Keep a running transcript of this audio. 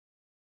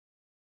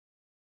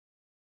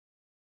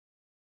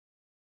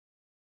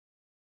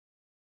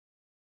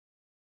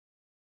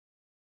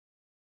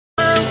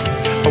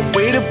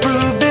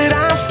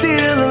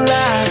still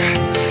alive?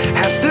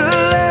 Has the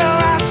love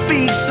I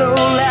speak so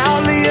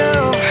loudly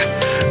of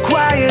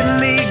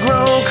quietly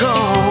grown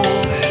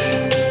cold?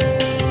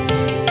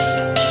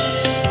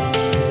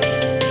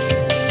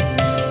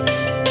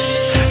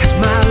 Has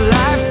my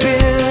life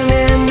been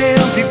an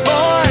empty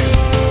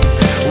voice?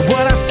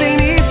 What I say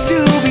needs to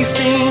be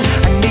seen.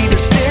 I need to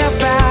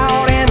step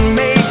out and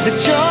make the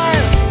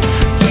choice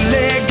to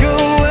let go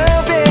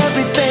of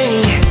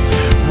everything.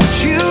 Would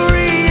you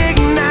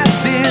reignite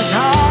this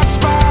heart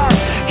spark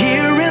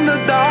here in the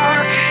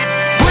dark?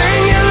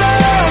 Bring your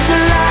love to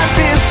life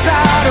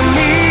inside of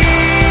me.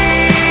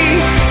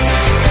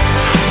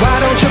 Why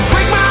don't you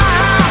break my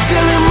heart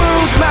till it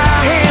moves my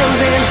hands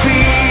and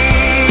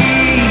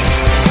feet?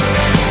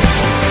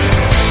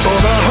 For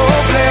the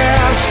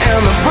hopeless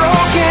and the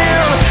broken,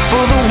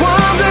 for the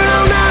ones that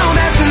don't know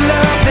that you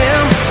love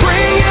them,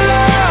 bring your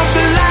love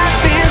to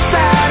life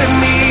inside of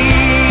me.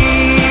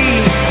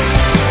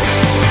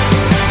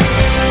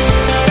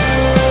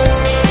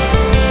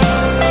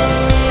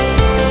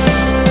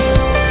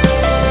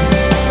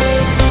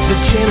 The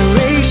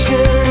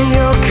generation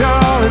you're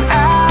calling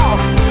out,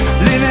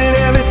 living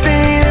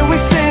everything that we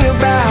sing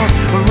about,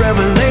 a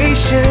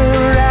revelation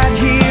right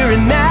here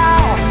and now,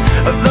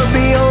 a love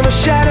beyond a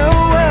shadow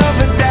of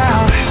a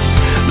doubt.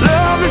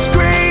 Love that's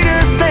greater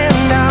than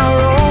our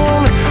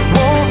own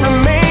won't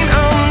remain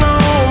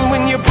unknown.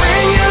 When you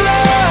bring your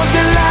love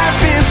to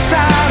life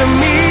inside of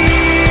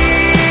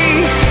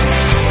me,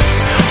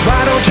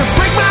 why don't you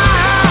break my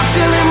heart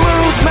till it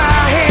moves my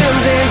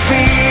hands and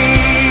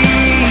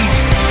feet?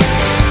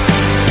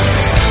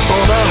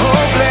 For the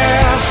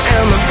hopeless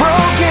and the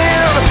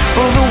broken,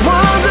 for the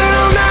ones that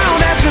don't know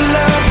that you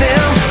love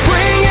them,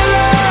 bring your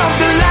love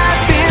to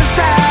life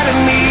inside of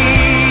me.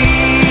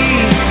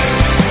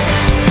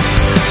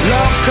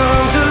 Love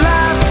come to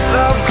life,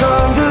 love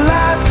come to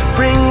life,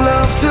 bring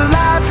love to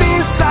life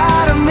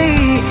inside of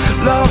me.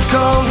 Love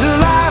come to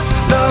life,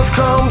 love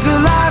come to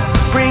life,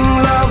 bring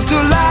love to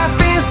life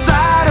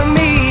inside of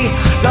me.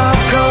 Love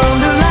come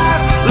to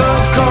life,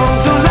 love come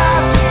to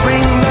life,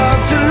 bring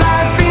love to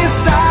life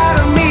inside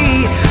of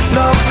me.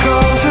 Love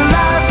come to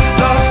life,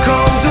 love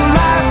come to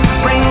life,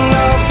 bring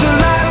love to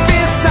life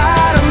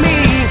inside of me.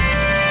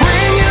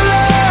 Bring your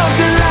love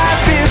to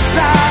life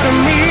inside of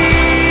me.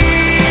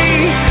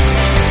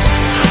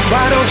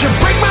 Why don't you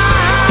break my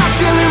heart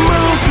till it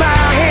moves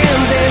my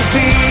hands and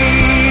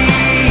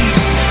feet?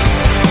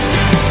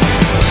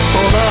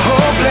 For the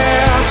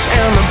hopeless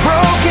and the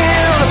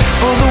broken,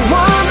 for the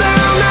ones that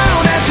don't know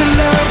that you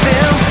love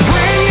them,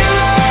 bring your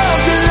love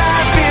to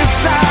life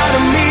inside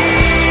of me.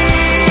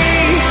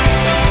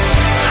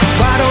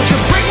 Why don't you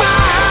break my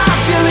heart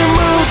till it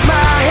moves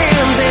my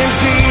hands and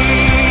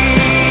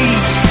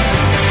feet?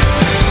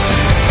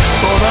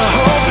 For the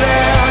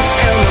hopeless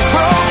and the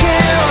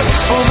broken,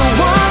 for the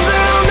ones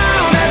that don't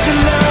know that you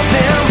love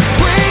them,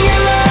 bring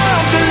your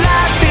love to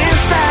life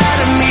inside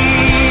of me.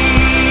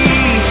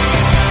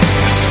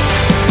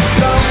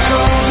 Love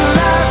come to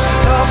life,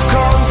 love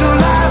come to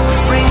life,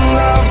 bring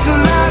love to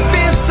life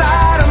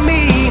inside of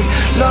me.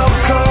 Love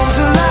come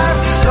to life,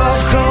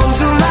 love come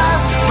to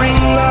life, bring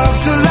love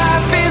to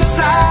life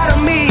inside of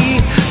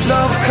me.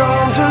 Love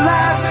come to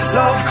life,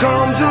 love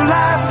come to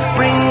life,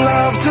 bring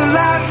love to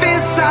life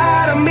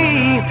inside of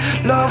me.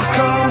 Love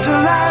come to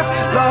life,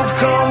 love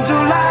come to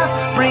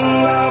life,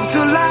 bring love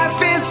to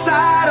life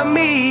inside of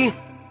me.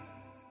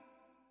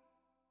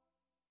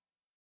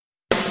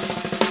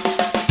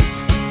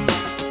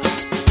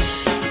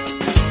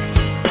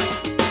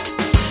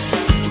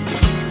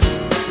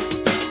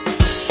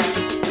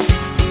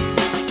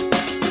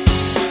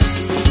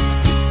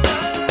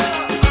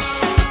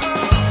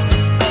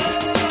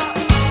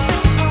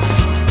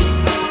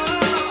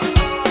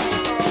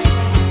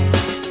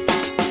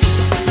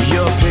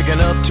 You're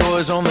picking up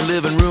toys on the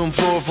living room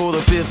floor for the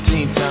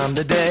 15th time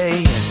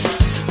today.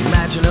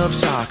 Matching up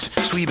socks,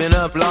 sweeping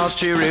up lost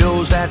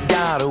Cheerios that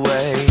got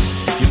away.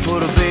 You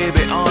put a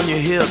baby on your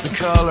hip and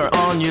color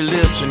on your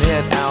lips and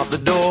head out the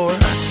door.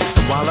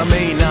 And while I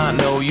may not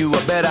know you,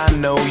 I bet I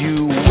know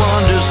you.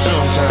 Wonder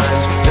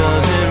sometimes,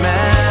 does it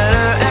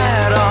matter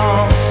at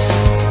all?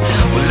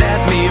 Well, let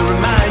me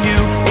remind you,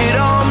 it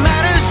all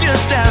matters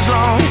just as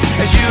long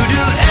as you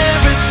do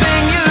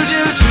everything you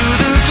do to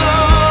the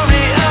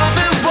glory of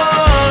the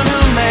one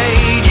who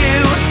made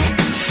you.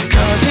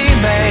 'Cause he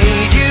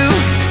made you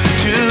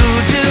to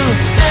do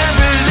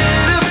every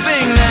little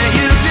thing that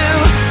you do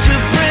to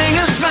bring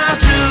a smile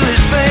to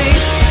his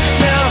face.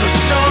 Tell the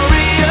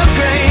story of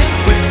grace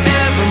with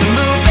every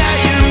move that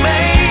you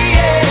make,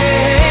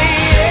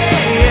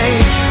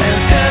 and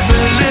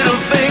every little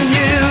thing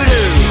you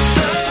do.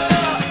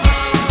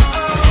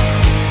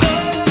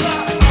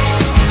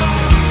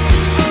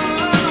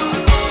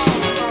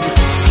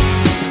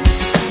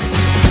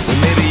 Well,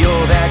 maybe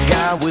you're that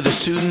guy with a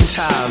suit and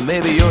tie.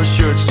 Maybe your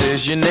shirt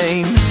says your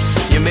name.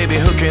 You may be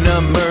hooking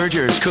up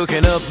mergers,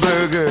 cooking up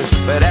burgers,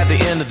 but at the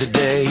end of the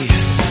day,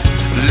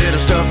 little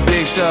stuff,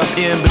 big stuff,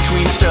 in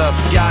between stuff,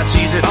 God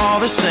sees it all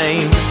the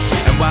same.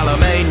 And while I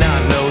may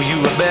not know you,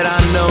 I bet I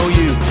know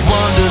you.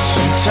 Wonder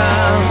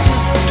sometimes,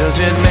 does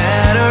it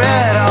matter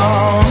at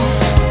all?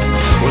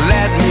 Well,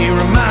 let me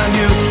remind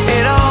you,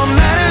 it all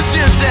matters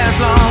just as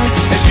long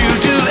as you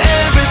do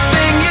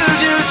everything you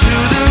do to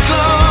the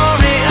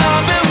glory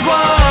of the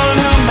one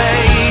who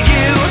made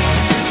you.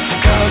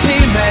 'Cause he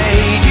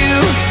made you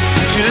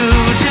to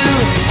do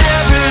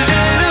every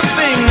little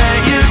thing that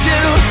you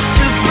do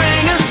to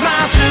bring a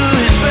smile to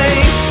his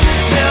face.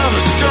 Tell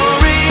the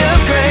story of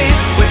grace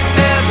with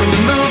every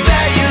move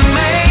that you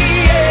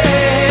make,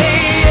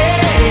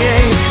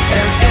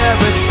 and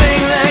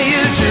everything that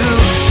you do.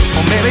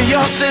 Or maybe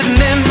you're sitting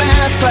in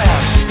math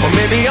class, or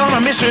maybe on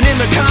a mission in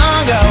the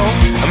Congo,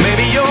 or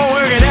maybe you're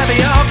working at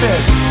the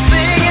office,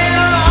 singing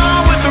along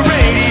with the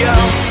radio.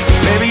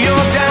 Maybe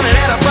you're dining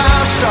at a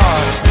 5-star,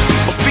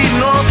 or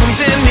feeding orphans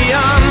in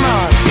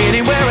Myanmar.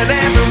 Anywhere and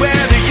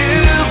everywhere that you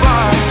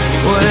are,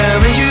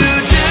 whatever you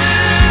do,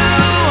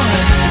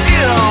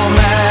 it all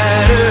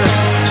matters.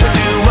 So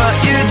do what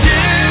you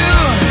do,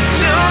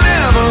 don't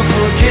ever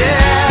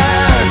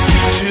forget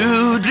to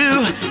do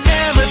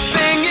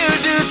everything you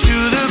do to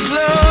the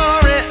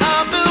glory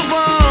of the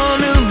one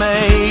who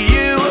made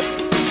you.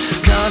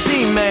 'Cause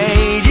he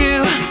made you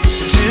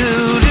to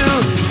do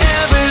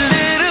every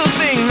little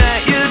thing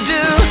that you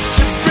do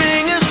to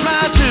bring a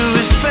smile to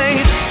his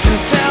face and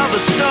tell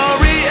the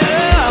story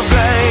of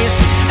grace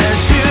as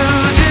you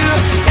do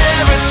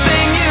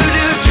everything you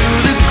do to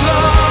the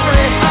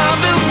glory of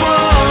the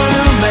one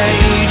who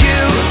made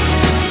you.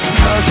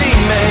 'Cause he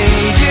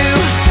made you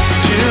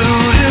to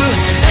do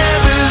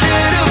every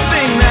little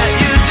thing that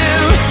you do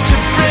to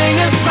bring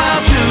a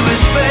smile to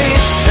his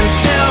face and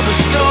tell the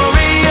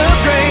story of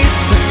grace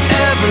with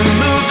every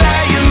move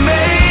that you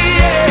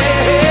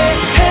make,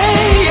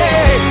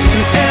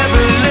 and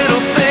every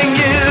little thing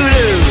you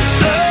do.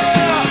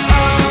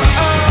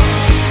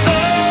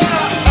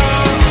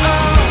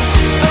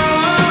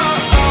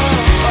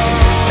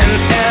 And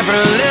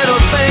every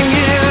little thing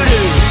you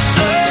do.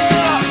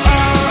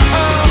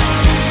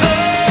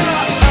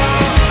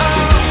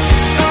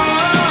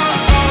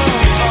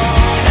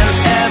 And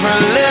every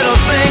little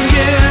thing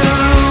you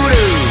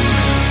do.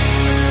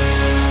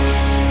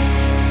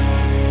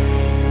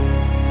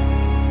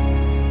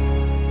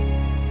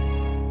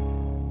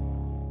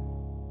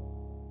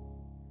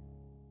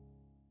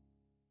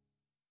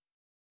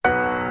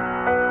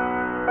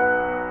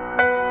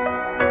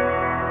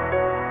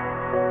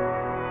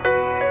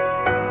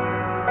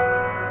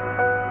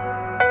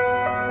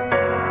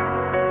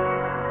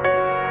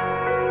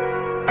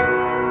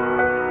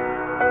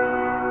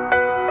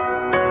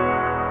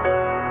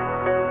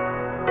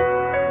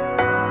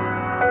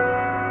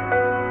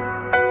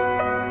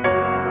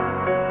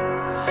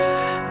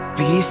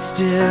 Be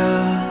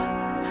still,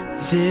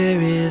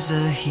 there is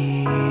a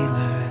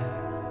healer.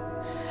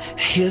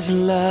 His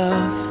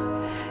love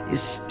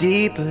is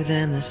deeper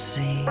than the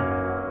sea.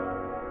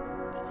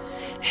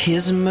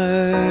 His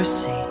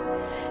mercy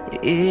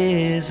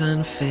is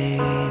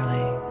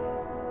unfailing.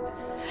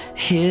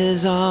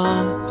 His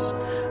arms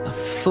a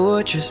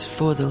fortress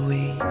for the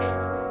weak.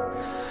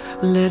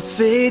 Let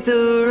faith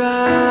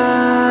arise.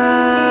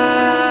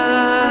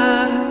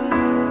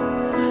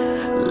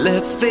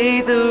 Let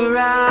faith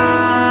arise.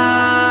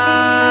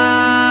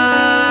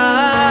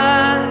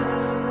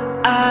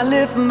 I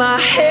lift my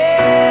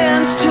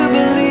hands to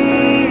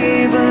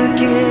believe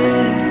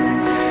again.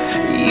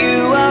 You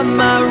are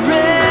my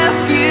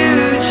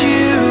refuge,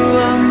 you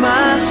are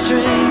my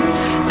strength.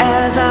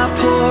 As I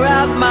pour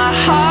out my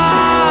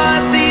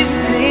heart, these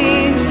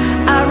things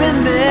I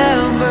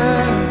remember.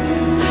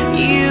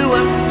 You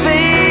are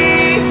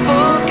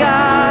faithful,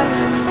 God,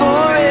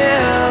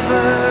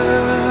 forever.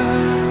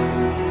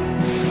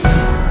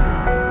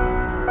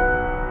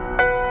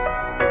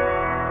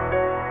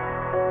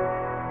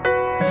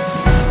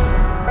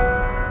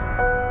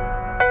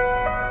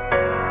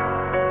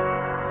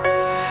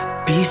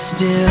 Be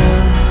still,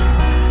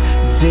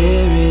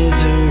 there is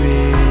a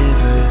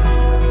river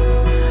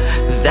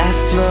that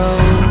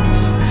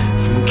flows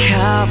from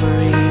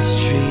Calvary's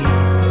tree,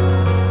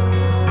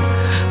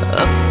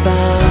 a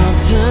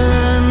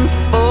fountain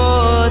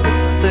for the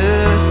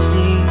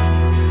thirsty.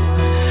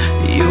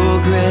 Your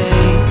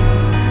grace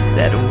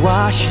that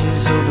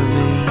washes over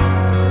me.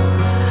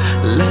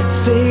 Let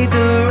faith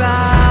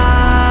arise.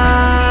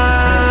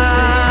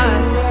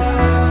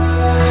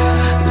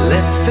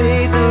 Let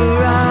faith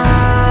arise.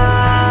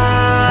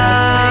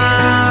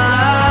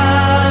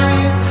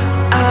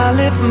 I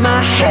lift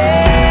my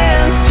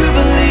hands to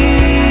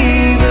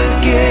believe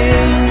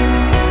again.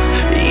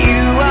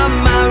 You are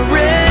my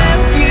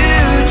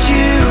refuge,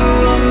 you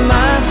are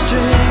my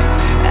strength.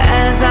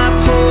 As I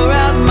pour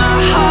out my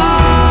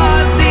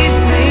heart, these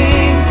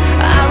things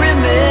I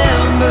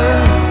remember.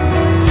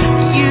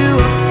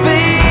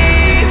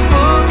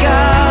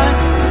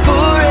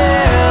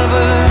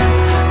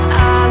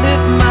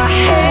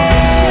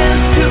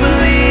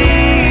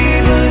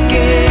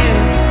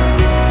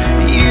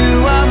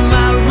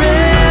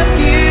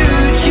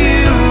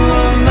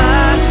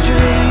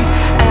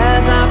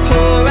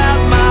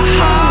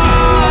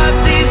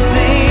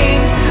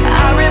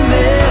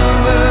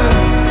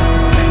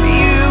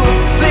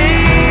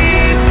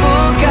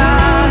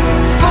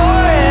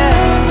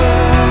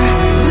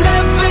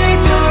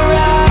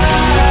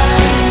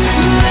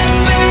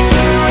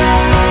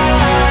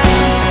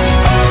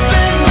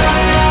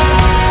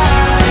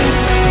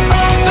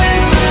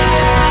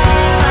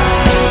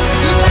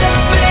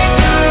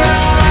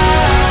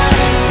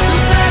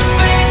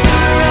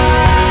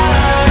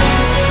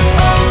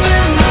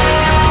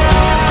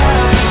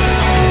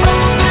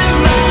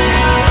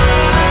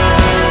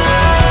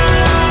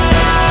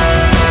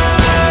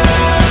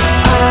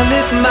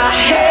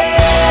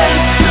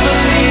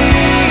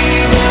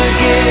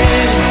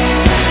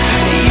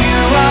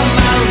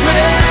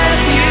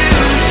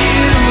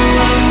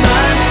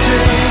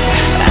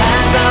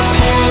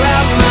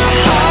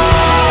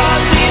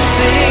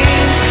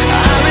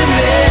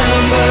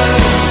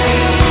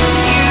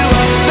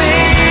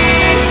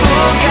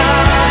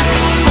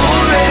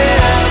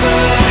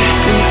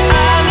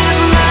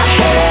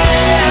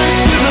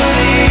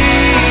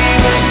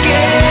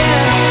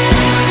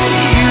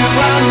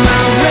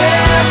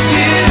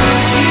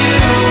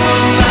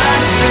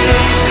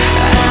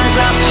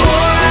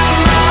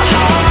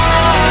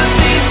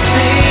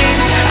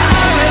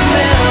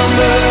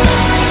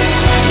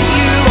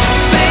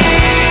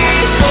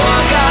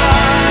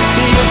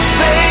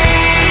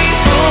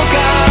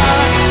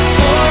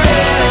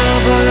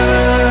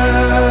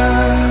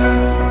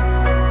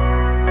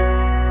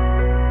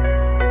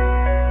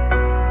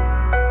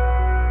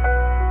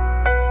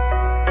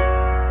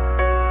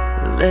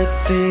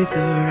 faith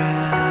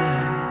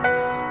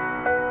arise.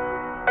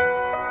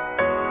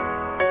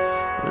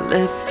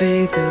 Let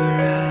faith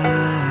arise.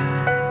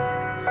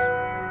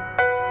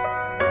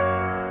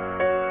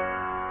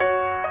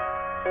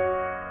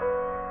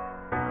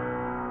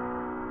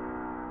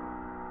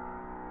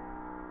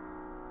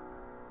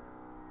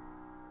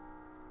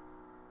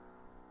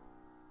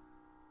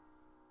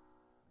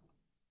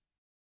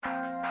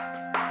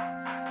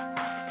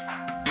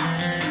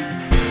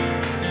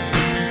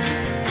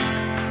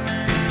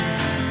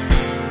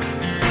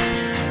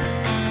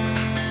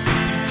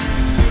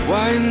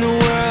 Why in the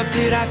world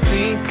did I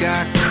think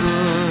I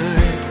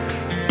could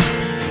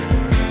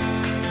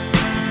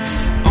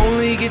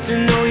only get to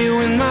know you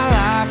when my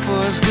life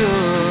was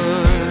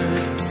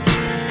good?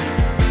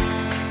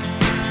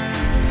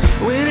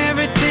 When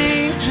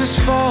everything just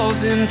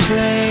falls in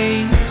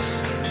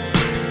place,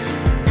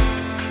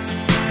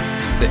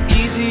 the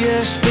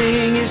easiest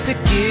thing is to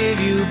give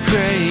you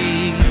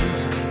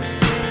praise.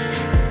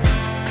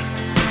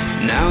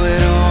 Now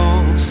it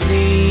all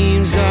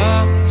seems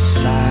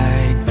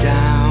upside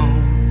down,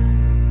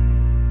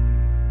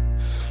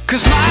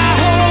 'cause my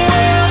whole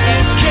world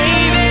is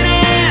caving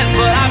in,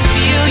 but I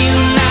feel you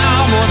now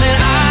more than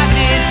I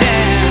did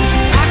then.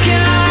 How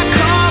can I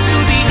come to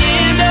the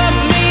end of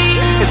me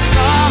and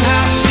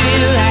somehow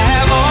still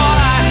have all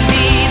I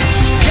need?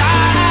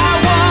 God, I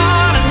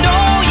wanna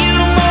know you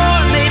more.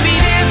 Maybe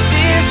this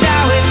is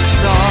how it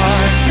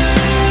starts.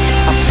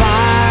 I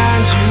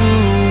find you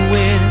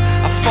when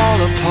I fall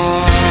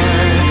apart.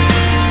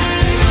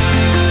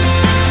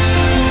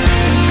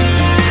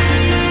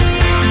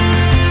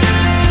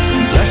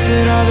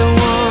 Blessed are the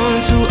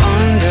ones who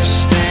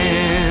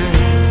understand.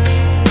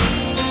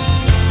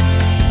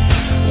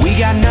 We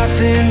got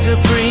nothing to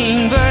bring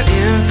but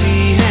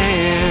empty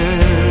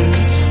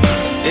hands.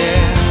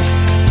 Yeah,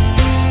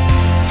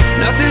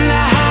 nothing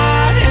to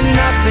hide and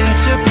nothing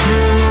to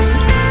prove.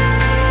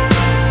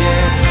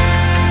 Yeah,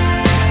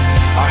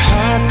 our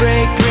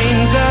heartbreak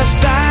brings us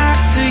back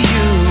to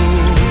you.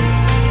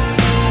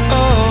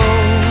 Oh,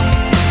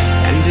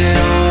 and it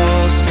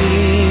all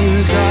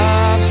seems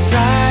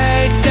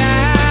upside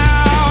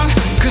down,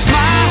 'cause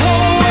my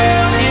whole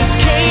world is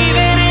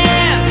caving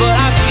in, but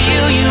I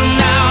feel you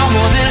now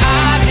more than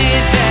I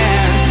did then.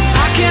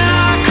 How can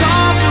I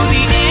come to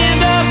the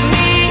end of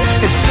me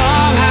and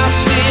somehow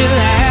still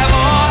have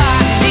all I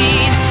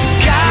need?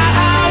 God,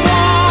 I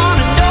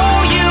wanna know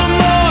you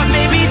more.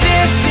 Maybe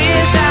this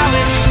is how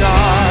it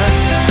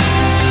starts.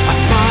 I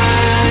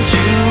find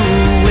you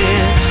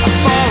when I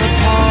fall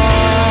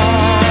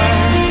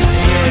apart.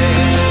 Yeah.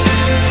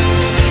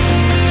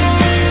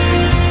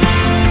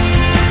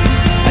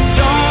 I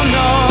don't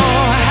know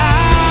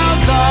how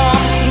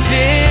long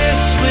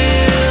this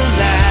will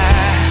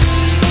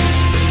last.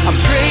 I'm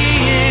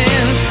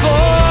praying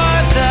for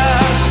the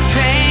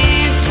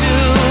pain to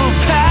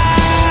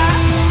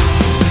pass,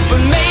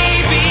 but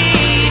maybe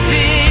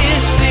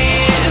this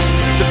is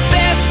the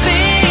best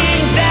thing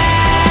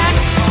that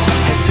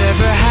has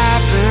ever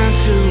happened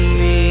to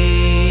me.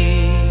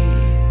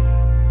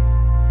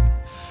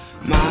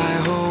 My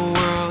whole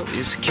world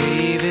is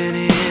caving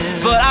in,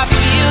 but I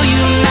feel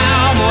you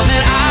now more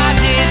than I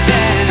did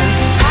then.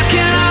 How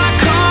can I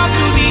come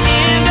to the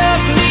end of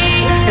me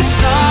and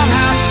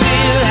somehow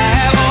still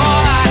have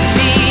all I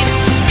need?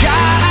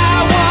 God, I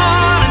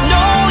wanna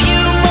know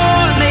you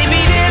more.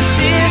 Maybe this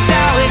is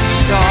how it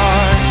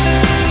starts.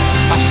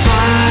 I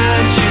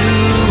find you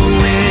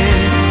when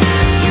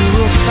you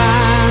will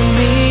find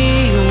me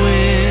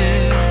when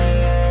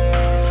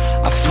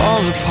I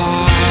fall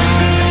apart.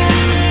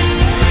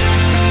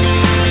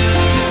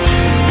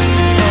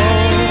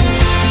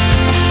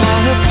 I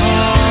fall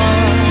apart.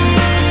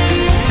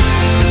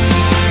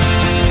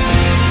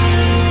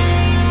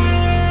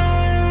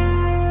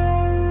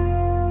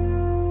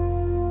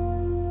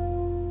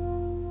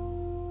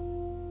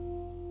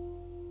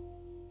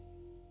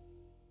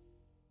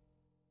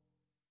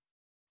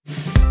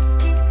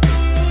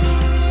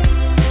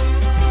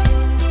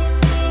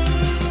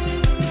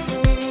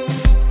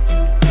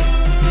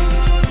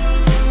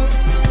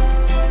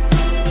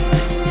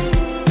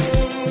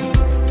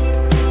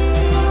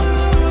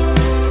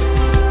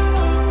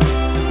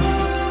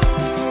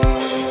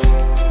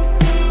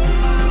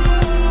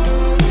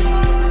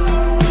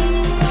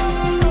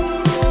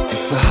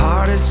 It's the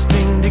hardest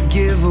thing to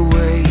give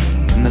away,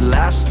 and the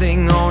last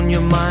thing on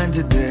your mind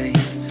today.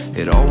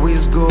 It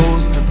always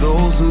goes to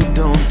those who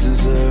don't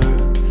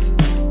deserve.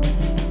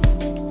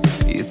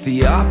 It's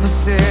the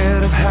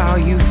opposite of how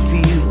you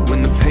feel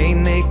when the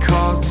pain they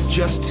caused is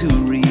just too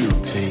real.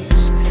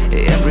 Takes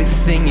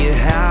everything you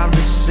have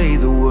to say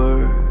the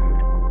word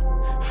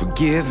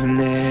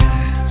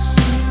forgiveness.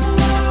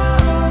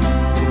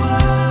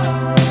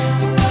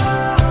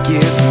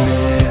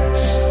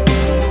 Forgiveness.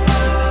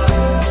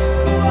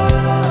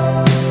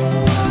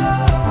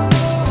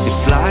 It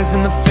flies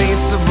in the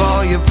face of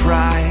all your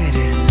pride.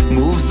 It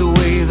moves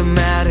away the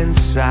mad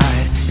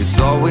inside. It's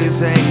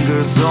always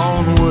anger's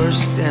own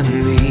worst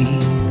enemy.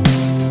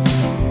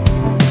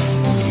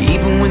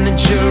 Even when the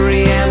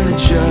jury and the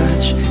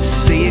judge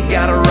say you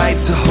got a right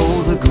to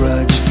hold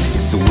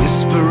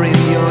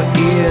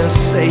ear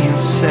saying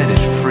set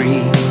it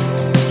free.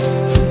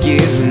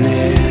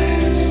 Forgiveness.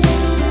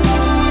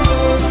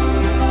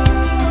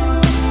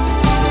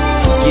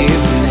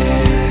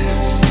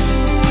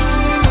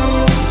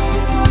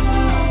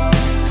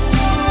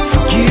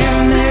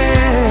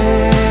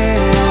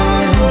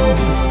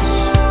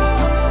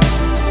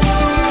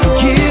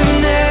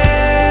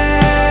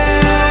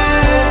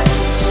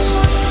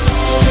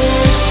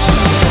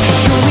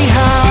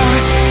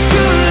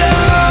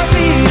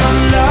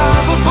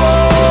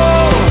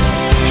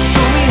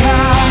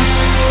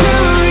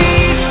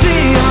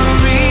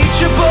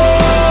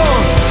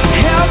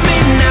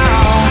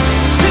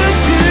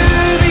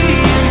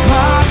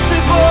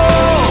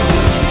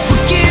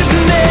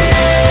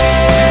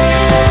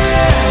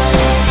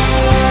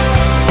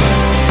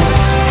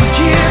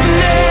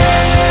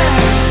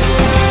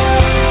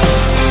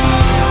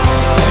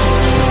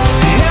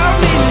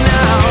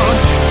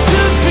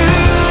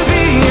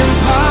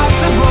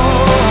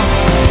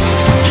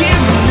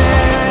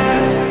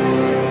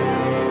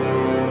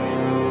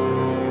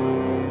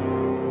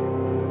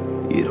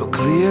 It'll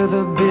clear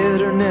the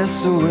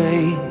bitterness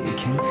away. It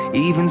can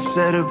even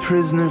set a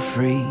prisoner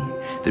free.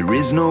 There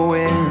is no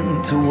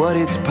end to what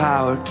its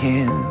power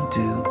can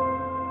do.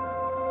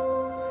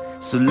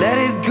 So let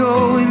it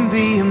go and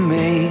be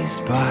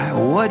amazed by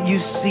what you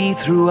see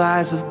through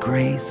eyes of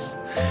grace.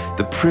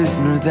 The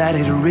prisoner that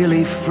it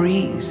really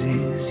frees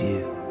is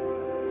you.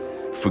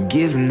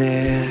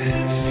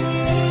 Forgiveness.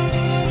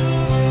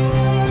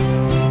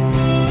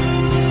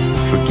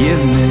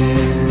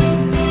 Forgiveness.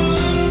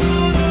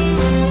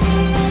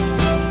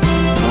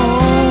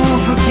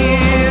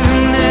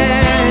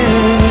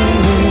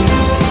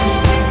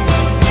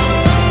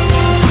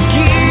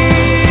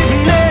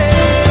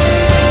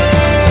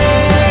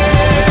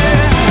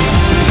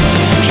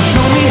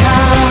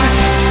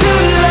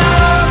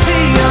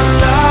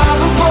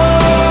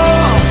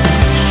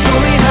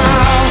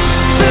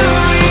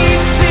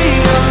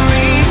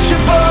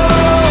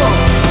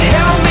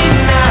 Help me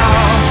now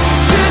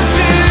to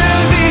do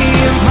the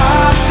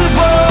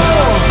impossible.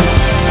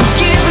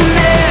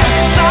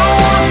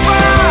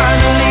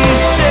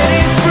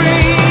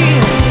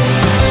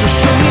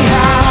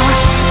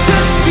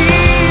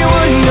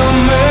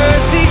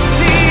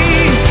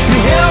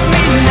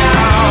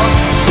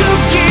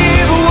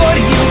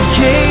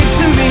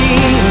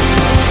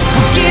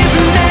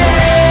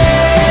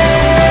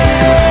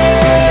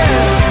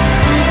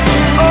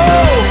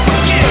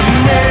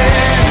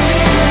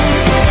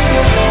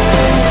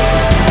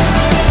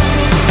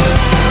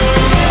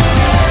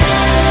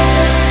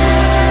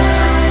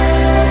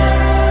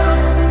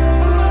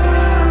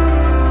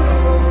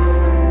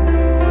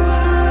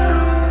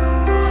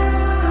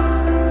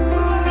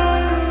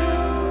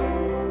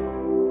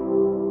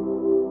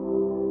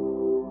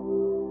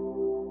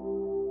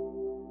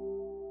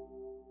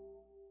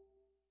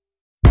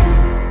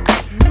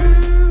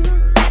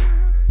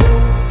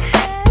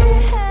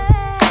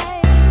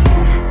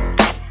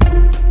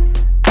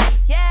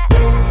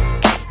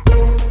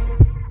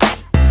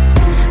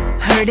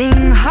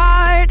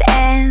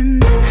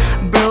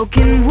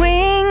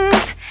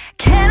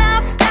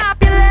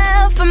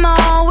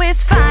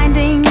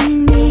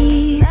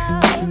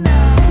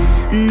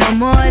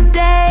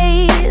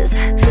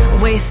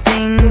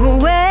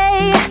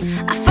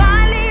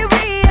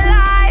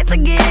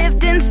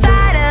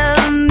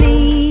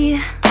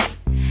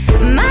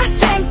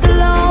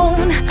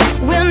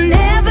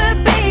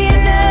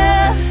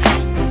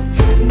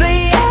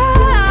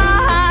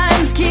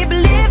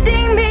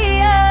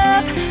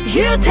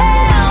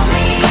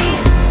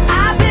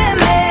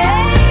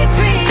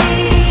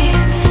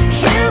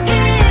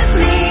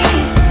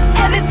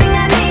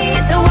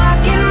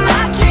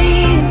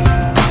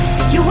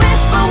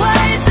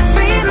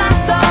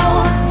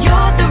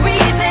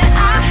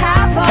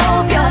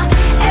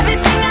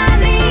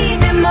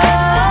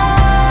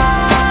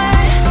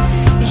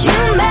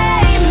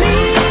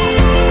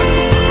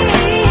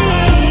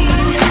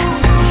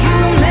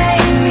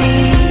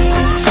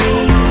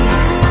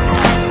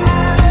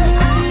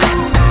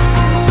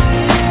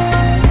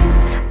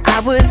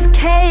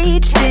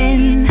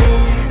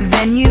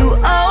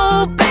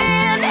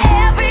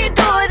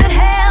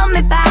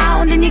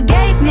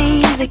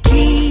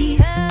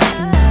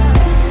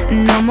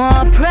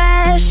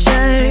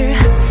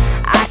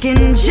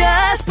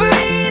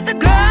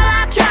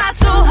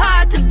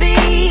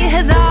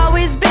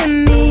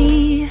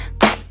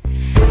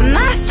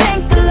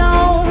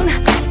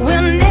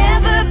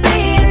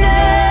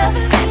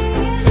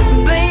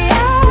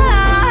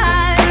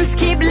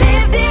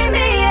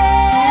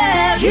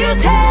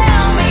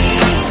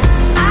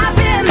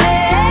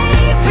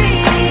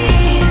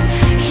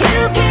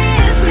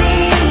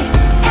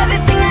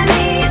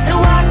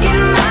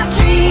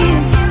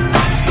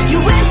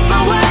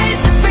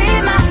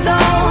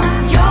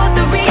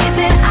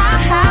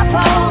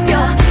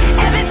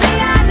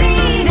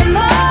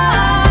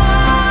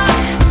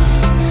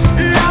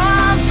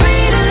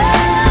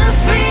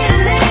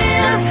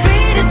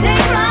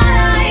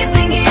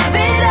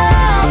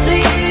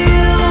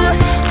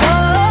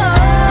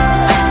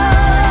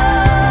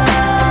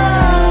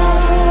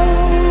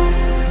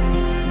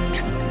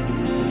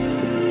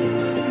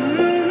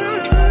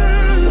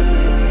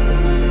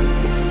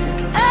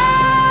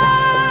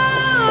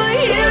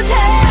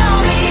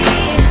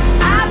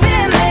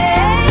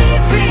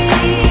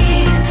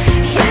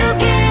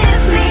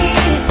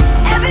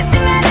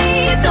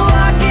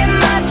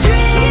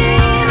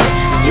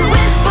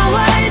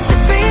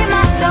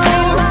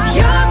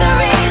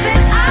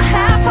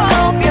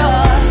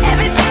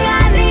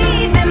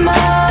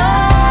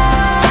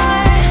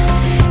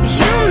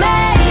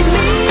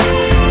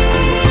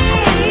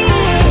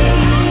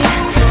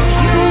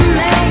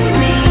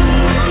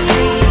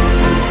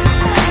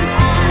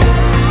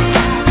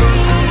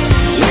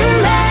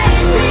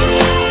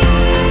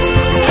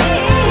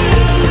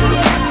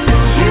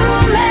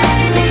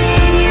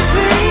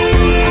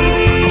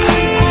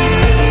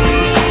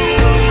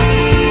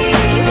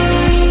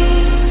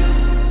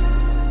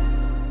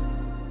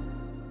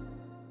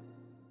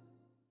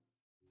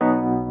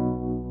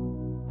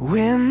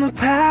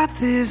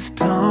 path is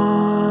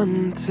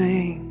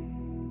daunting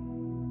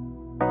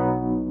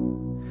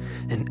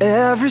and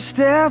every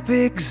step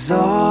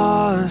exhausting.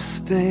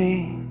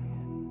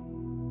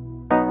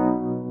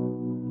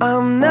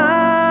 I'm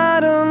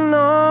not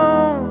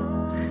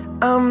alone,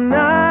 I'm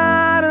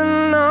not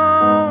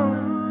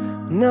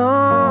alone,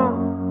 no,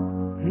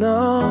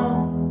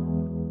 no.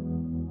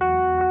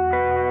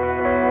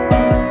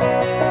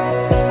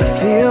 I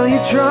feel you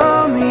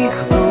draw me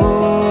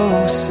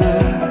closer,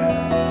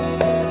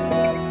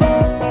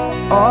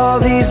 all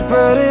these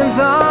burdens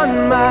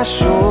on my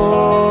shoulder.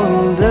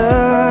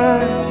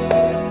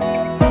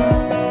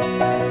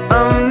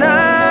 I'm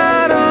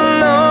not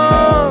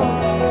alone,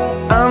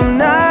 I'm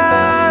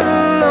not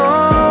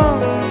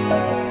alone.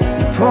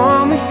 You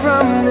pull me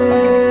from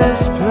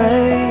this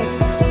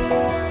place.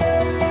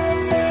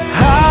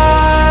 Hallelujah,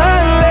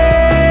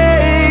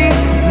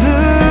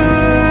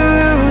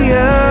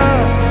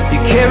 you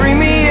carry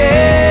me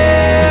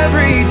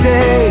every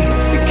day,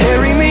 you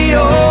carry me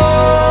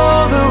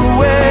all the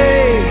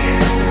way.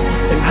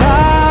 And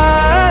hallelujah,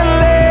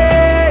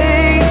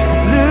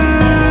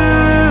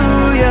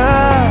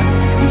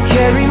 you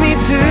carry me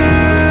to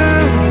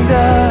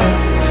the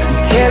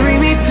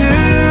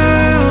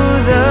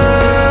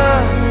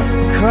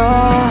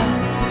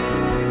cross.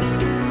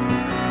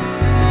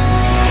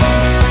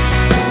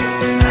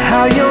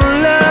 How your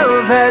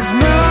love has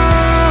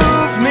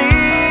moved me,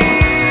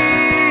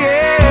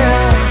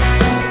 yeah,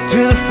 to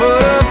the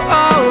full of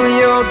all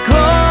your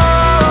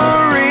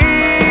glory.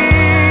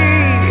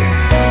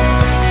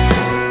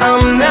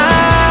 I'm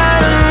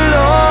not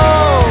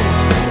alone,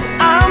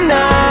 I'm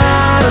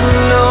not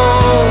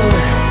alone,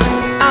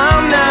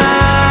 I'm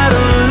not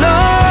alone.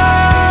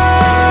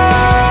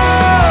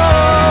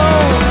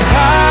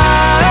 Hallelujah,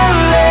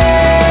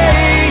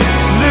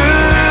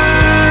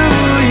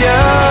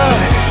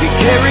 you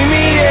carry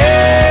me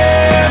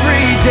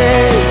every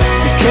day,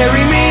 you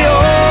carry me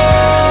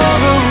all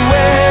the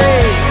way.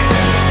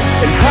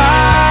 And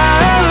hallelujah,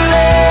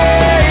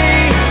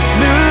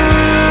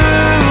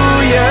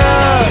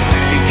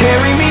 you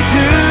carry me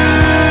to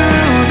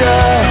the,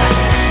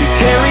 you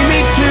carry me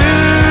to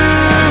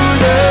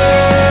the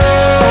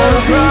all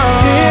of these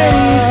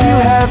cities you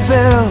have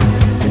built,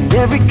 and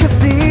every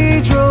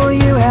cathedral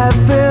you have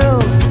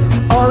filled. To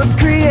all of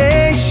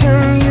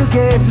creation you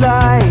gave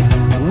life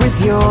with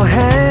your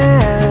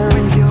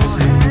hands,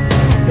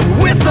 and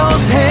with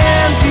those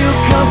hands you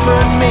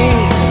comfort me,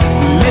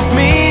 lift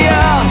me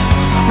up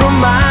from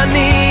my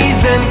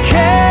knees and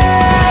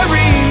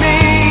carry me,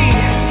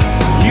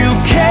 you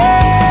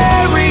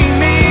carry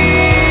me.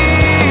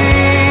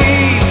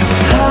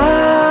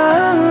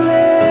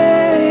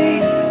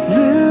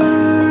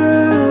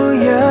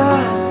 Hallelujah,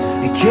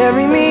 you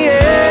carry me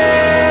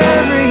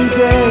every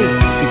day,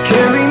 you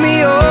carry me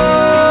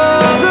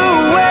all the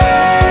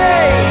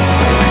way.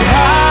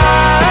 Hallelujah,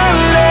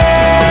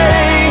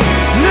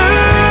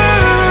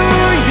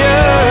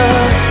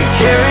 you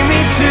carry me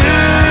to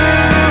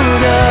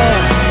the,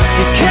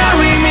 you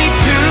carry me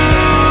to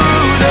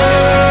the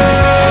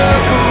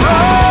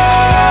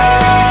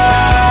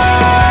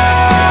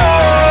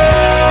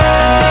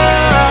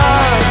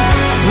cross,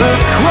 the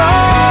cross.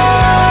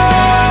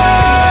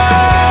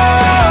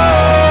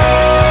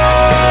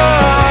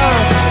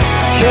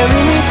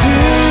 Carry me to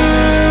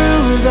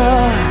the,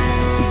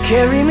 you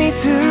carry me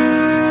to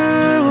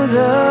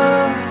the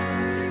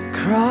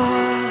cross.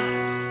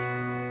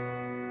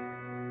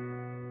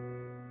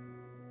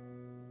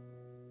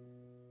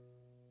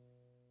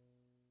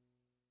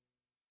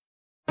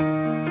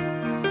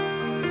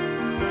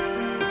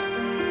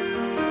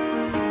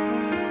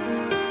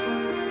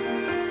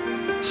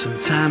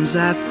 Sometimes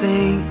I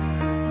think,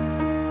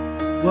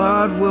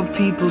 what will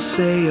people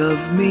say of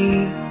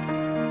me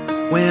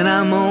when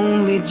I'm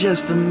only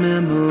just a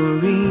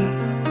memory,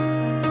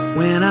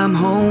 when I'm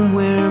home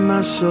where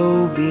my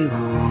soul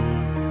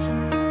belongs?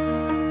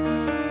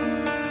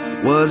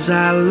 Was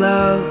I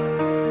loved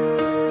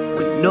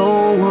when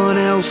no one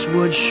else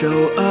would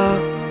show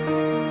up?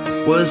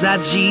 Was I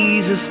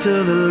Jesus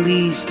to the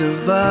least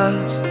of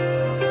us?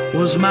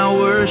 Was my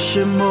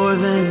worship more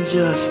than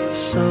just a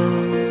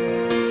song?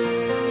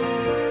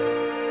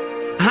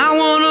 I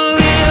wanna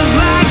live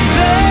like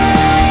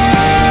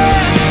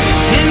that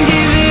and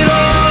give it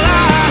all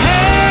I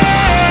have,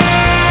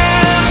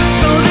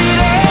 so that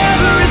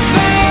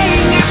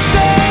everything I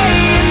say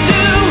and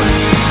do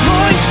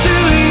points to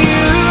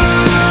you.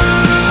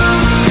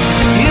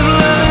 If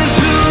love is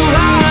who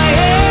I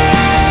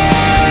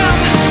am,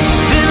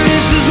 then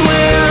this is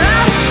where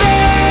I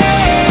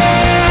stand,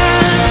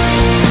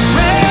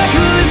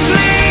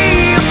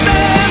 recklessly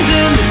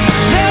abandoned,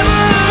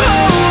 never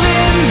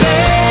holding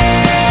back.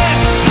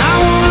 I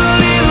wanna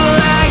live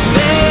like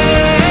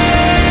that,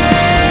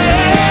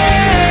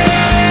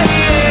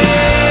 yeah.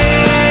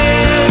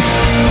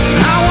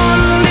 I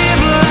wanna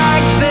live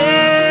like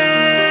that.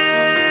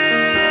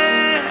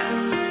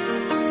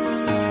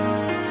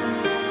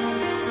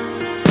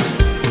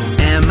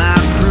 Am I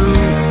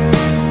proof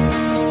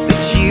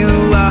that you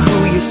are who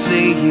you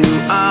say you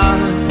are?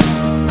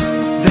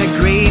 That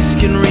grace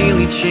can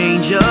really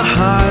change your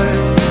heart?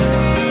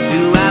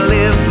 Do I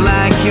live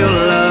like your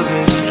love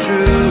is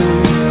true?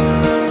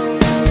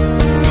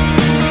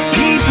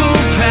 People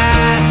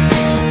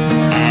pass,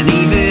 and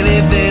even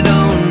if they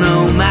don't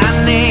know my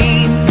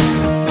name,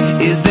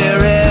 is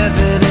there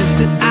evidence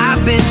that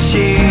I've been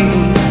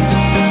changed?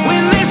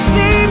 When they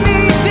see me,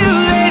 do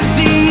they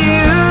see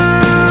you?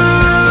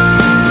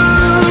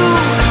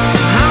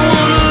 I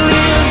wanna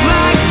live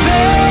like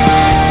that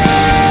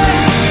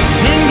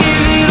and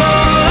give it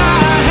all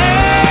I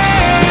have,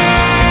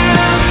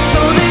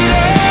 so that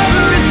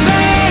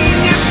everything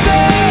I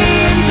say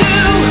and do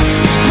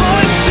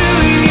points to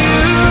you.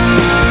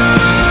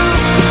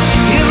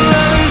 If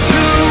love is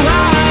who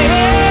I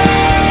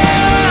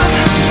am,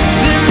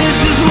 then this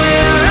is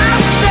where I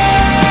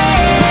stand.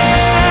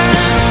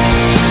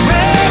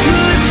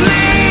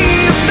 Recklessly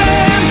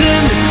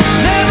abandoned,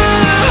 never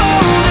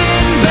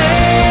holding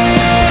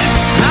back.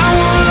 I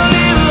wanna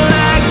live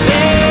like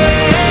that.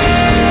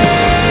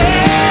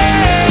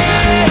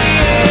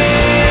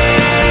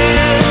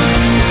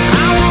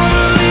 I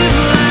wanna live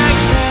like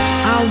that.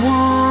 I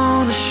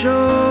wanna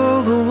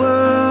show the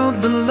world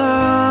the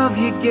love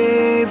you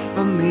gave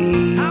for me.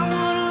 I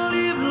wanna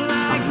live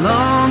like I'm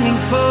longing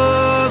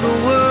for the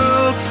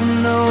world to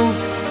know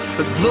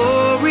the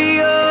glory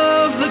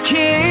of the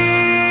King.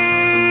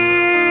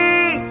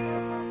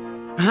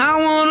 I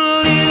wanna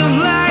live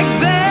like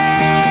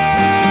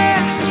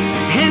that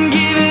and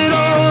give it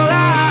all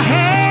I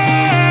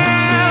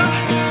have,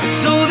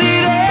 so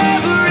that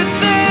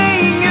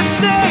everything I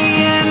say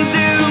and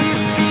do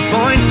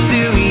points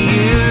to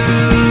you.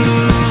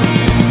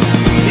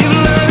 If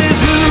love is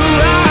who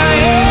I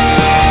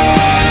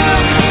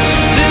am,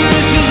 then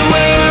this is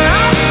where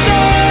I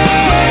stand.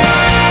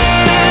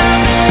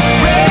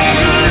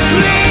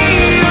 Recklessly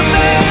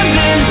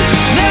abandoned,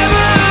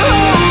 never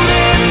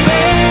holding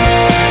back.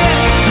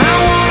 I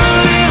wanna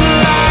live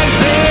like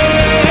that.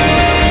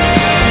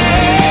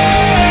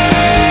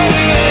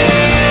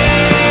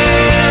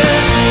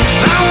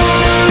 I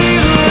wanna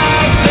live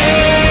like that. I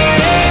wanna live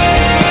like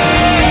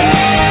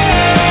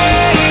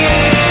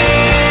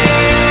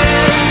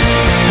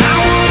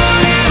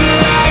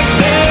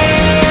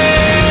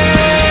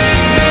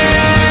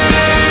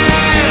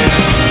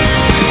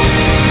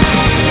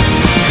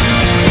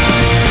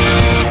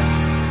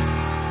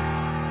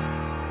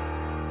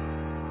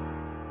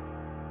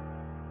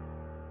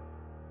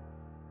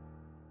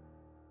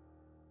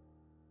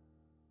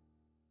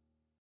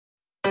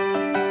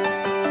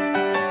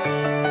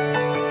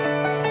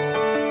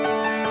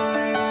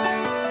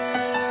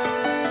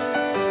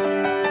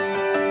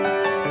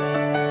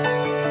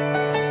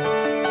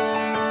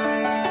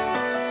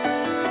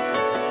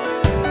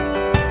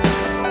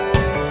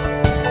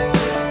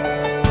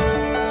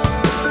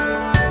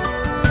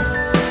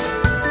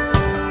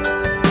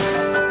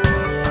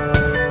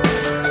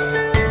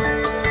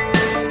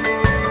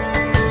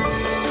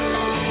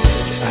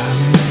I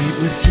meet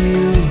with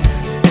you,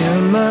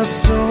 and my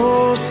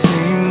soul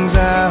sings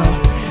out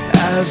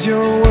as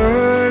your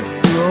word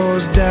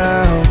goes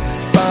down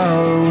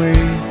far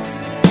away.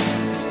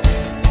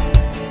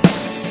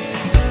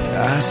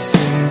 I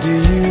sing to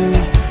you,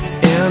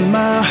 and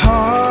my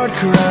heart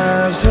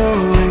cries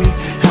holy,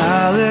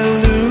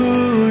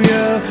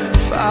 hallelujah,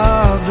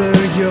 Father,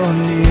 you're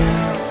near.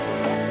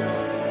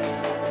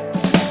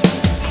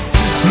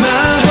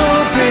 My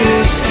hope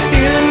is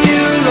in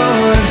you,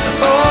 Lord,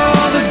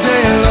 all the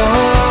day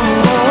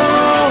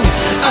long.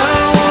 I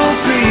won't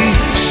be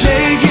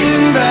shaken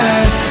by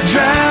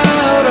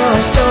drought or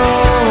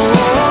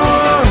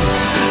storm.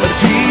 A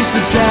peace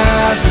that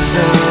passes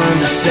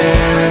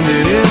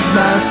understanding is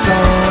my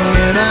song,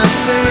 and I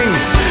sing.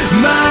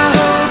 My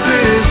hope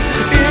is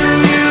in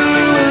you,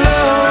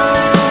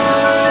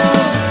 Lord.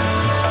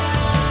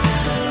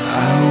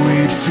 I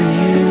wait for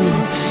you,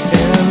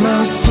 and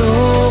my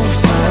soul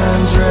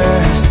finds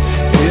rest.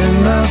 In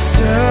my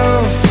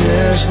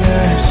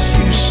selfishness,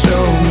 you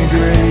show me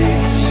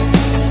grace.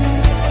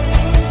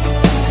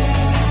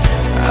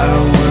 I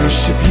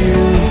worship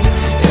you,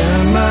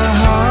 and my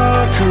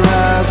heart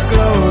cries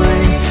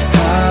glory,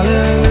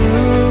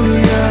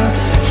 hallelujah,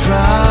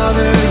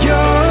 Father,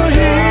 you're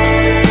here.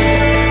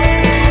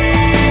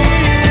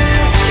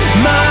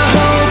 My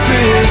hope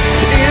is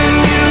in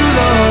you,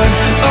 Lord,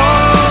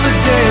 all the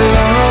day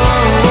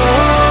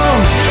long.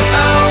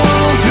 I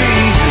won't be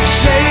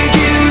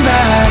shaken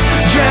by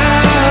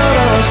drought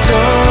or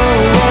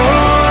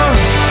storm.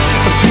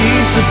 A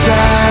peace that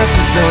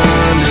passes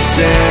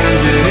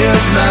understanding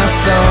is my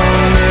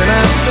song, and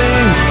I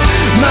sing.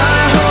 My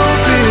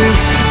hope is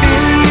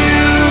in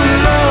you,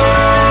 Lord.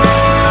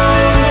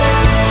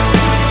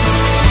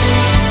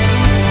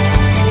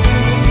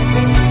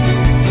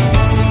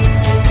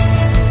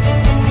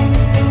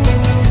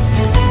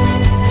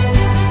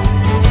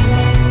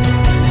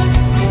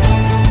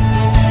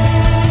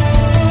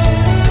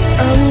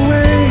 I will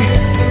wait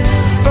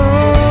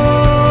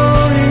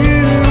on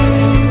you.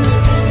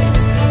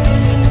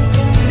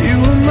 You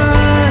are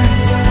my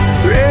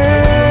refuge.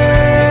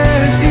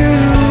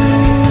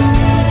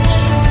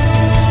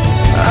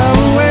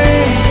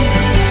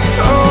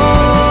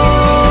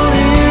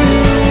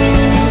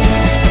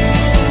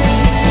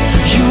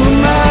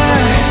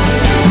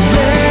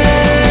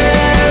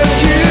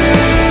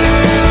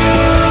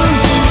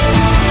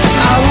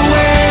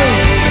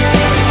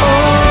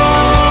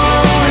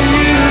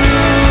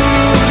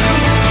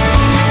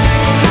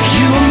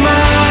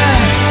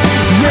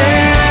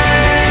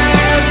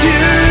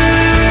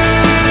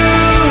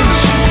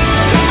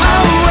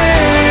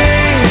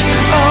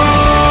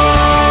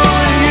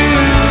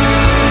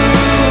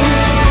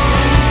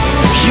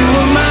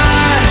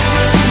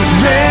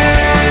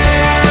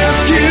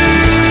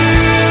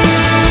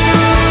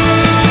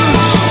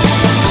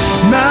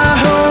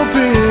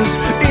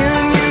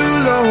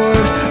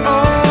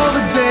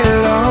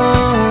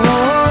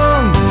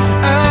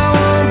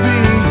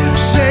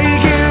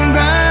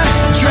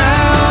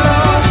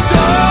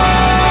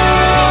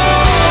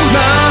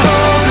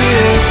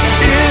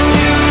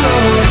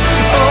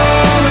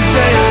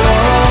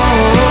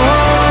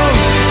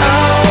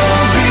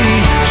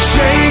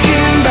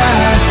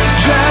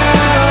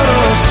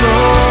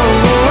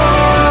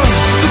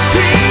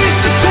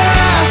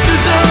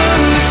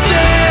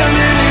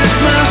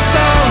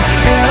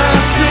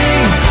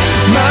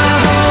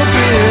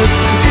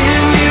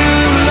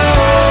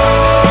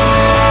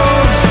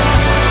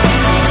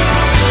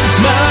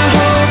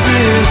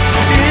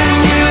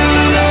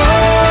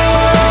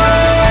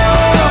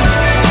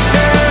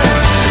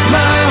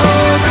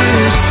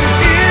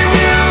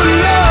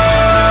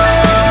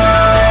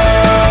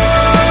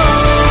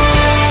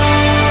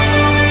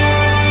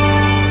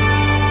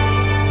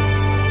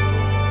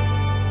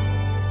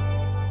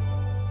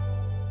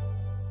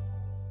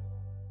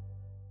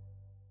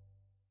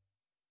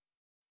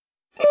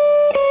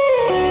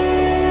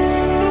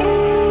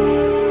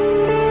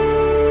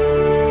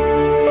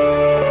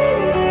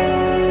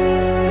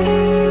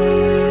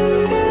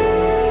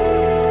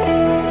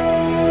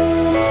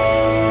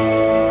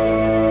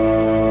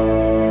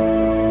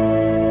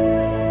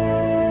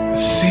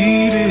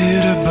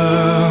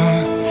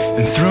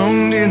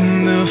 enthroned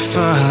in the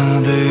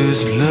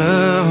Father's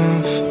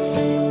love,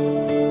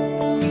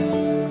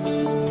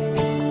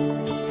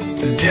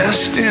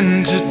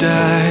 destined to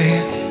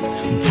die,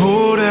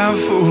 poured out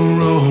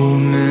for all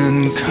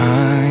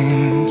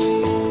mankind.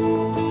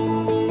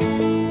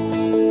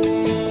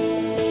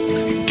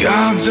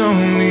 God's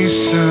only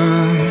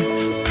Son,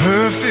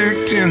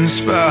 perfect and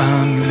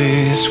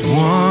spotless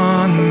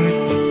one,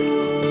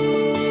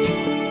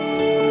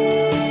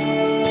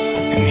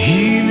 and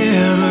He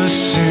never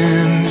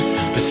sinned,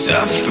 but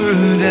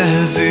suffered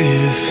as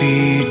if He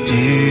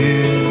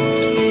did.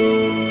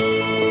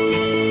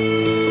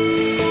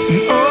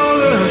 And all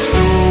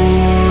authority,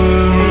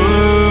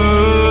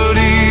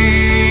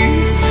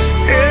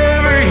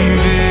 every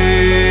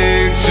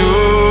victory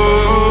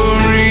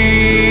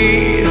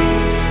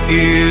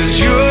is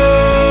yours.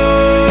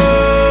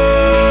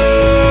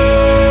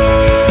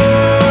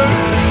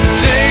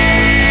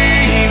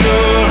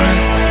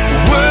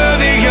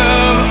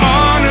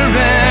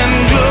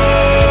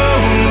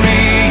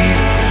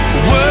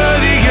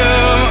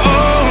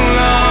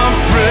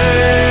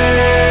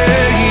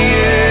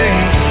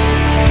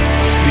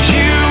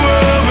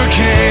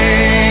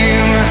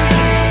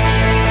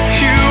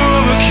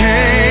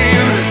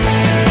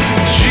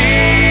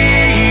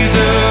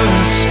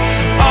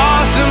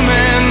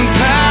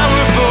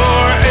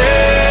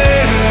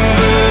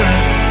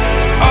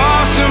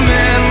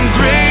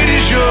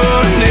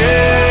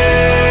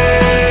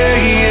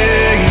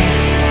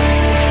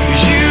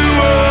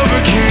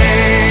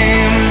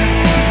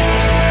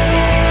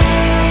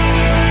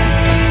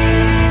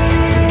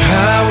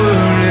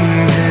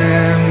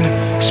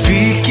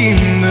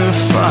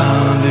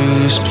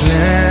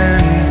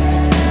 Plan.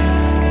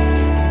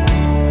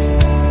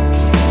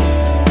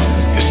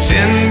 You're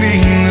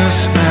sending us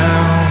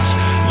out,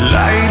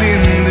 light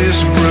in this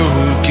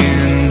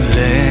broken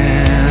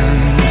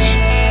land.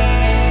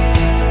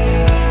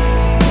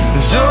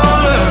 There's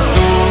all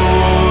authority,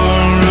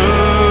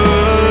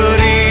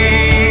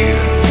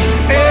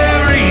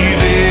 every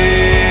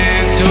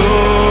victory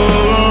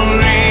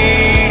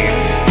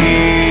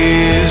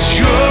is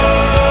yours.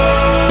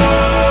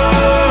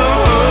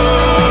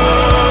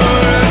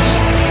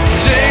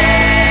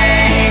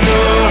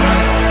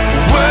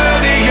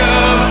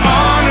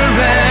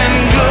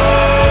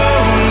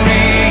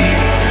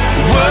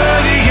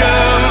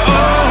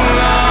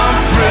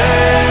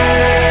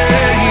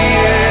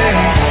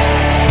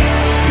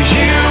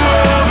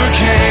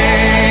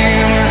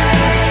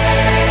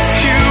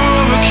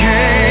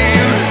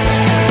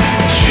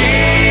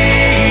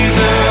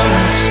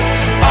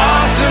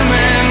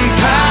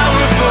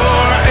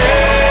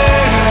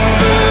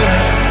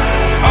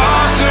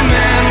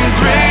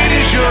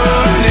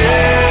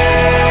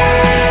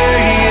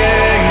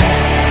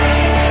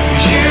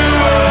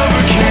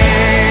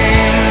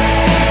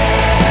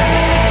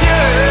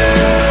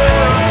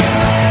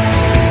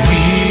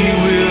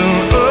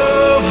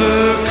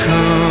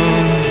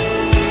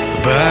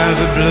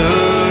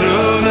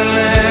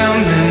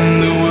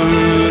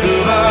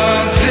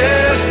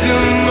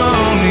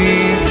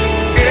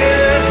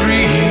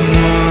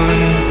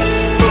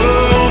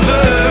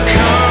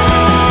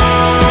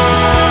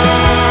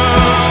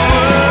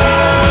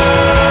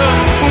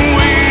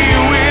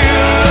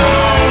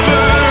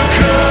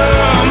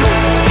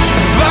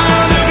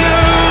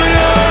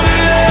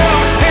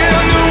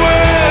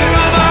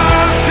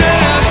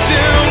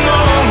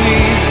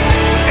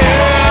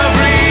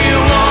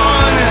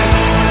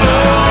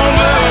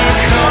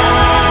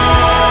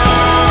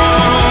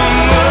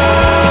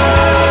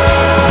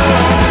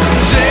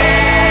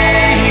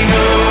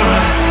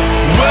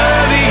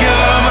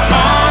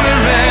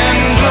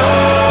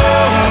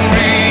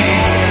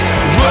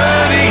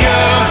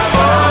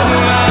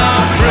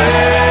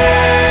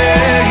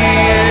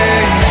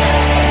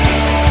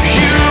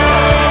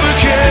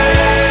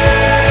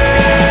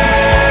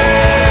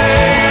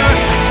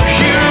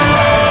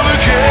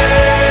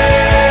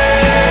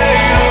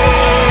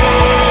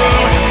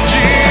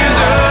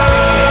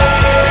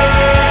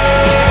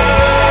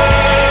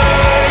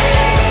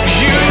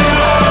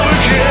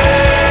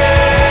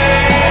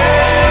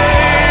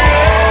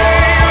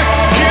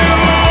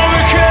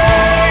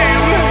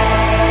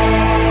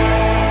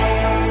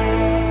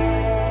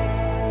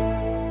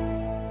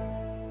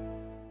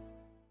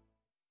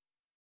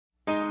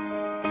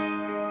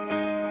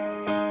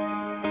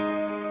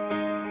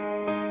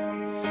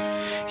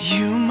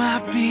 You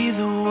might be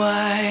the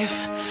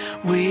wife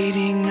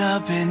waiting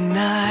up at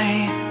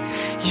night.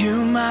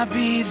 You might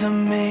be the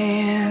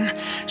man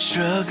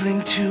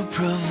struggling to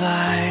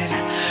provide,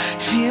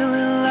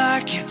 feeling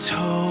like it's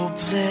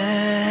hopeless.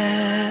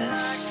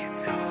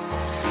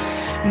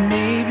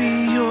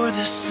 Maybe you're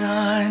the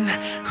son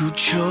who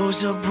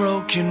chose a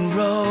broken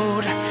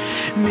road.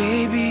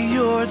 Maybe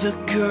you're the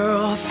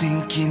girl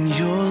thinking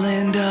you'll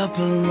end up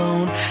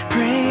alone,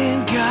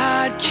 praying,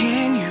 God,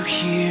 can you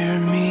hear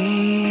me?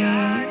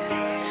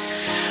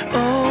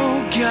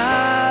 Oh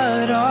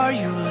God, are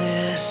you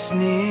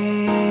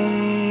listening?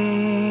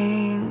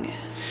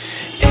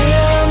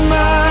 Am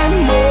I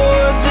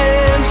more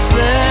than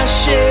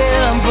flesh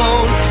and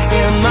bone?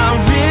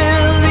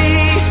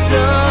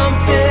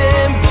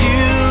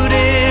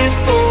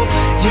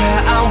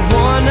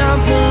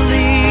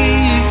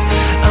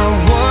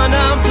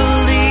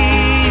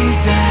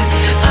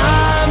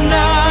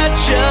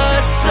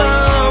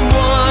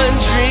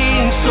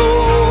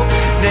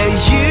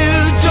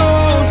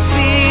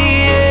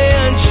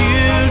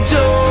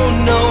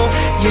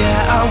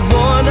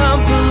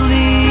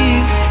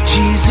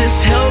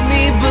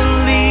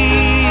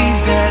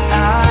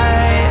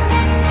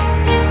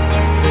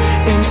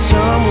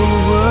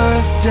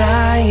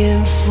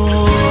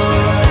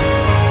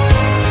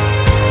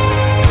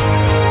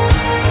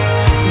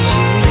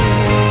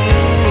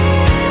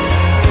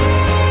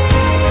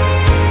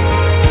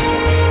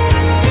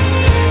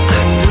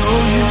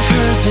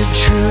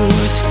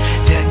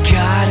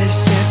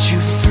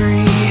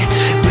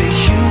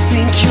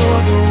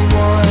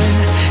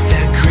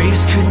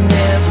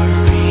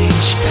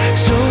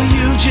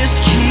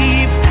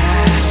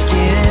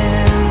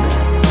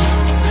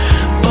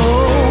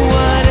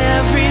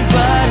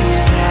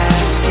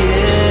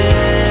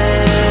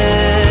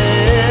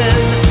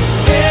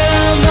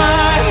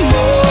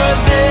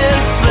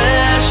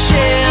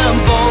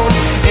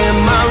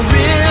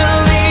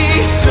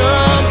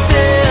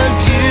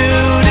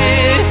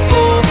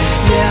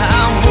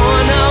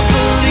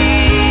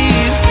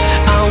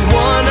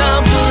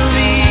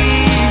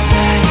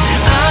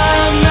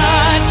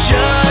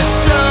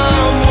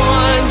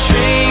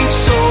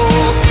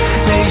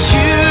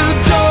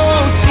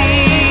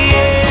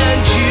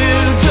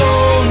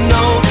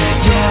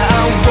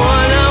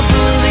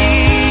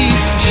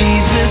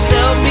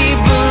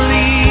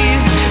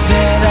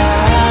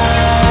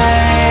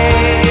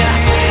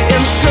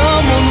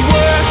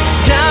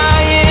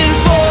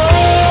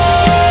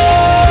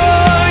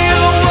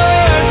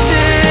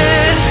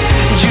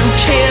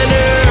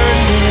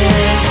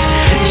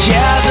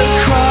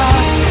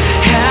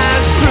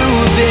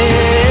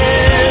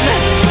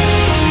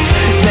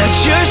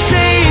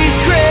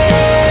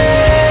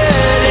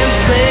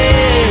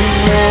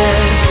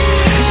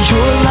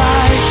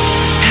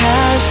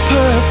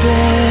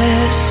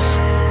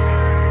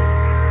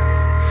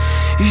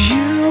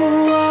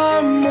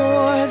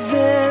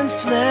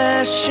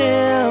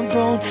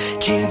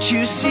 Can't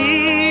you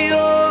see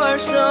you're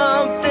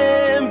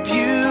something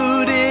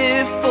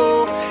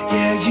beautiful?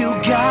 Yeah, you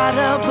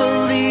gotta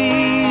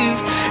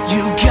believe,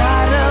 you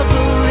gotta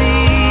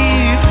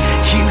believe.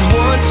 He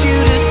wants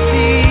you to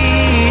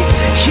see,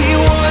 he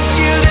wants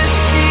you to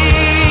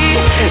see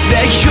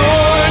that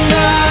you're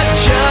not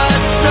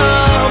just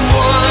some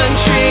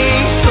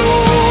wandering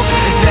soul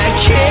that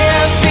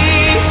can't be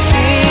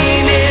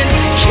seen and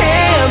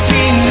can't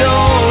be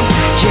known.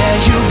 Yeah,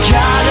 you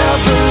gotta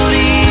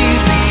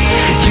believe,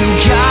 you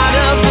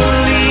gotta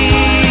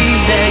believe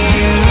that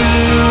you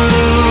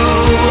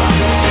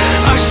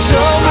are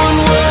someone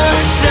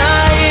worth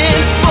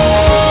dying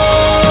for.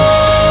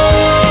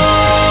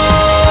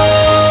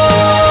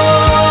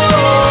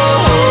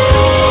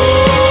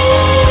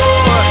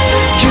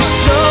 You're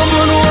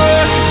someone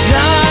worth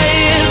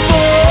dying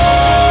for.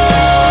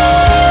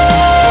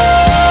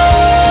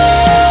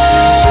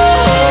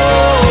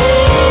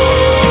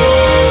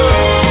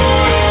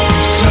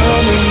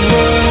 Someone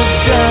worth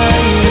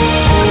dying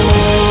for.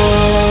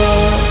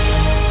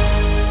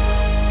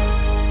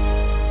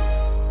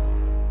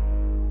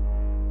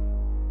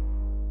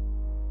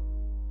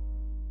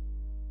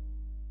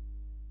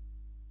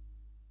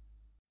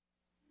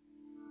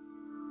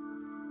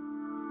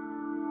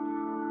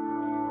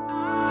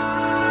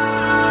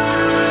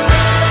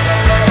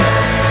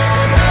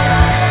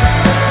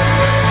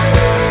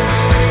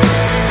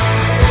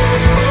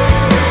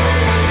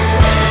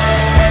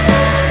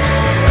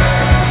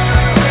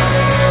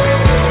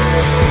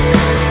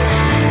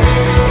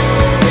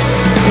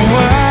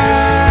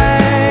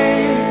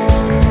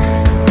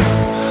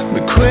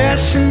 The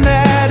question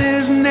that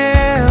is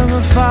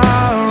never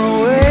far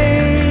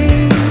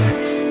away,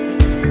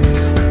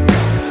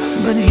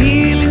 but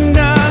healing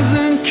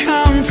doesn't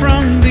come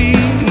from the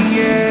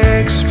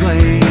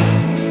explained.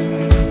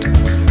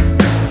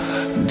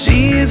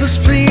 Jesus,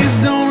 please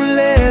don't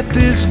let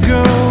this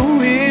go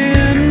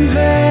in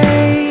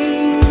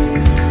vain.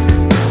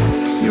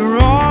 You're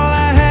all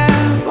I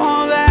have,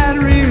 all that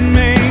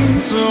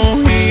remains. So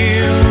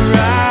here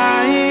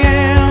I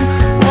am,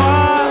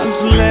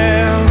 what's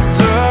left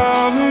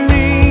of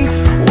me,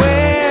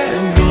 where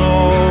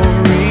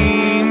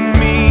glory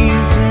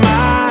meets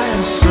my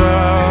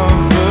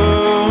suffering.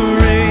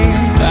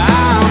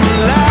 I'm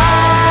alive,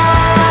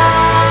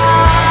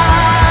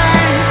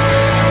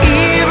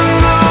 even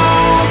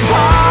though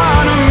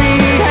part of me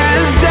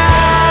has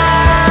died.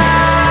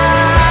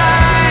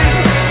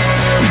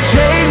 You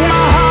take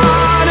my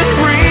heart and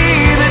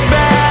breathe it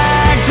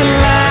back to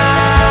life.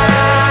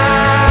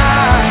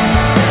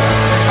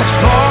 I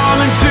fall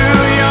into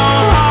your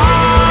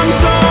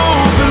arms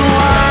open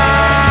wide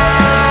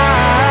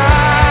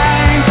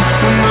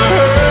when the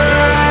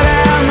hurt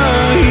and the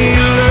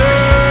healer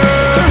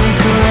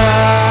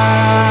collide.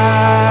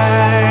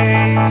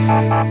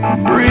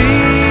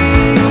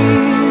 Breathe.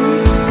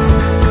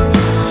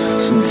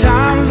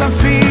 Sometimes I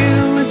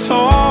feel it's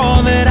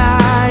all that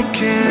I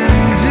can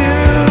do.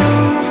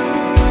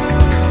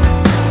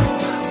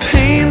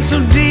 Pain so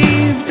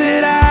deep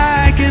that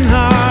I can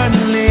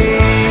hardly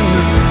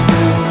move.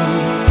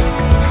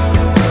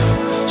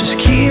 Just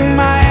keep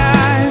my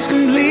eyes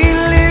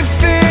completely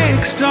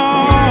fixed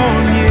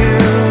on you.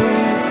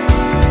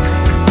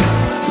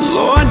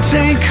 Lord,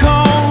 take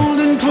hold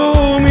and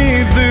pull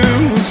me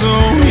through. So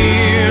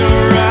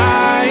here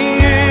I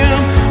am,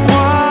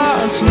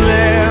 what's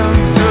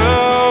left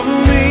of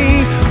me,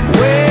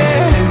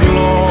 where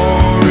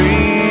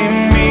glory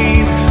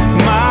meets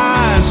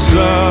my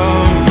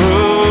suffering.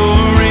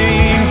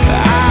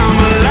 I'm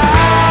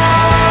alive,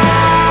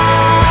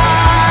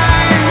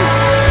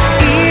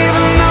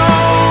 even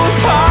though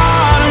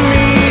part of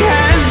me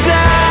has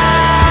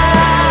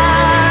died.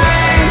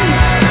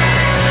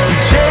 You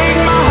take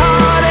my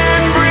heart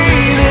and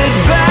breathe it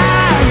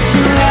back to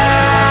life.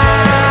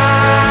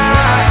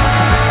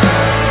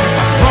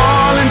 I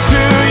fall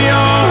into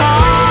your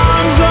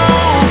arms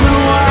open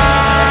wide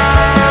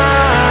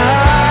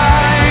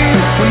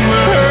when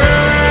the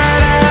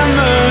hurt and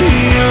the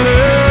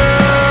healer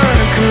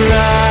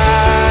collide.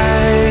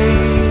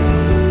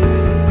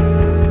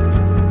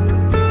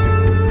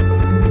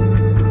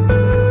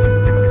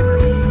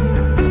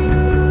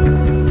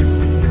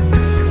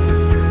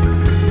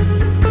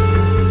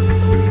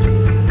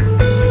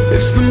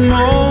 It's the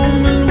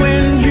moment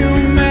when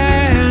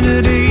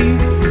humanity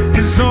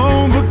is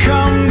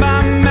overcome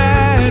by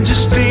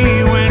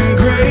majesty, when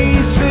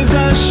grace is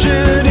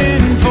ushered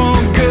in for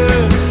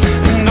good,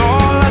 and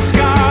all our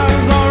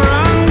scars are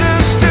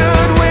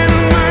understood, when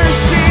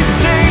mercy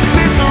takes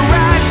its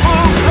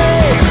rightful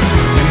place,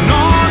 and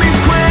all these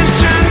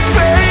questions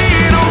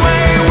fade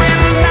away, when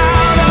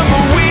out of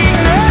our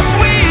weakness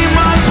we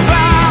must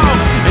bow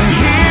and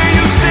hear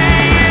you say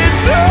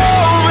it's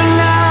over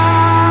now.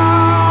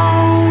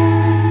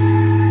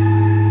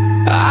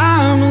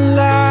 I'm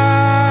alive,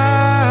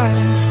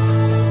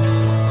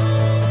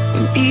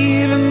 and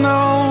even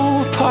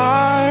though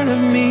part of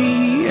me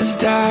has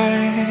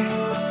died,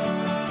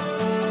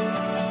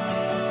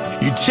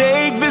 you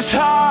take this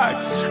heart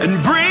and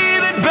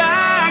breathe it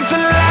back to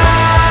life.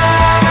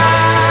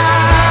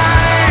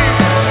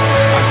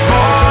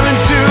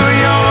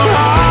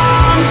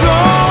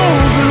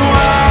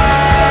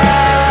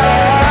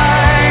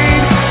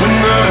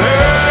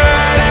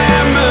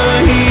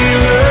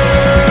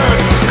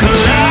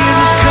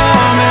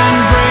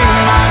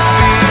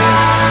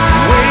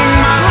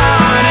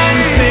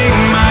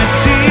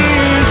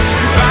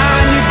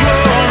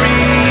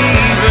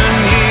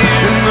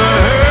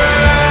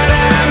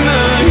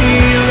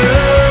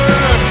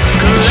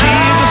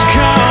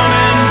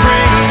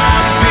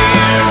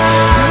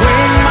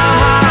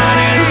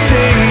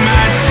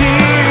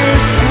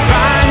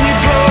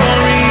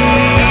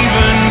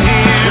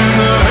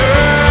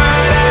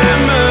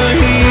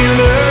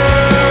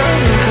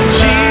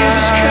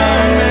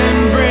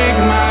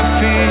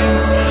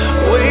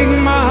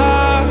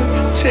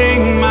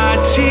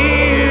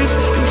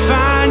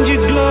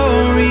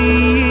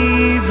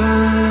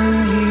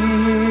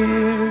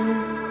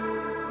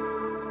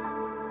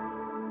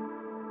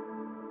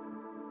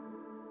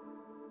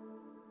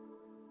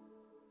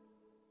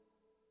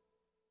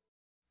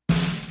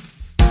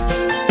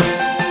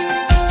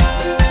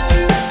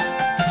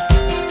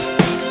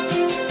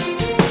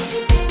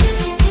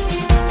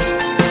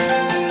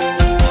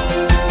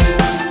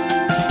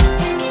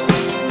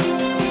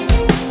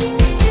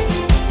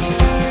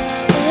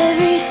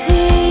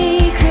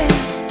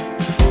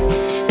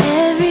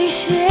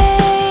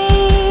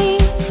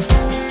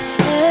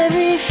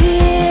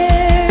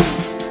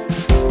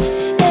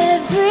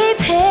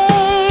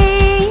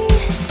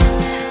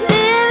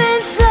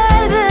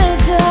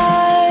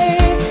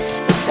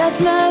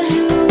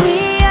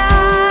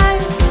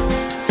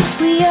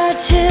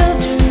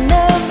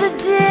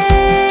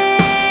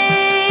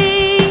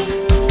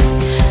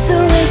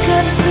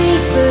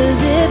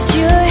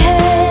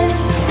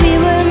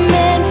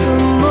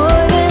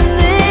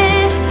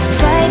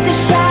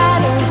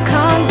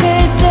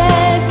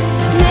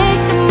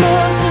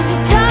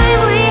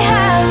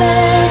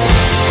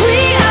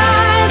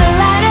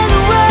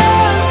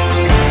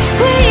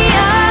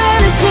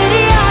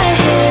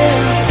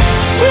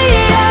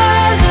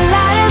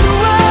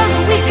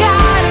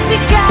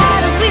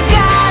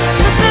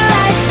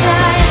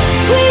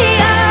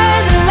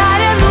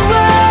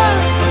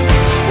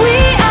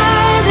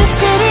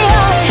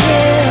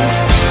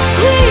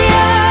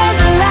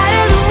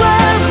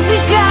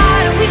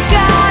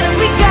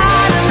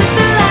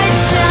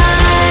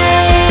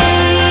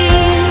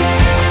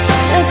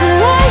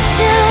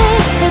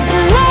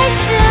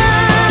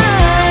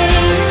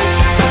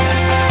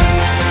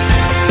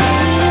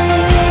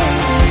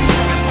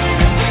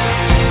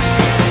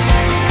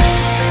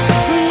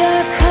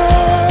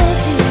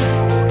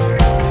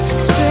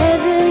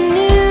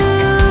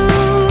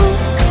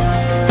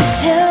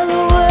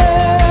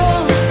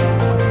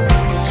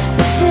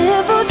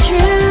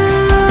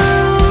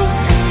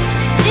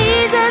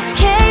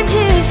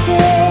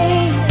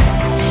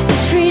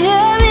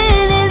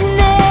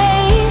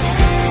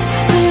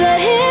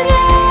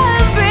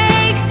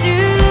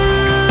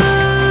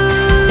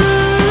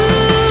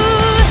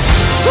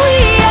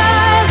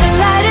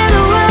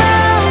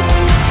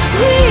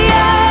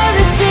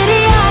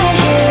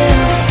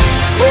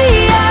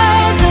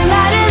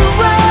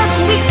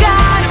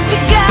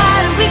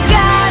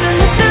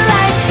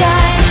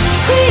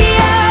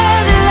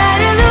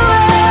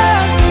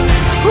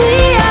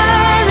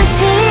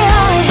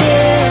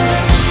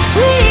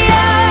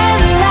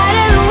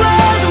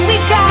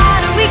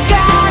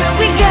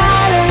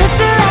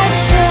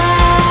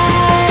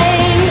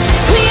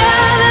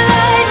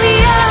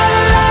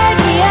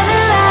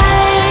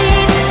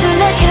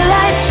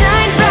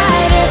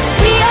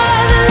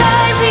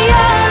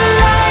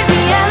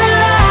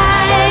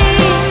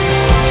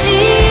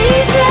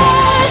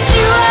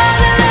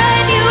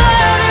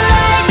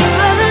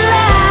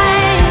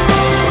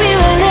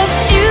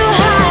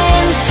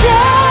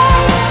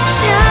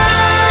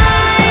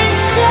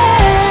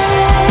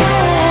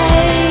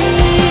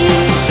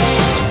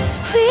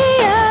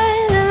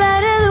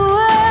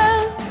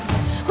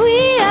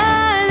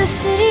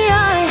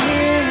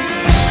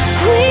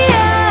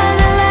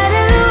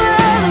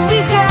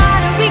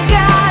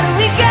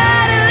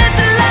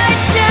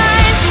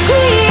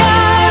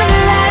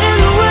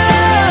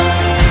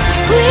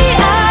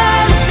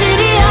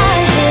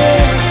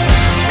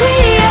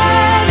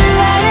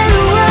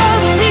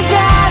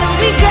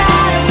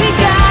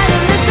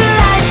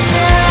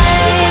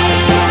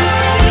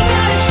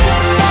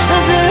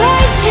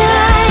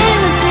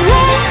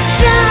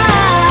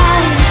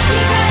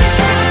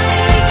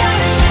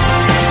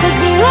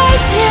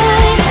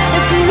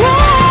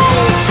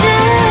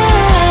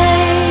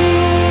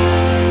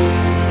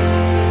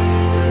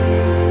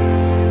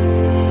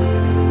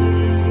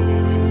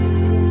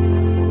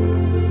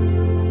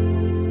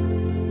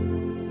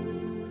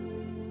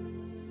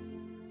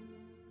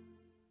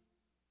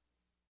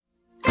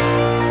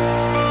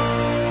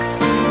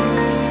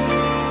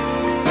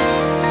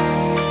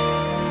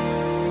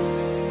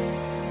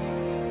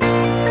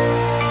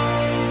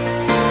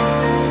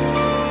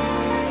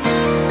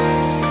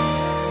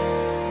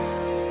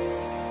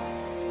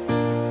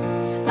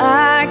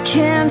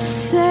 can't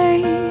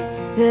say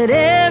that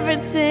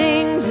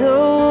everything's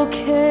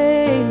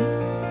okay,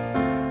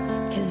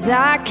 'cause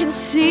I can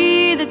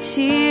see the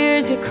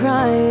tears you're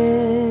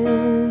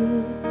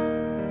crying.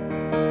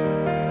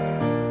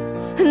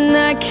 And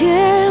I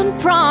can't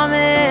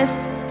promise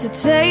to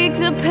take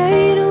the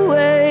pain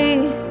away,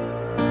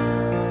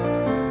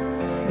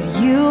 but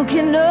you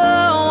can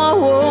know I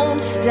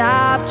won't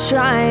stop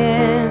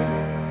trying.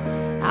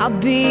 I'll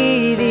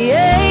be the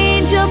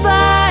angel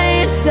by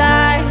your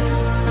side.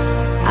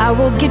 I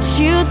will get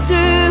you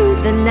through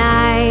the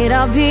night.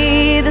 I'll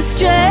be the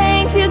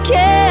strength you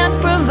can't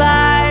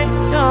provide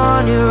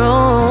on your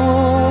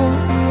own.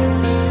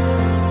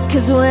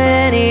 'Cause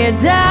when you're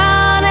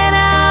down and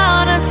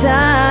out of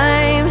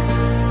time,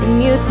 and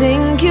you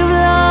think you've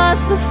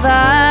lost the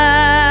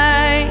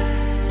fight,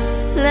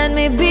 let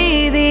me be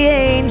the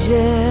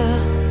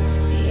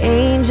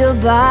angel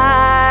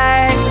by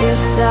your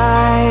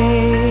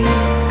side.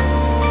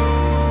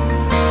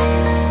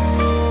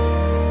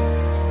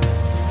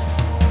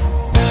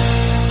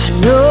 I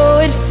know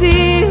it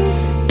feels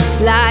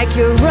like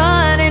you're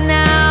running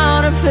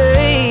out of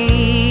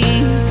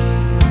faith,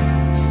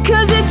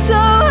 'cause it's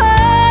so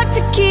hard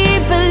to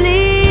keep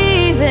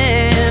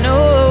believing.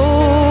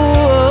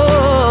 Oh,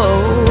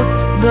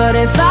 but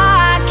if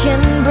I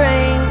can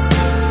bring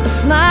a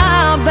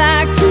smile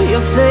back to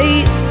your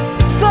face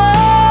for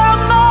a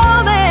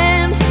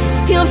moment,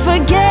 you'll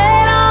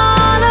forget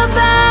all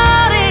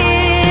about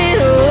it.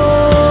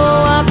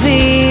 Oh, I'll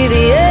be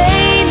the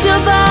angel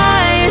by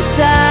your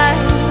side.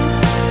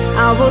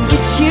 I will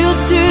get you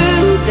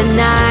through the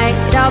night.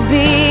 I'll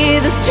be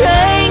the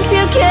strength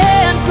you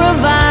can't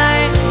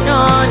provide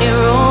on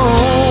your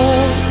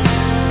own.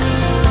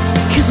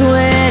 'Cause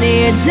when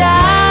you're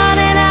down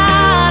and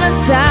out of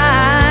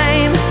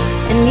time,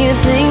 and you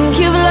think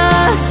you've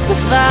lost the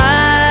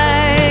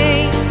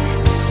fight,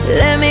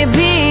 let me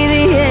be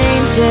the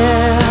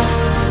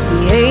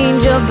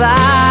angel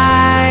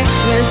by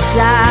your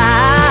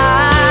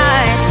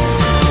side.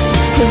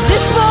 'Cause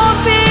this won't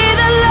be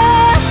the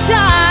last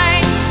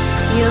time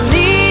you'll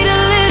need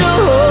a little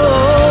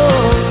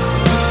hope,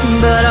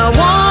 but I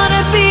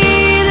wanna be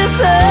the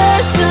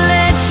first to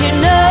let you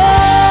know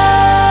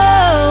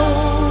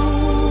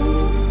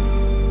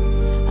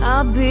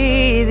I'll be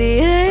the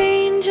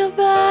angel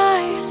by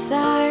your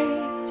side.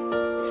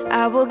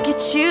 I will get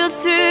you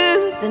through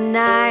the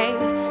night.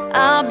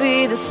 I'll be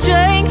the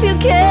strength you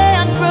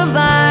can't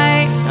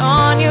provide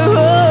on your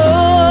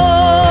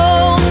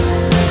own.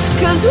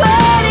 'Cause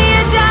when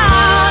you're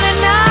down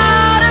and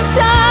out of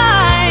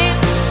time,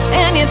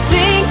 and you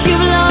think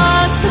you've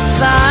lost the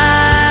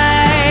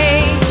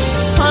fight,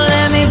 oh,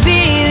 let me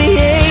be the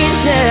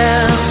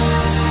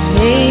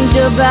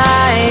angel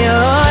by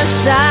your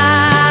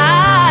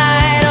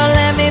side. Oh,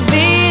 let me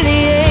be the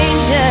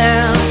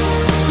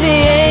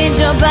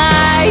angel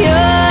by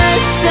your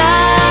side.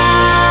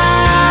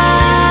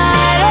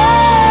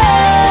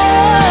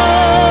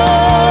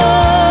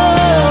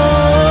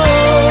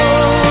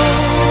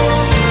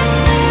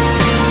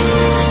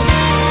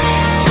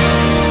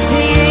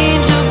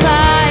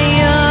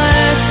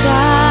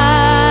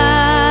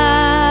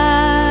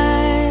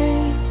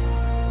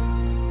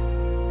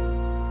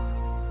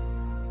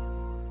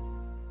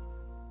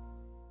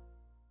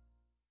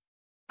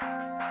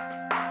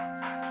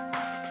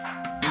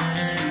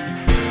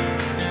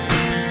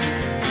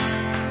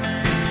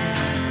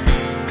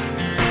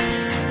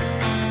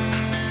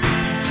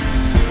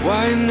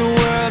 Why in the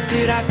world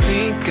did I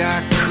think I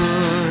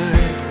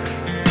could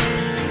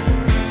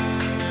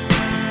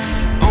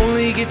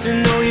only get to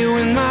know you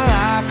when my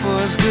life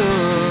was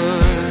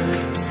good?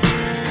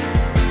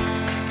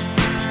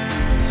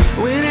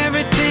 When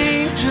everything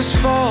just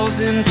falls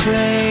in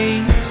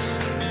place,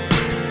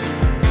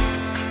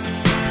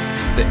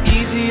 the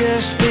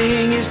easiest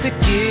thing is to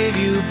give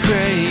you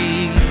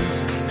praise.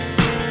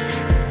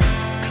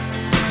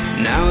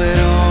 Now it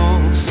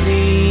all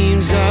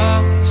seems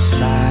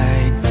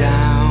upside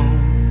down,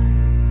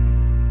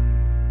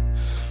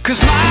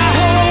 'cause my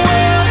whole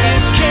world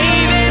is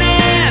caving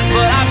in,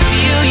 but I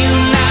feel you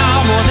now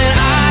more than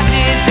I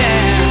did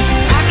then.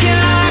 How can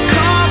I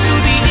come to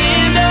the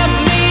end of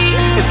me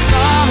and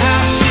somehow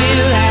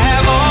still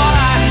have all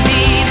I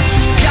need?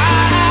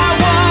 God, I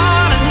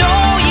wanna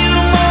know you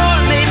more.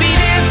 Maybe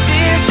this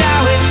is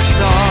how it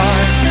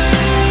starts.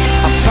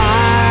 I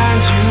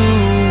find you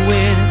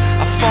when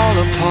I fall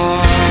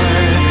apart.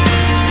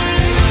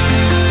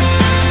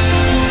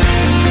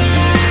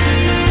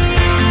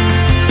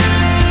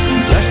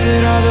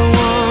 Blessed are the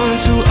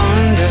ones who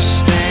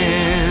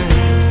understand.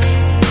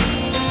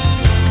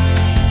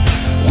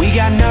 We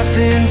got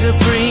nothing to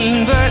bring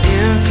but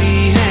empty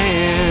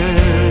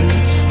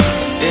hands.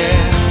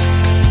 Yeah,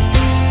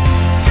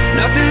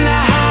 nothing to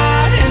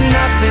hide and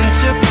nothing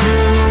to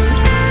prove.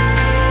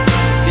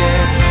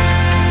 Yeah,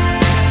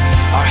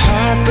 our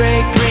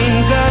heartbreak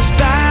brings us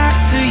back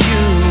to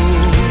you.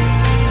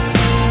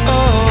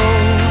 Oh,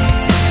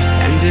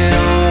 and it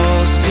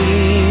all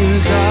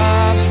seems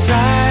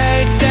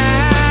upside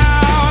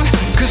down,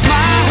 'cause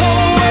my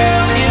whole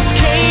world is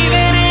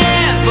caving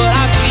in, but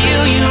I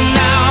feel you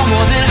now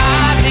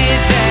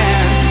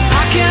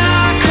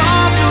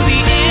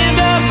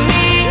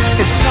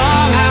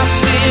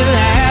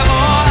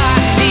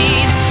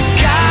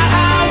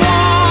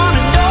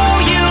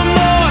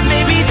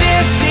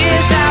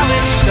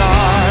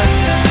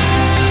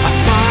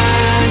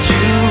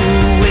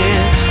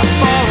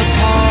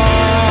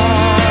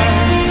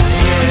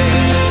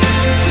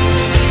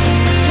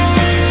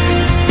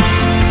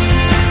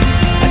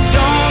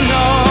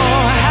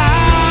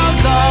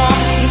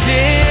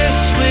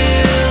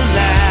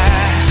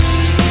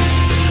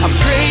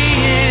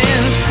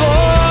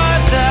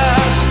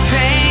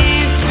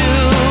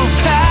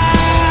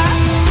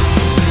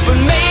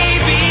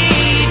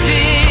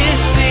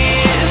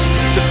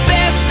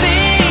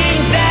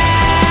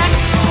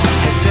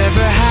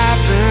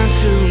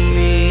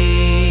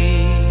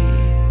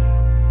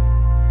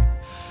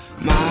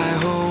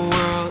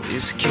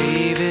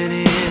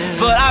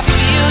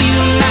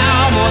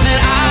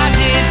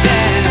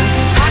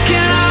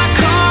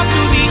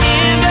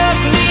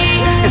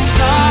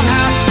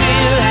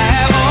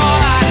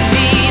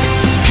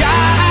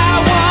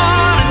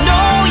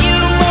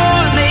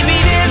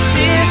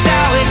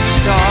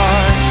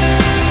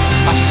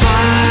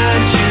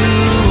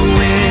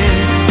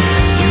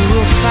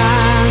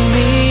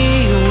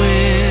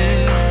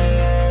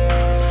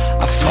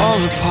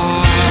fall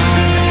apart.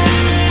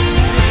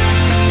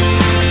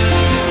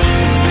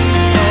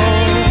 Oh,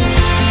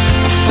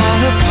 I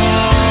fall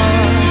apart.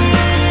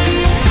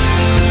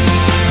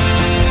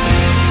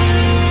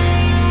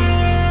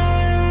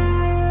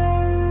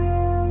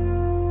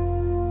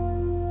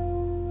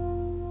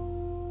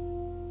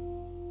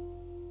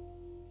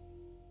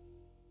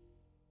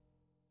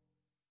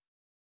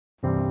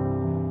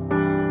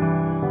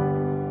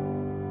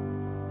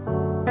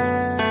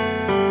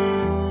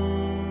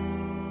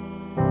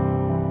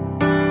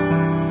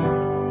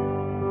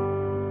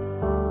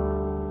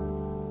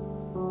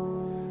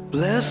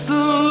 Bless the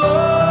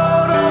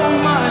Lord,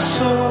 oh my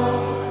soul,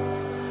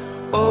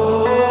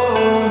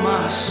 oh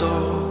my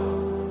soul.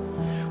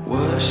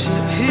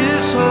 Worship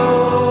His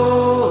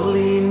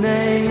holy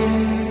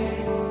name.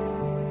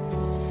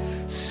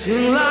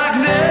 Sing like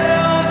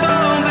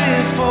never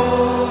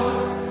before,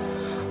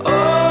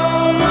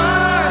 oh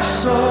my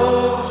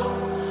soul.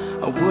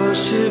 I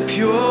worship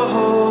Your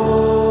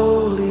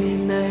holy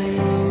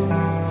name.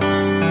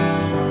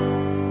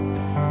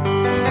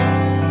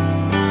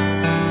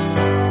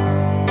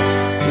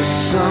 The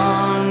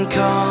sun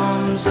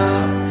comes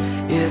up,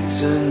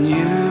 it's a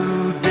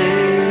new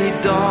day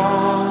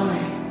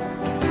dawning.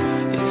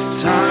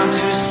 It's time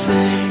to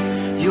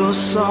sing Your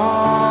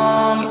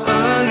song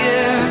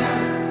again.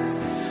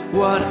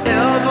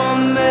 Whatever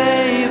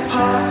may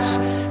pass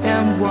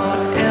and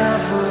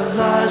whatever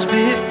lies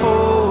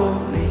before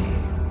me,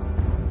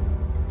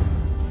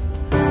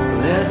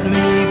 let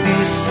me be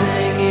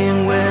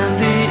singing when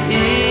the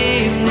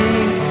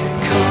evening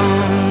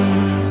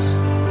comes.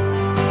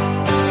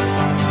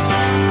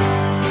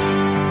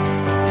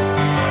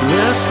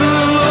 Bless the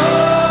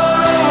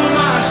Lord, oh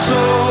my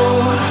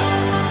soul,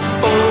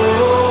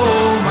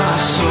 oh my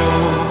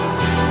soul.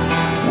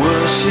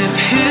 Worship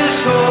His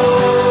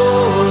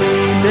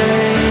holy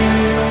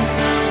name.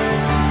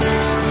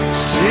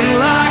 Sing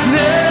like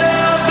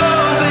never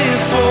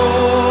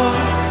before,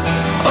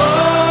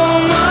 oh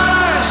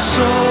my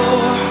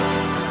soul.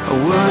 I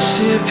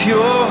worship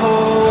Your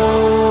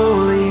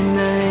holy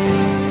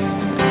name.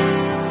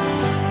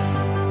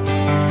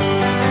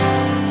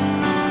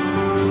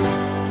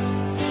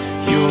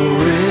 You're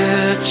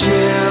rich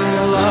in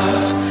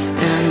love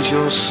and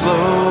You're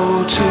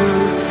slow to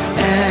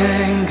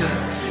anger.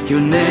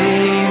 Your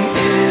name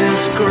is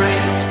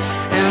great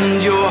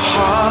and Your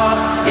heart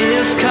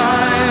is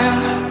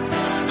kind.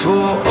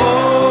 For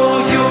all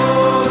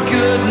Your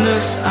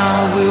goodness I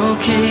will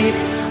keep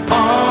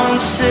on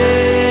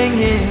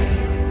singing.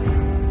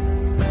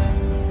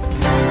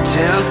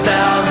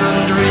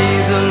 10,000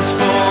 reasons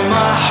for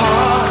my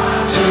heart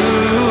to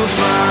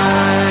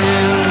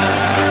find.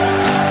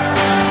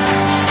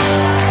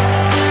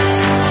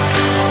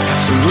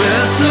 So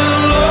bless the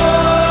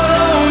Lord,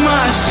 oh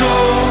my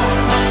soul,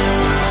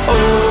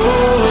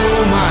 oh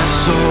my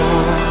soul.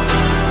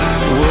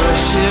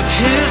 Worship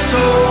His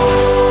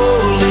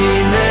holy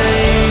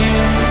name.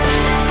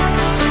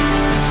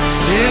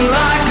 Sing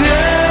like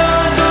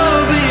never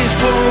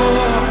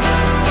before,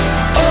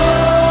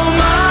 oh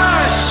my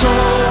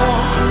soul.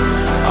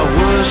 I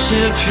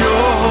worship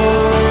Your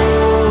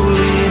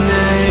holy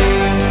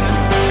name.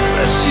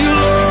 Bless You,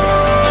 Lord.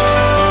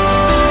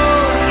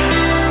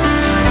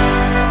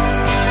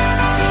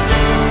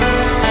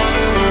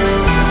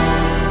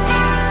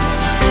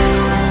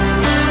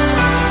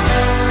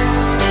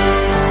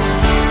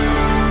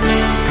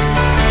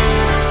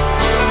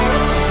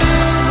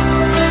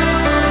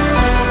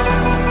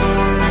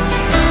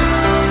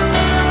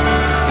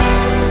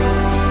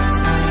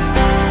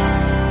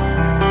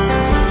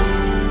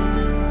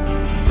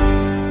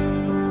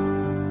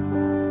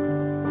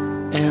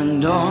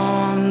 And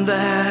on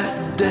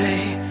that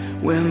day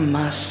when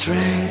my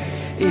strength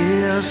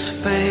is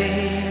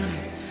failing,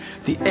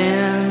 the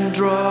end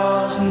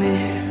draws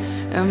near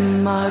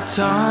and my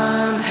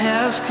time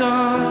has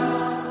come,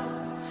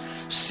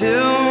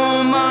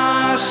 still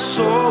my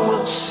soul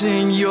will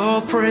sing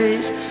Your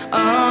praise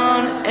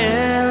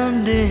unending.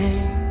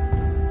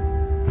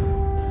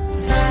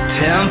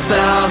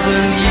 10,000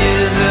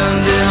 years and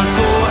then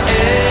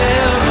forevermore,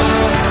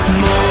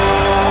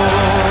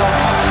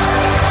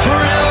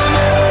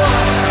 forevermore.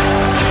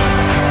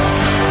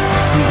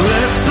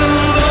 Bless the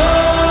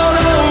Lord,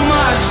 oh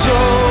my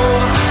soul,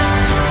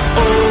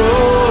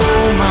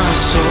 oh my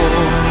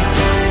soul.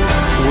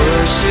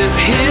 Worship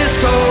His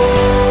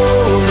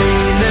holy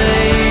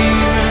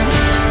name.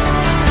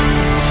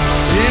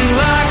 Sing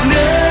like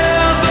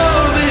never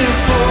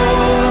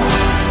before,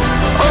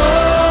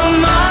 oh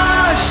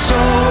my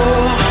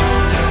soul.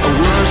 I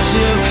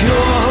worship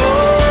Your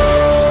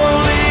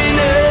holy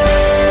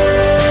name.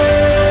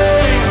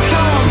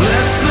 Come on,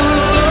 bless the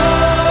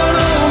Lord,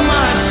 oh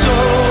my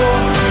soul,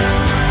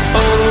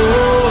 oh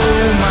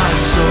my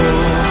soul.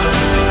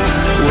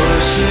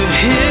 Worship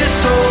His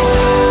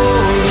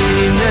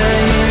holy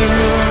name.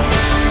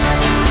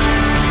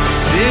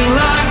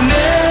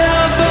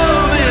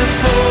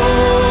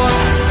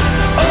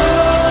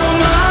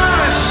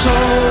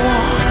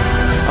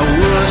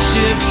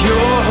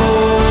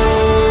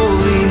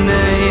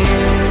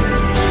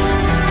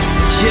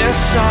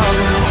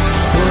 will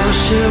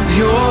worship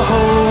your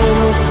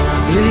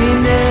holy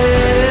name.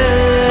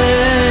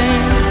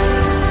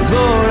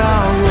 Lord,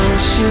 I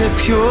worship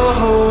your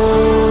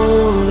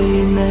holy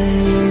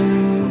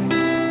name.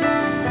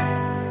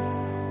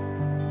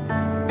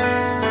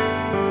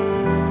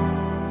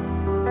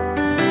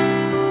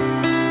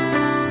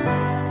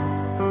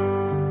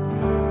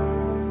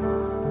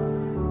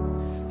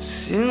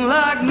 Sing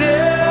like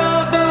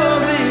never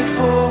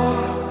before.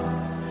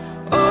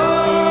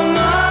 Oh,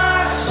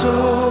 my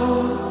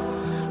soul,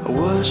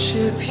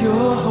 worship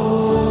your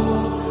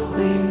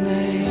holy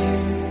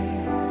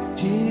name.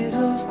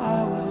 Jesus, I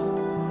will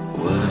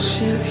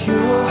worship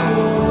your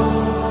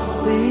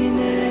holy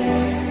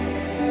name.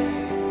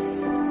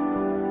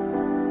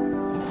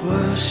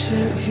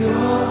 Worship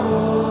your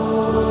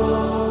holy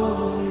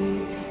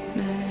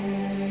name.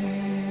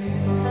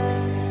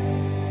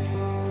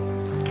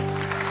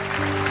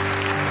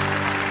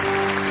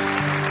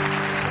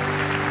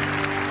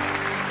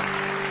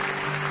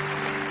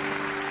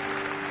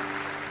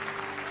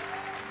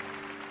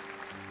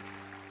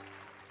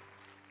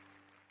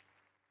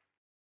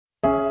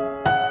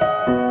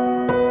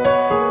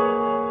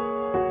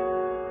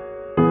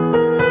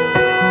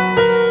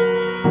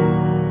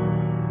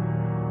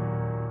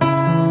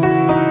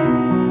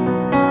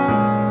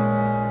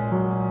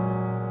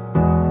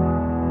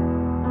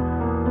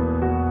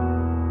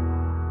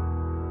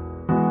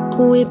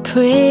 We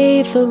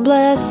pray for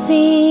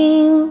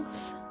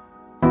blessings,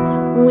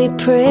 we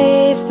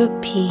pray for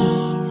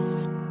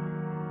peace,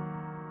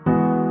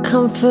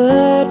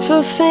 comfort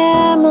for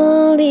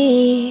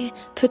family,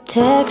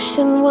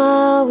 protection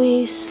while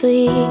we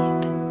sleep.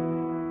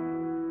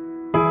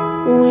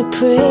 We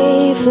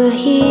pray for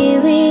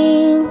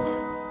healing,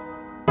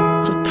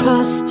 for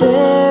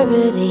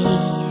prosperity.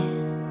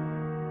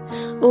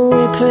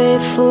 We pray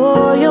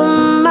for your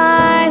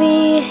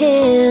mighty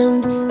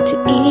hand to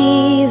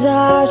ease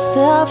our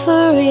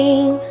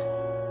suffering.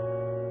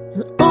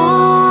 And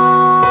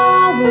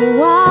all the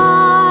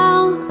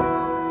while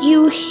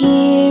you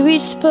hear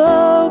each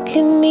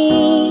spoken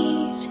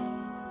need.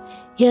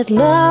 Yet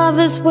love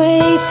is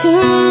way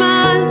too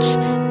much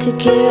to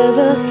give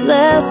us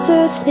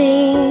lesser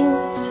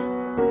things.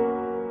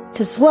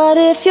 'Cause what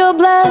if your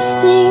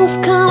blessings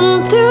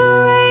come through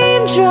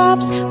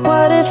raindrops?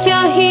 What if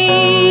your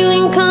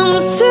healing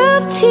comes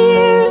through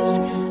tears?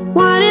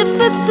 What if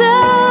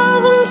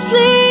 1,000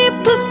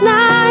 sleepless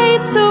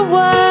nights are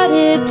what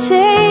it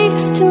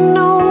takes to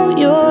know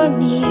you're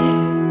near?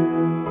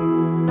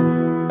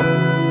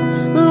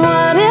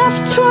 What if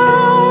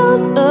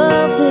trials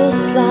of this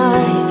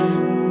life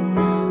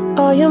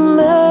are your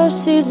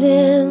mercies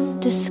in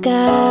disguise?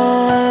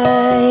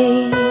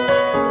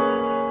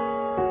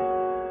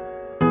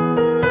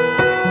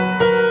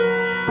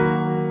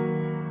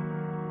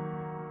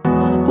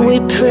 We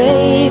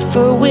pray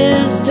for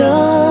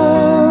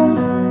wisdom,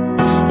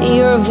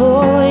 your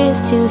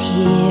voice to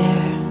hear.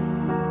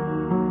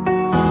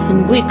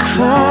 And we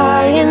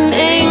cry in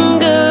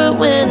anger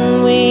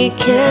when we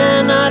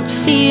cannot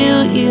feel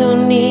you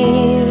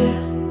near.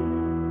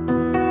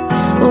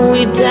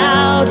 We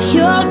doubt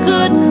your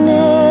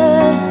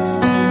goodness,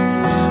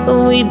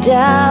 we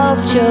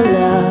doubt your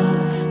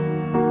love,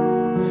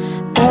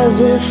 as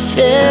if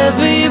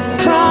every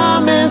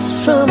promise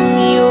from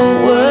your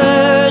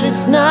word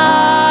is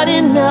not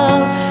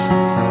enough.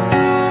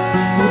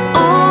 And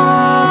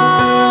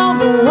all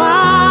the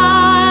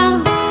while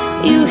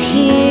you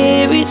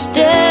hear each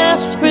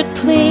desperate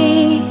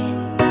plea,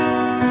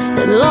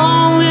 and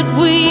long that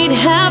we'd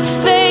have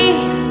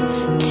faith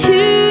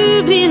to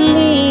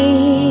believe.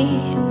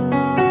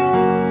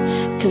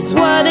 'Cause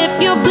what if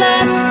your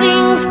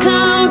blessings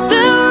come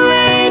through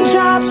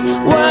raindrops?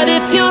 What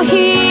if your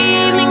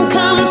healing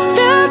comes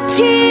through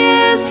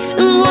tears?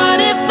 And what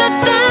if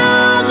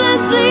 1,000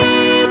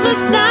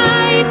 sleepless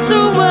nights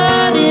are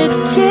what it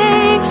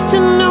takes to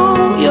know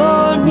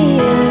you're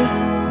near?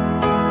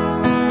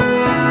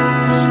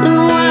 And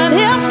what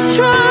if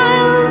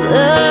trials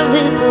of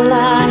this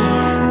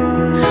life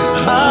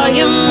are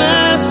your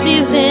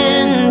mercies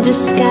in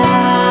disguise?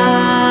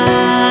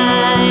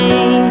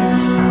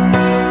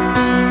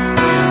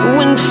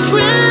 When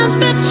friends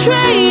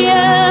betray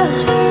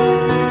us,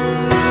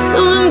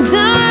 when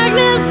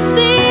darkness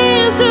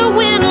seems to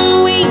win,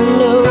 we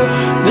know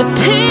the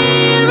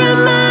pain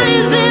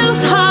reminds this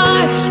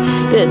heart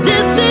that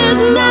this is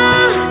not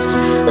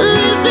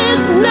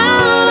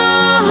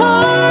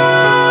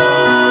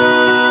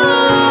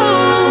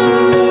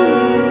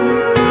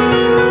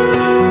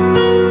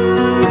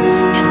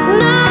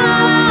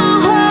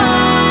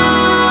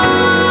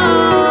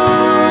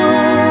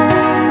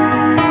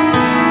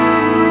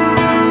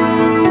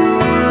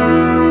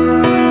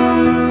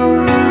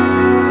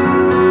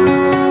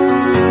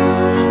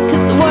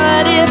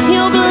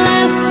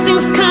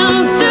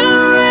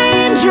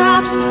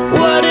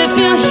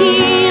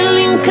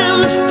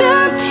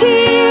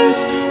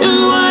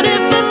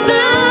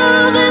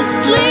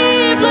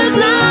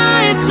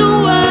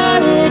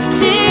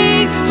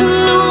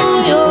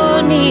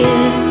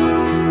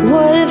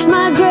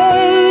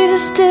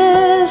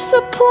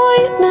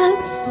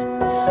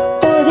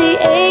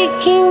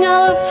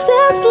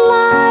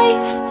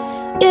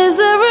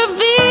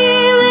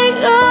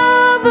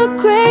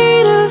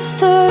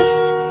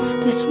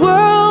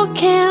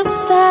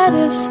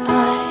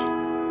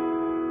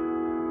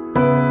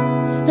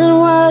And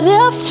what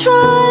if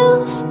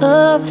trials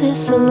of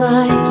this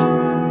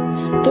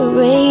life, the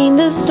rain,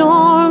 the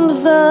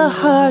storms, the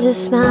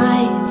hardest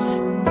nights,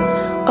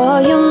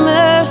 all your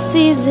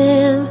mercies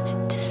in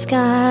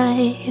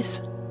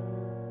disguise?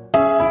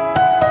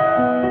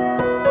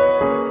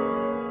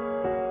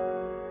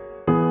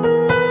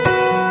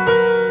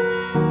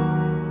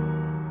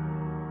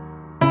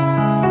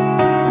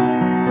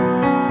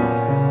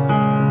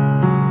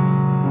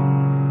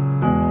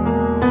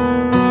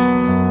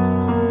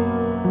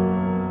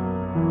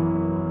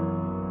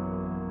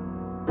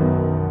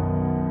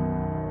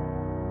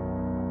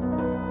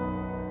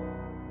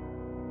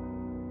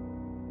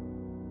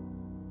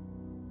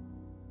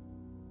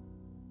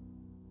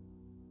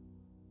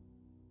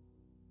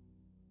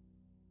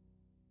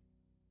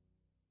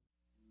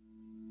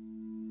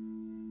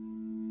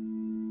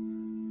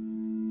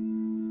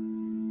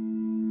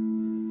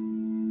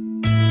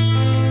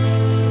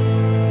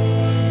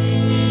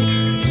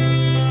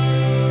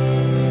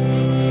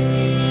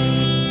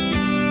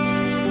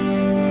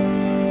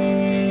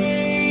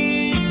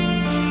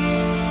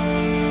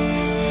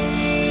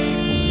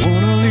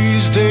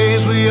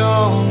 Days we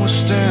all will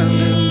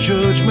stand in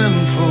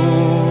judgment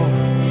for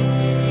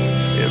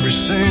every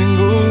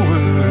single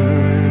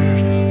word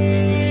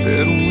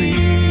that we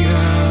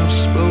have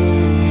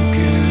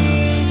spoken.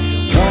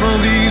 One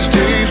of these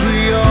days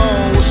we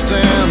all will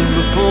stand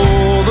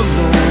before the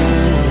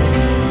Lord,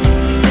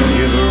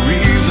 give a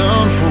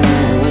reason for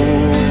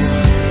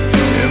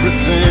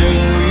everything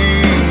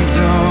we've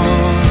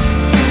done.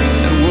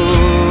 And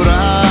what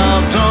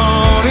I've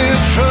done is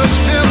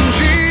trust in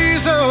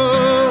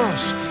Jesus,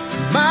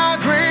 my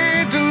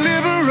great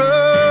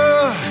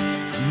deliverer,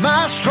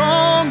 my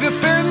strong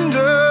defender,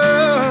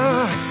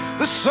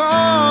 the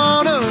Son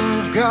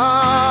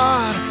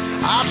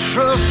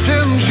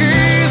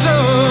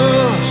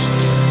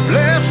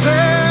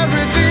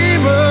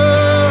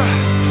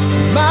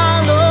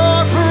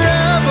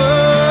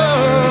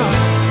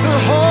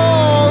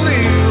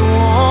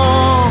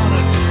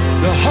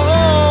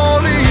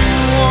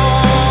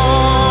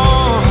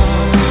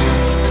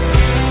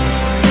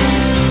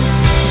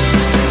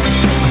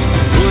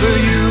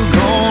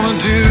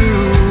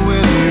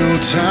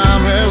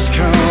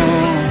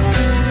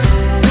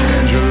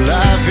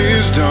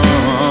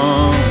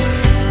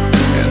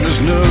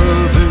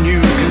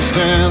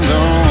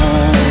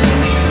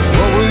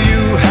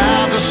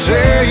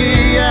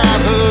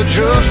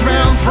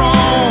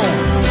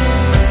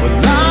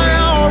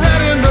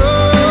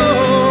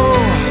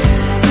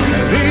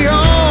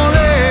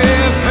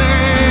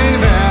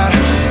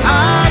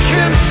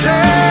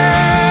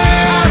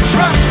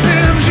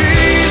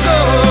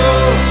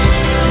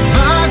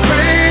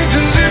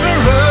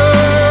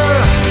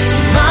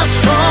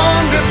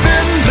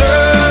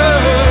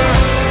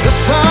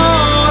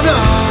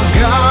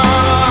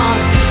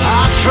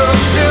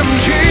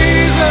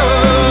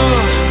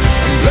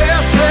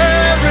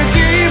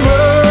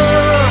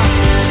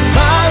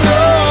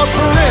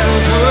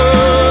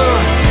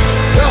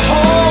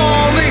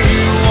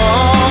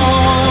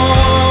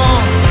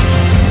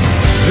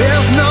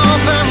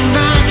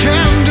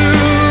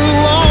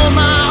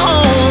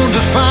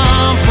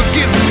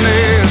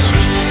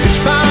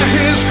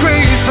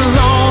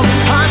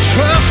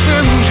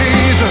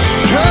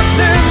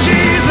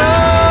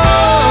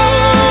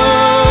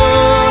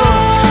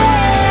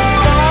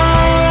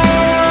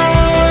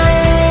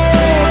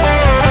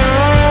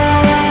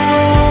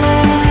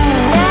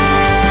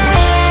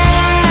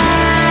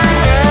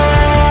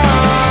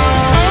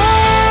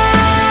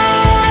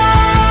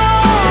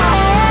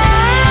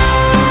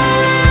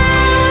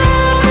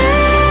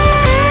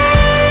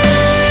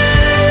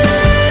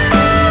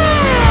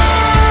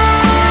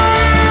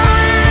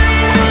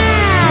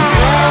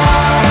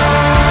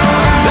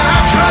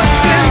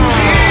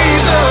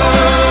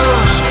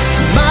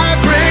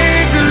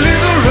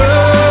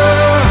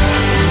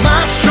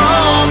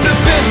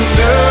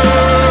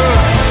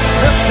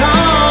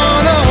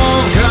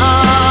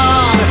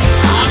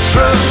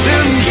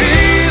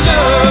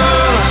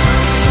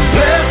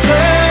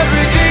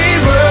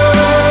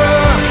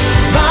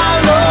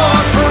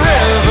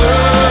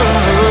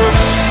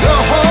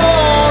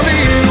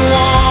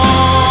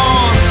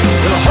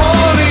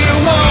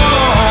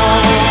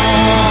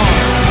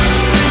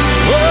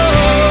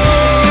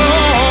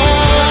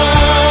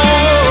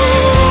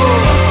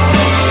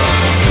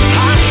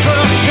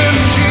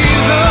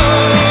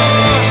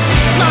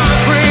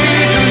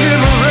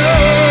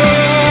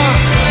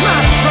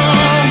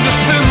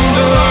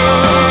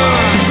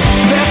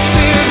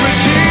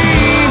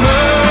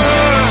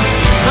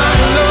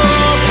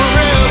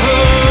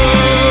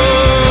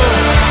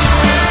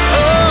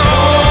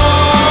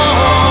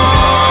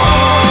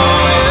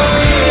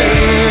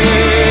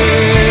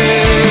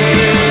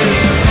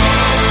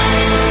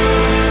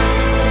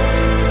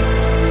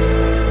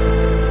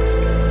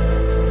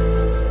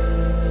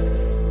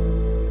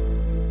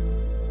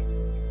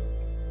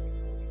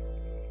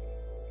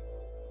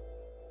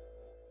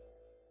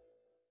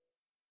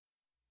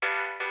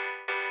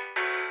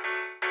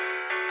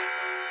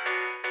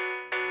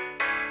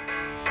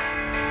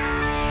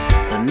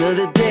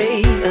Another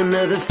day,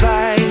 another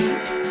fight.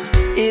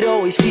 It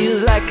always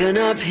feels like an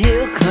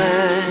uphill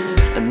climb.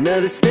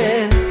 Another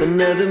step,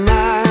 another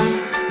mile.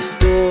 The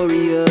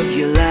story of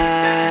your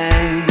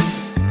life.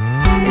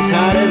 It's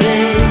harder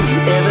than you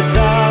ever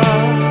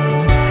thought,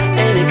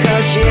 and it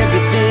costs you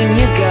everything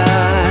you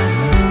got.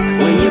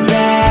 When you're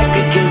back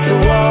against the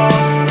wall,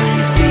 when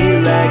you feel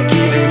like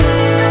giving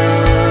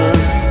up.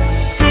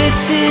 This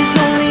is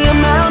only a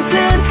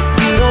mountain.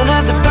 You don't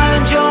have to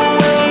find your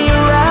way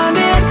around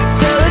it.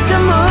 Tell it to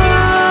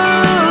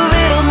move,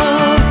 it'll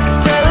move.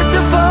 Tell it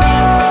to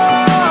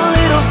fall,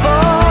 it'll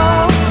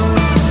fall.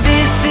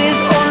 This is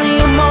only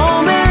a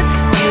moment.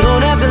 You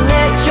don't have to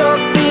let your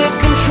fear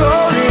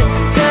control it.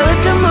 Tell it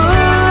to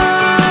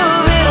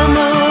move, it'll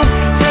move.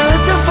 Tell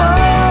it to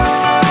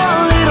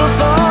fall, it'll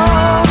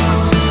fall.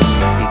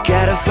 You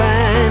gotta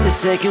find a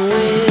second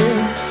wind.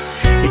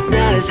 It's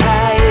not as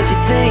high as you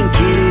think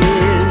it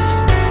is.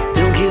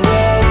 Don't give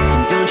up,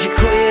 and don't you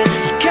quit.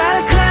 You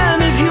gotta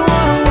climb if you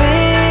wanna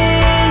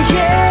win,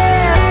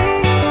 yeah.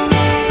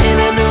 And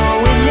I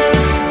know it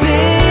looks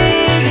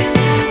big,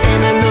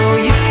 and I know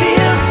you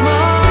feel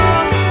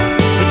small,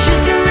 but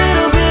just a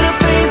little bit of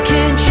faith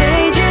can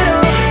change it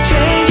all,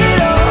 change it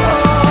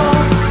all.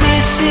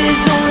 This is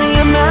only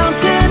a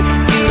mountain.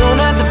 You don't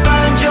have to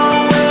find your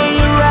way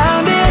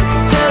around it.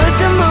 Tell it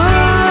to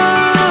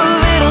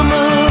move, it'll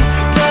move.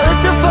 Tell it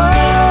to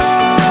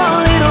fall,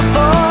 it'll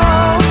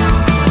fall.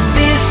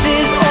 This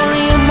is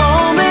only a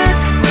moment.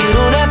 You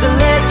don't have to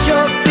let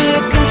your fear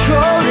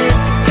control it.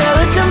 Tell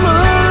it to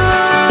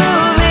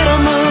move,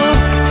 it'll move.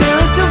 Tell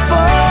it to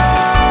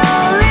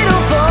fall,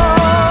 it'll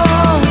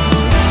fall.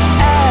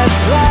 Ask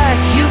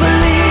like you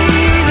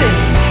believe it.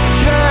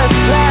 Trust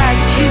like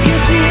you can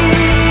see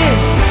it.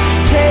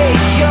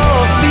 Take your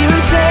fear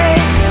and say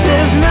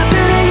there's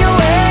nothing in your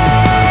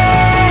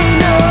way,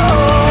 no.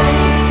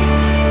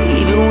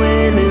 Even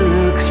when it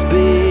looks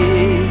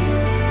big,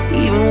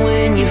 even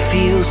when you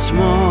feel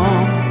small,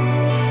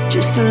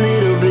 just a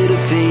little bit of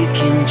faith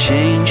can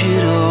change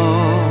it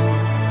all.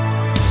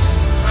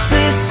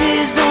 This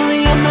is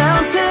only a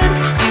mountain.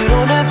 You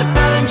don't have to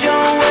find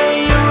your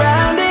way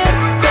around it.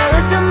 Tell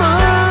it to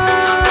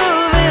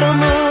move, it'll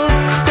move.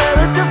 Tell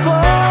it to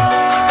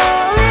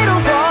fall,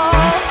 it'll fall.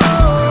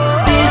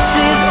 This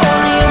is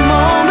only a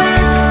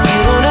moment. You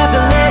don't have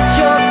to let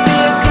your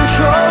fear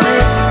control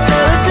it.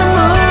 Tell it to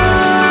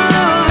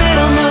move,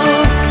 it'll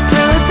move.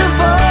 Tell it to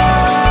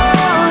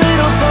fall,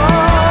 it'll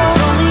fall. It's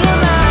only a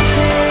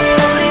mountain,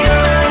 only a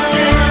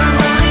mountain,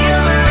 only a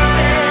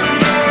mountain,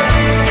 yeah.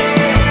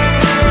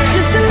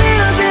 Just a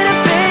little bit of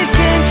faith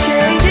can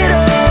change it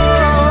all.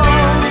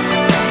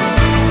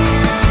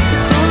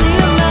 It's only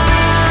a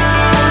mountain,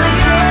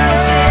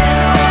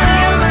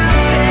 only a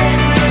mountain,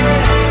 yeah.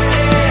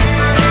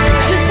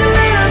 Just a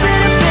little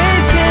bit of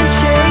faith can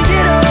change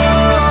it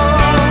all.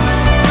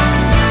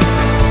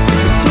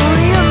 It's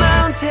only a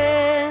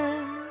mountain.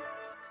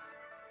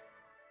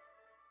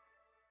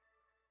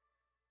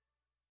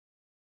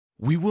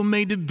 We were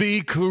made to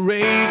be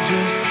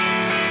courageous.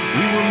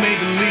 We were made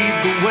to lead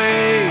the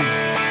way.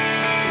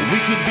 We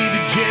could be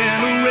the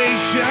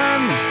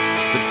generation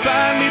that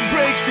finally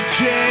breaks the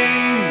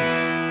chains.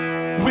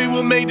 We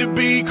were made to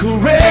be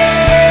courageous.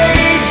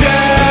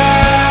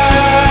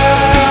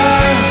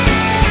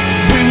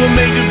 We were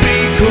made to be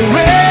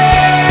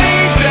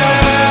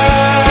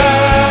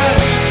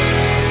courageous.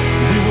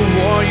 We were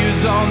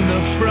warriors on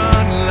the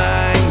front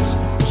lines,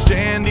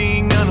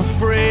 standing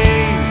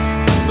unafraid.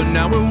 But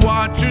now we're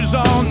watchers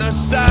on the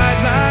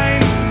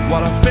sidelines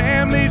while our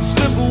families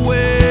slip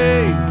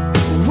away.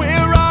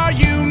 Where are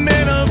you,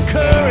 men of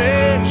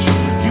courage?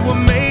 You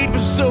were made for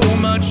so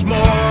much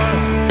more.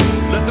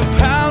 Let the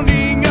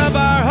pounding of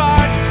our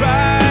hearts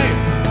cry,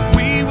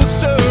 we will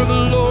serve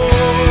the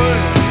Lord.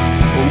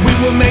 We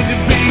were made to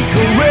be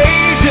courageous.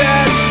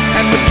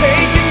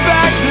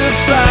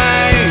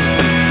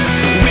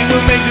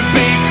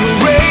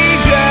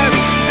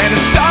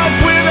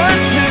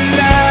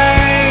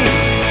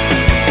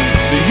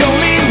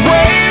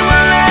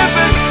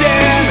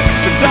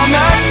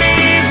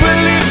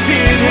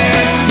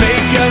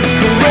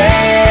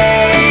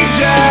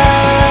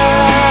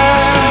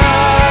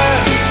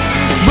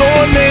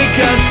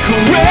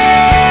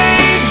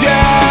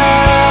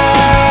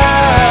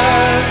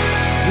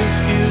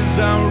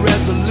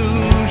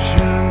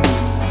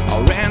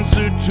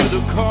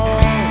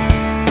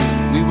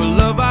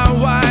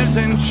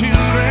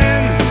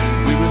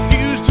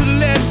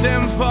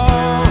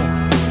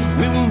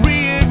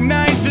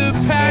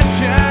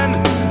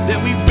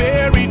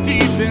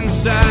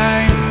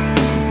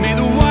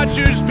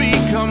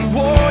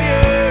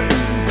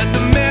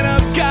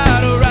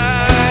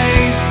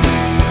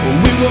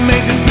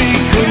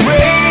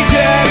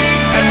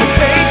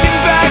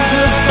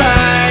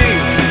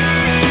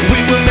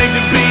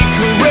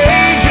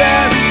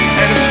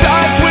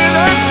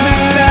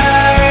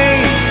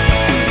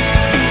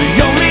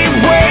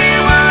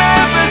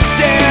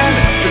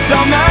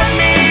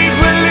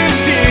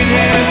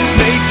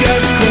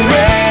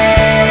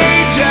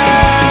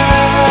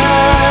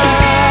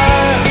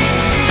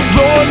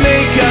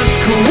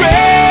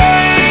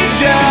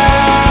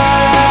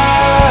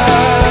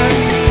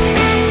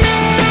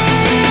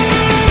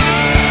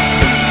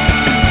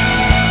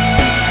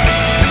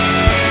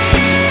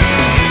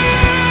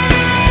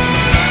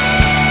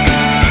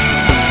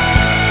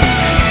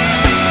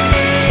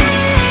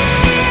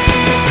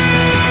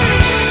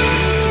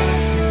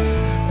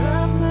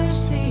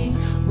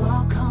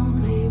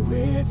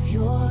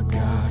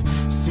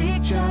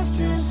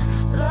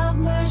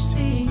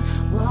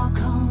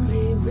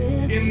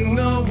 In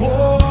the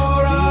war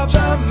of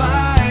the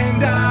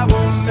mind, I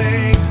will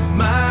make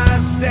my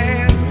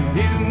stand.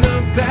 In the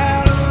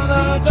battle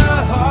of the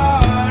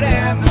heart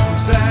and the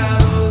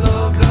battle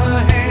of the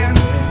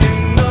hands.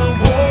 In the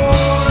war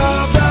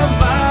of the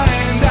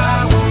mind, I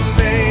will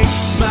make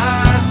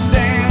my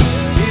stand.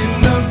 In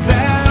the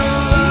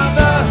battle of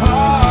the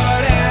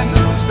heart and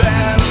the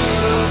battle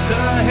of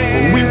the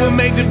hands. We were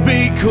made to be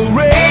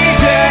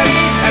courageous,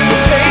 and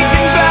we're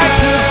taking back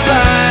the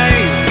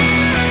fight.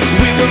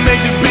 We were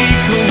made to be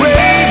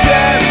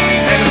courageous,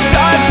 and it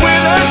starts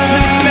with us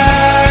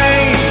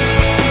tonight.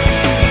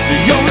 The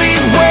only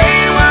way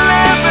we'll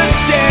ever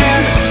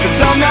stand is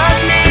on our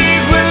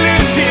knees with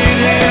lifted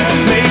hands.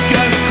 Make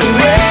us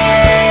courageous,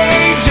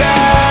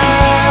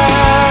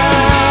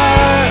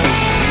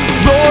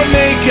 Lord,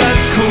 make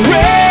us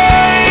courageous.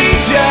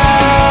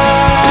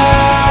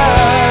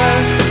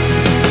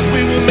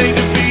 We were made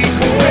to be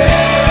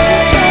courageous,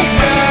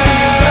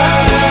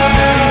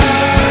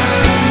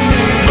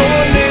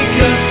 Lord, make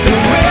us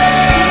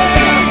courageous.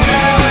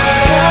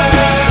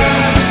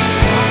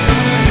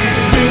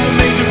 We were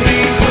made to be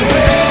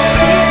courageous,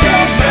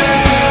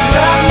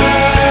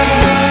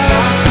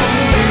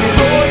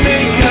 Lord,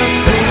 make us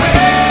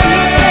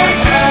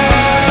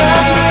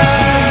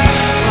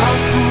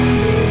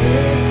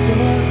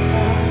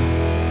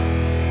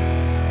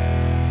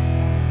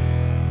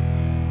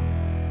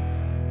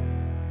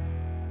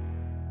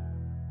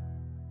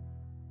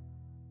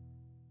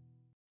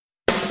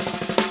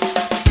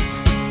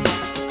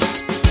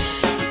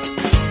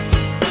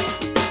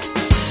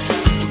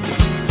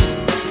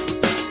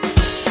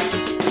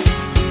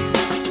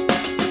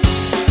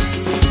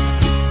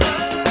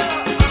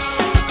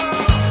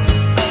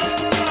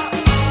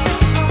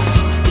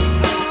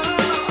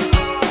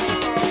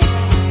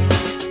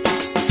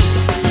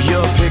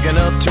You're picking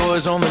up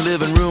toys on the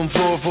living room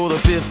floor for the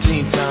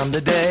 15th time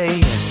today.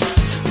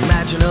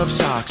 Matching up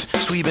socks,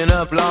 sweeping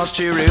up lost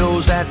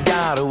Cheerios that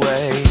got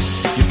away.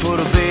 You put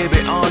a baby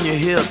on your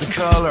hip, the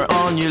color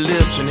on your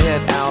lips, and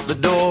head out the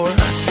door.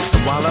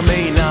 And while I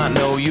may not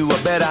know you, I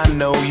bet I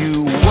know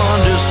you.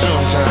 Wonder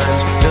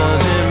sometimes,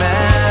 does it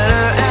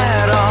matter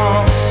at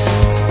all?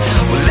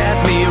 Well, let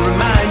me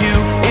remind you,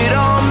 it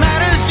all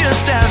matters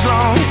just as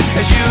long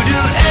as you do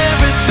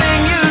everything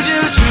you do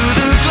to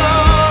the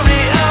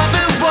glory of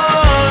the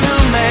one who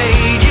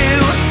made you.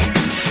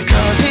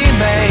 'Cause he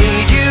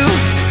made you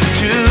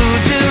to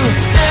do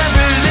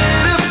every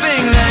little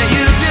thing that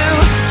you do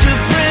to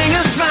bring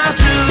a smile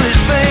to his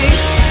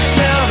face.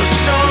 Tell the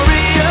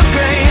story of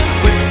grace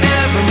with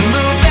every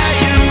move that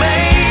you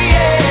make,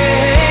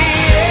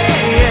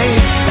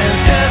 and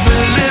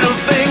every little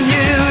thing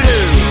you do.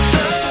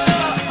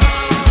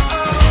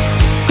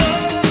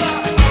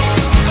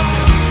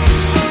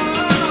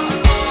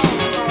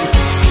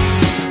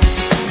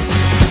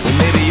 Well,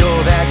 maybe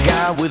you're that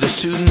guy with a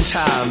suit and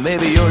tie.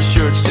 Maybe your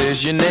shirt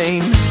says your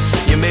name.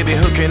 You may be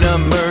hooking up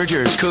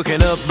mergers,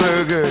 cooking up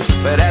burgers,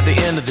 but at the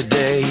end of the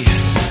day,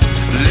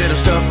 little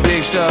stuff,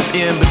 big stuff,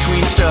 in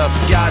between stuff,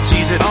 God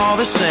sees it all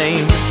the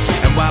same.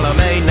 And while I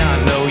may not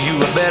know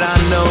you, I bet I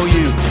know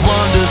you.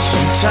 Wonder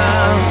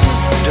sometimes,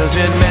 does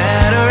it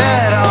matter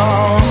at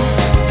all?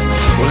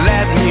 Well,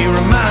 let me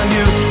remind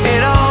you,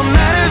 it all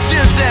matters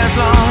just as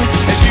long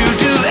as you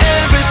do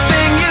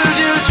everything you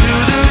do to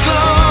the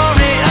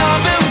glory of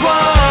the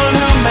one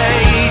who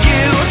made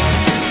you.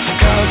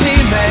 'Cause he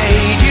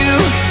made you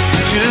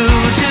to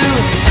do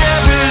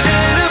every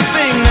little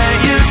thing that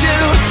you do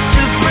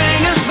to bring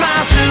a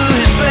smile to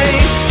his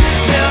face.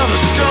 Tell the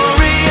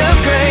story of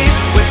grace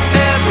with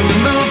every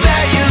move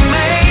that you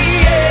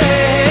make,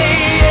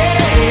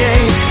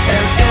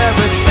 and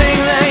everything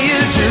that you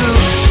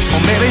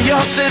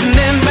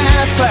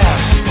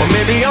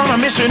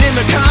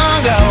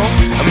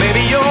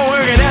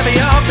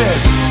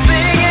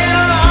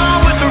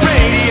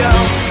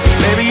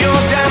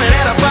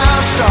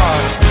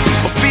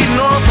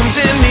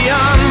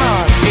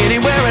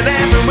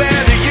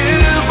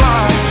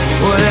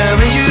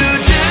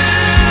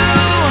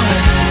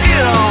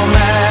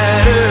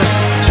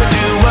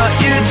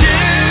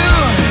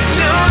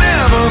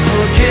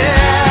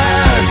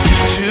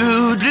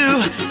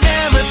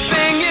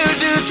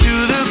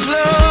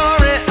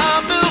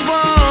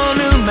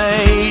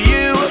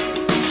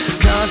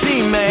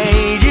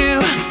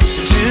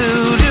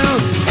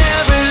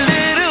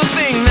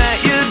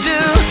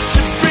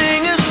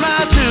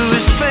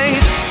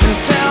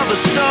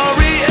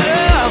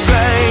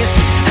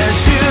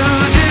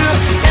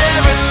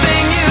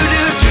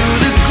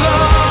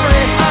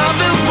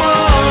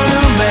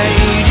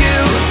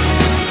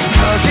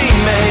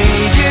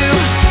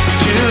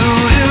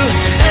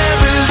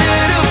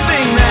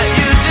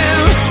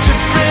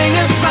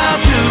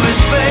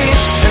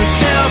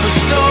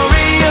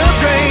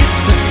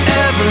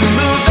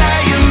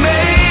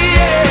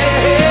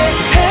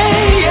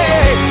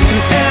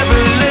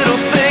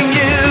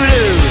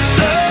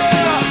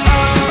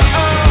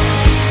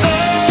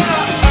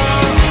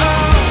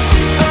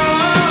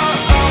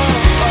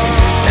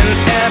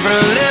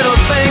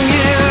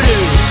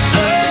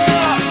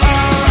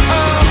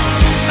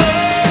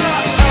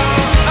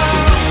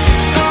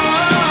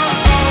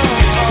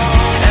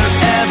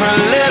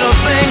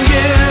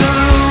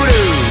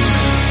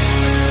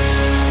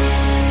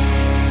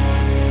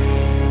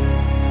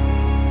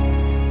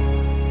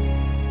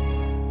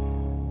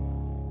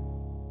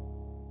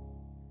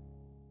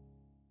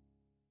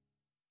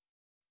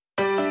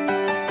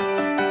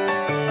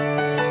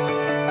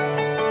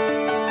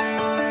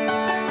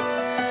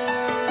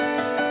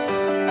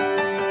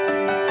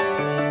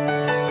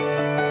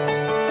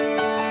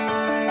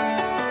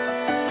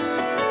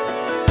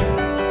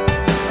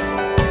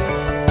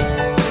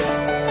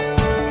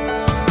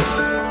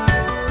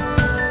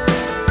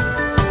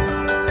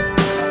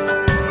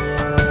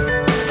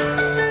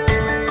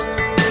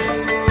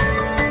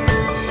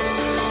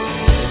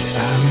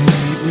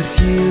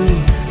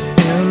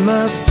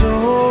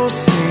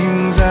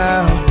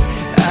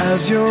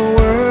your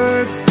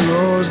word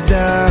throws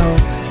down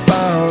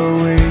far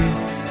away.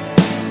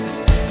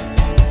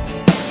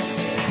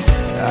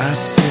 I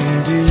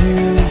sing to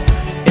you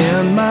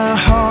and my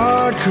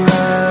heart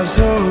cries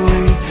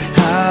holy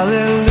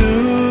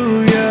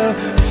hallelujah.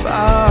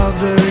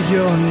 Father,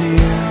 you're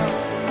near.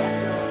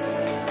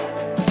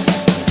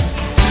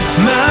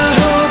 My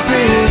hope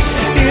is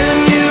in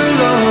you,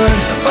 Lord,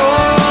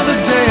 all the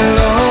day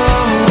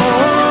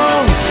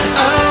long.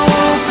 I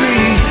won't be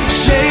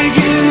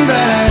shaken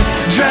by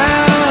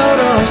drought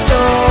or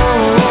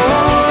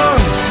storm.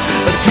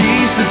 A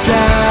peace that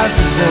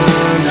passes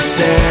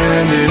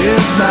understanding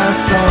is my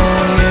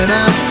song, and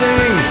I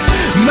sing.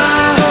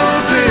 My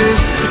hope is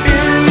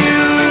in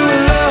you,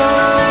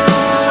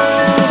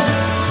 Lord.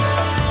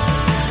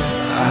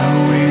 I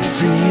wait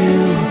for you,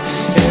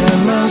 and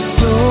my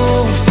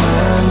soul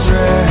finds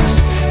rest.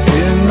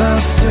 In my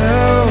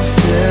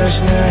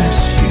selfishness,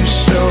 you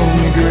show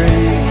me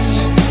grace.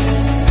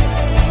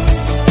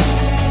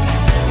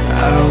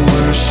 I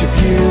worship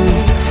you,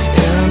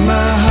 and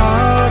my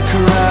heart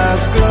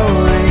cries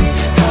glory,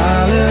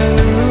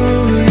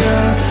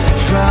 hallelujah.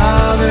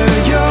 Father,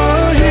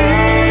 you're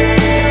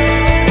here.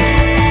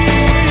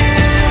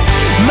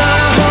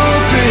 My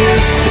hope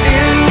is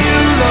in you,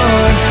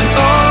 Lord,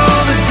 all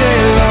the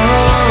day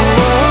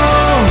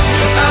long.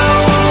 I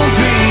won't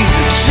be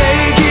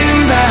shaken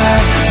by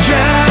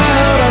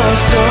drought or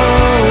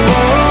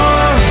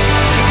storm.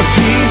 A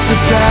peace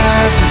that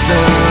passes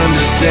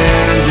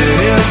understanding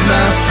is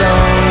my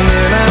song,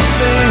 and I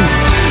sing.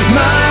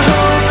 My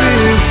hope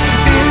is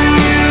in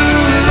you,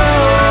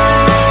 Lord.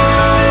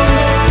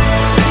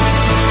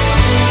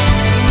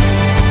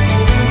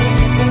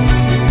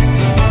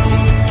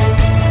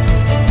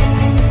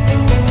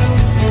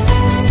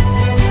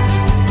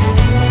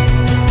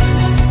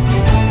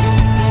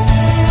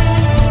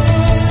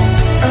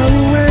 I'll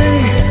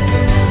wait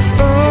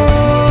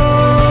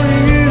on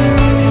you.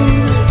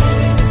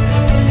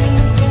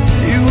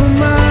 You are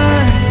my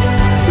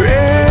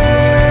refuge.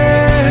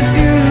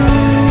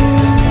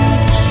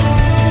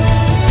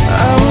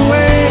 I'll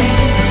wait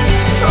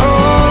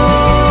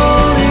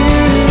on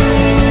you.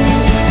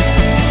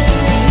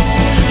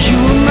 You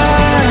are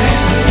my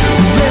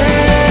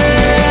refuge.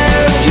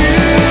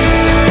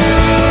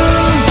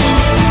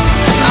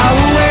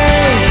 I'll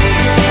wait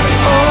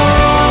on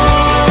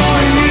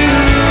you.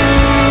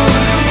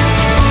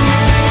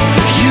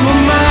 You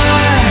are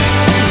my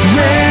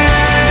refuge.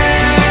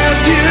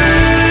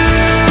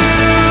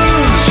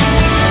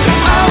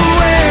 I'll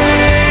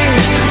wait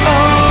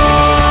on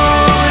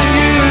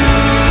you.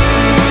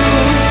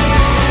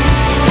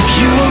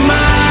 You are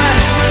my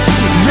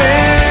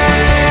refuge.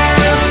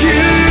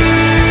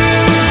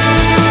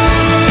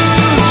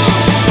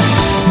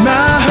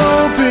 My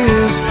hope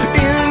is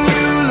in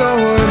you,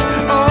 Lord,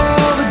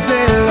 all the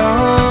day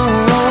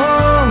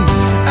long.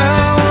 I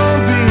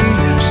won't be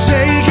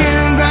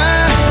shaken by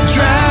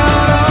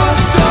drought or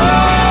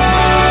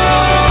storm.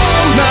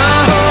 My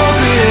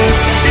hope is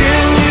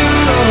in you,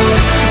 Lord,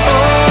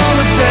 all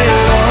the day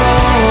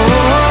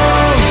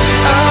long.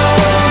 I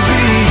won't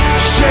be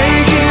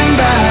shaken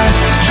by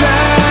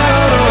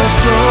drought or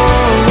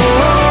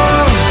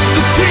storm.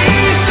 The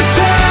peace that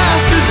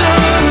passes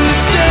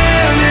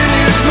understanding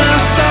is my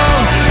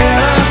song, and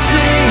I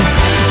sing.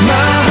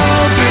 My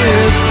hope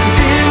is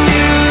in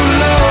you,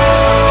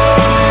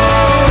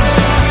 Lord.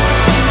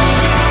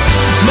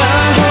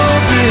 My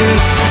hope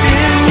is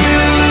in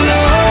you,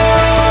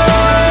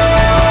 Lord.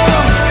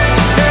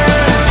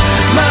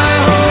 My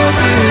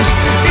hope is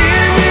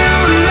in you,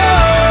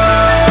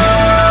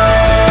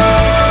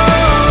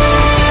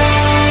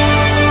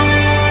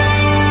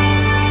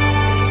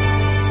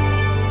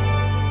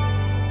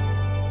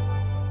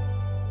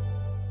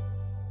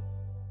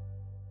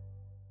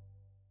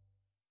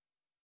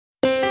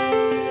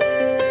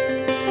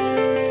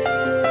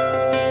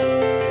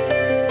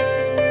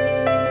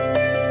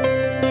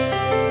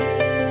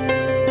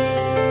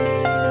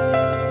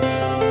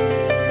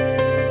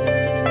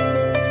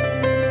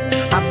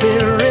 I've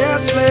been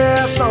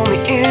restless on the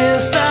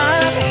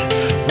inside,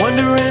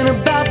 wondering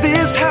about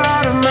this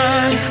heart of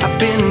mine. I've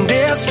been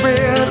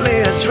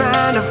desperately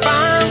trying to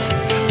find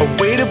a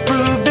way to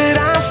prove that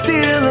I'm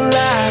still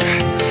alive.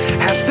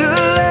 Has the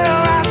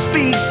love I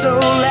speak so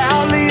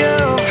loudly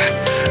of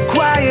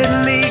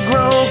quietly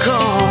grown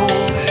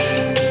cold?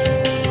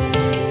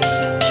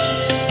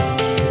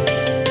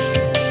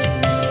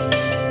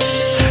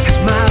 Has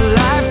my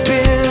life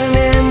been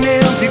an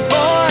empty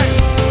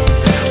voice?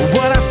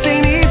 What I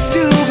say needs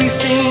to be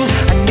seen.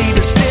 I need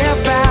to step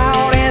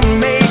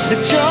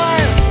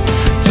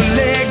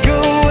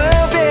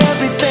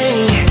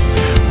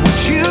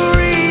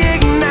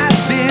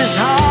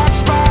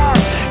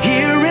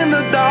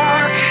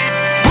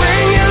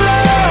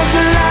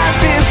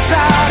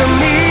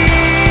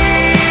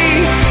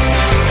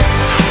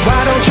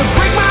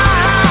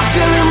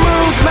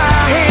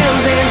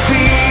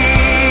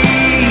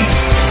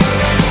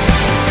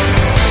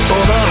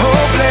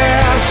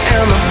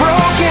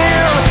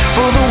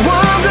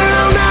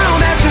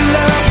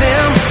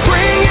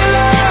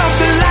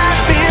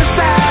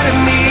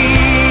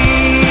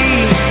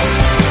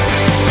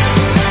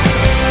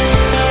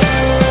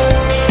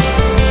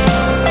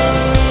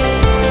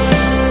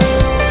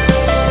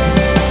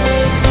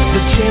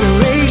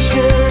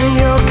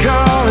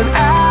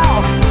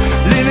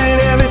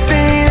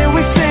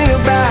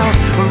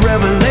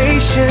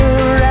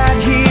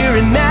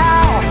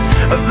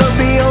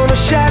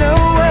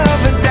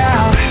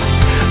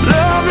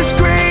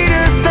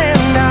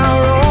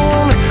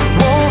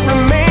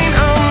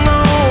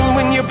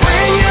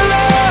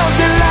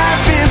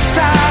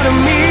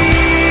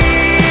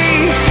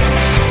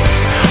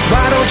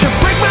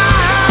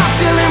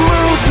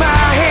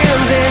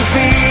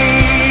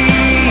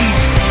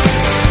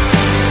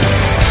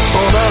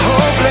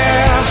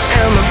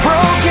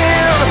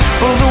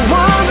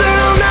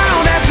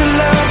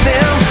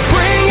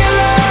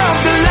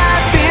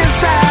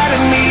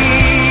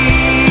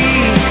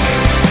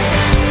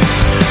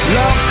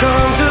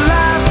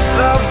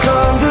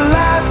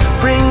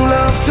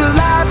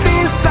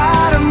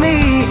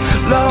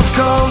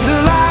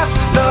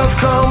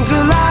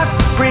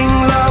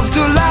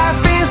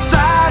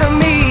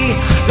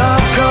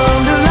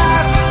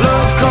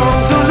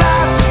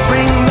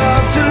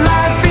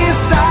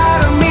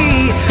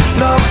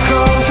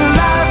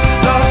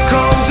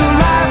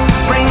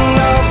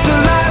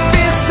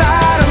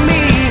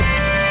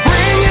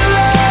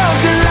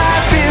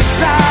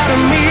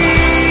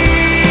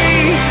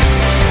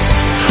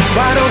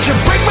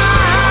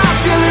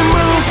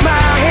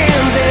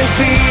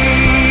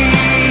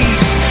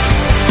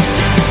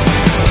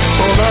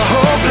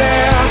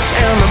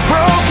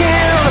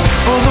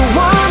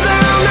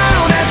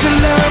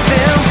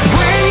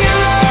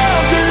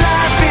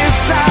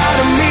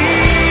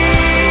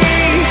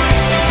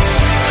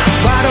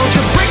Why don't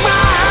you break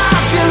my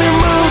heart till it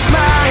moves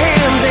my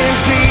hands and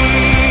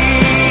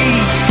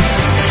feet?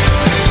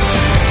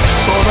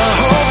 For the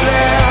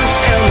hopeless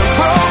and the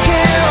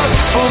broken,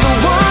 for the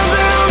ones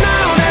that don't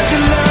know that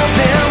you love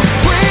them,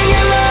 bring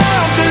your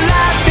love to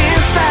life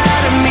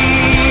inside of me.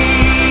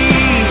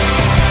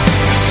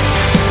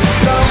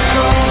 Love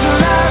come to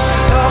life,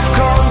 love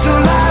come to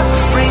life,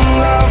 bring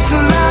love to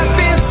life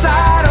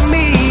inside of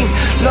me.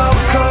 Love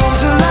come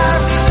to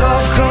life,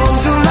 love come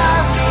to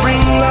life,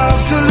 bring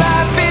love to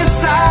life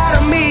inside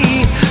of me.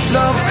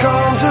 Love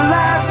come to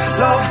life,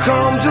 love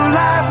come to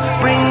life,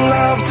 bring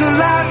love to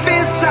life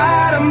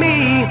inside of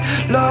me.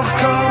 Love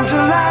come to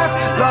life,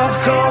 love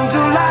come to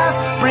life,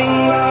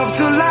 bring love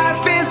to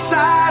life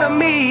inside of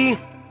me.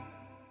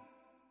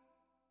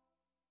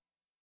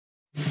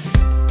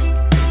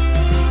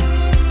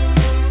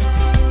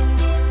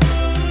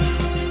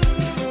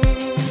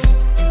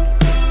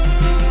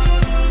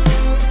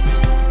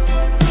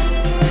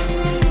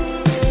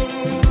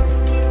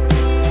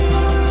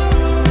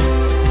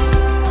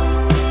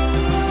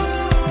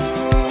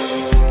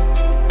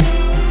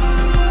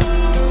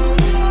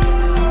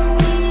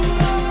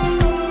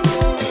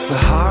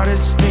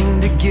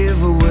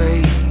 Give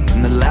away,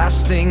 and the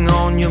last thing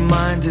on your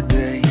mind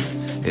today,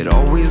 it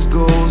always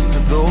goes to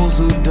those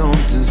who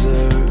don't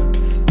deserve.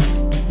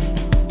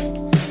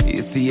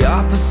 It's the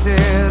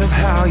opposite of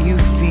how you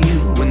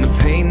feel when the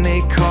pain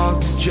they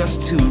caused is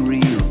just too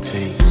real.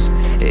 Takes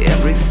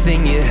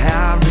everything you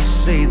have to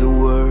say the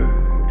word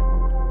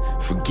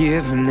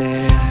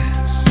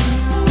forgiveness.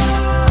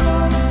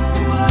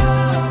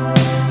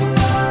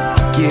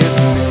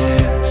 Forgiveness.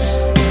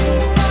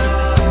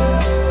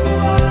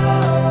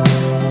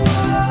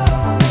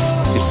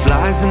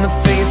 In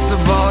the face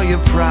of all your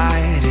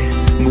pride,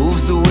 it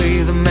moves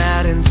away the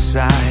mad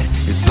inside.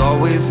 It's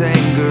always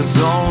anger's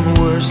own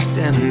worst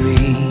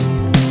enemy.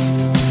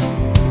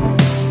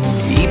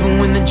 Even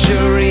when the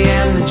jury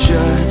and the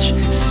judge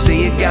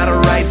say you got a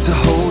right to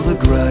hold a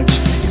grudge,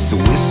 it's the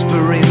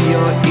whisper in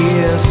your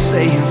ear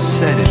saying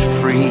set it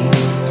free.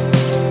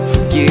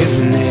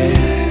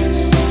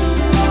 Forgiveness.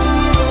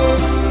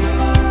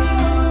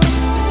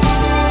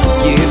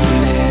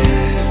 Forgiveness.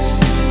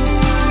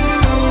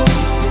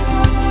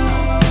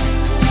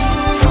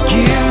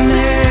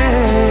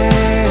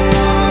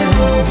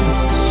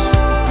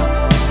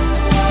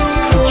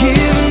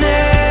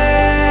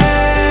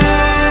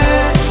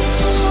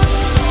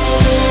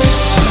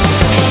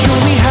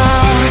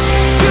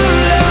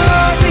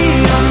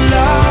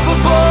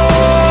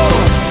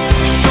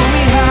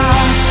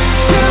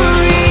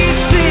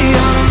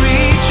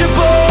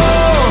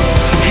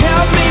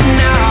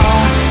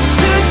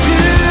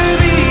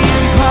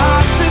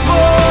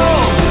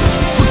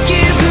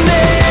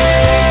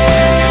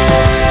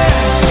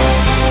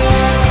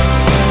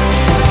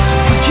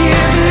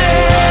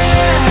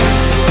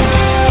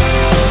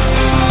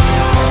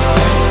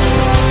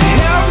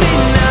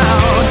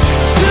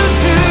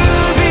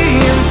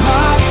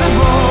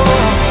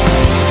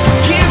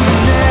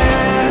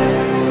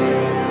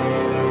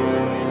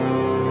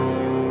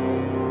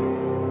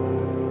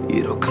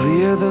 It'll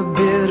clear the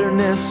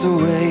bitterness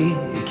away.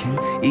 It can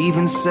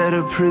even set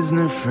a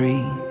prisoner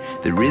free.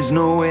 There is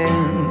no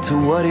end to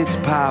what its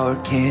power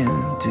can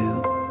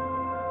do.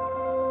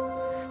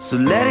 So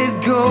let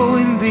it go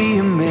and be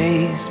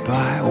amazed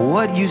by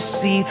what you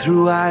see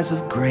through eyes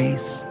of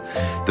grace.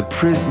 The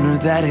prisoner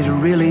that it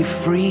really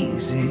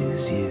frees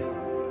is you.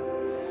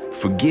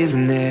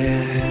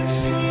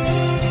 Forgiveness.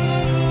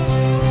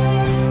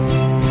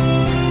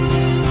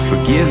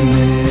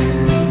 Forgiveness.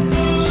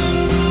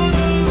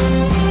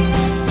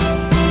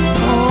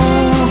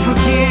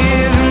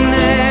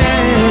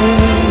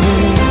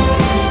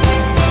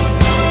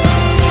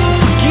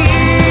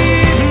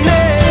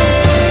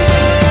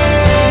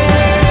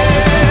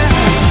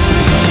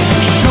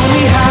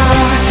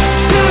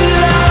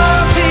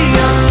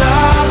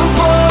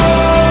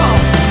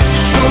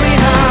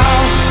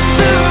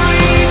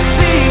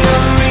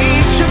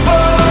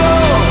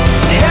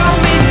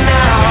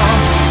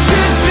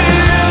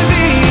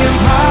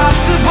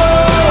 Impossible.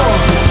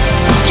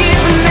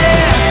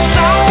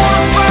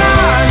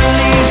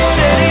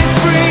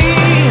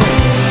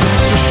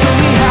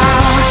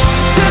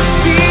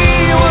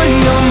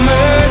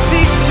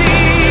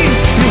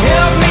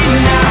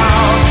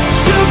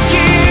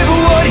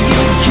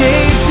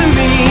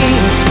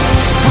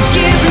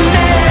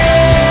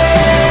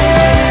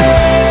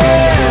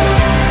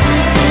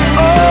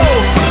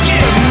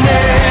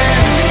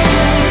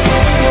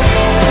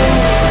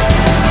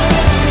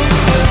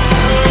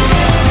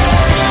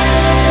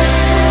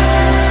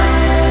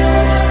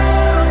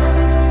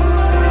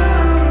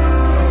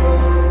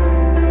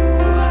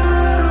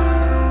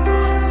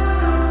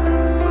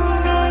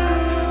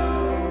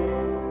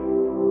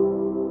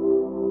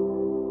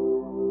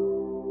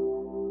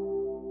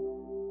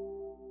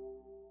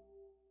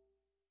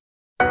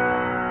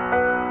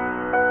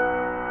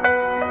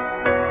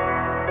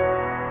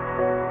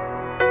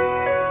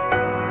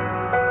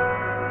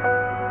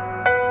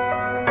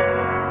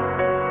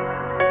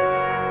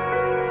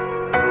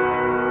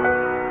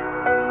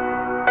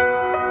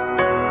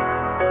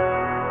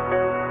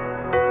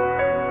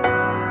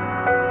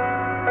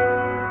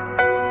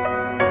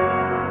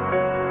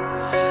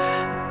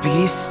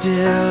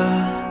 still,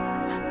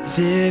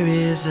 there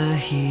is a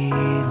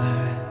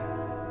healer.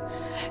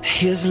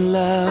 His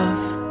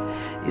love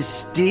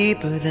is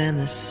deeper than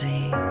the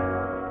sea.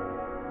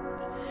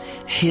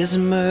 His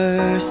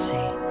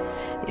mercy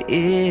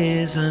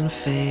is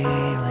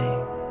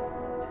unfailing.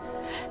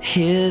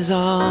 His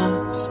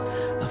arms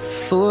a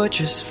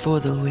fortress for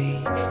the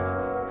weak.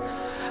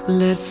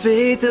 Let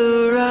faith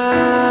arise.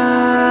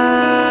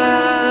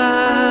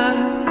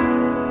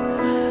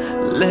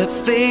 Let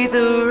faith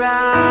arise.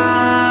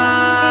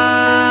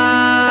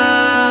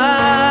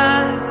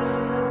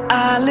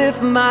 I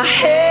lift my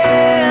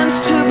hands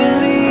to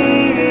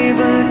believe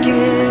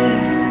again.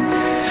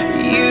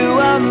 You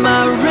are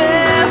my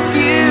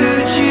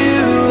refuge, you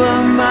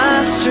are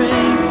my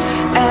strength.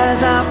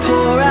 As I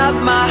pour out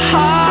my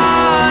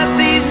heart,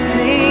 these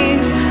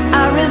things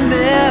I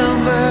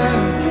remember.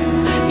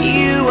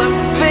 You are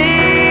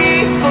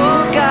faithful,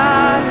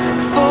 God,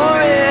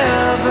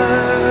 forever.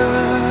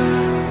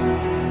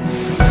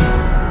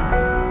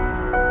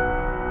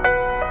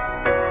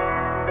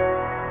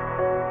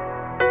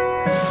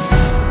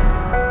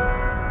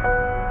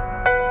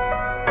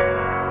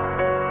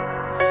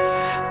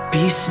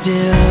 Be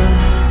still,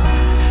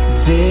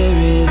 there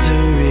is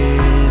a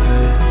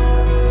river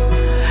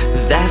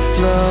that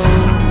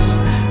flows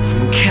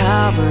from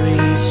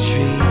Calvary's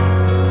tree,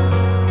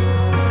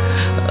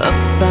 a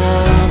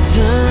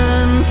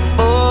fountain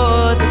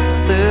for the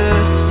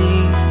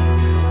thirsty.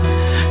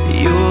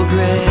 Your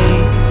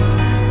grace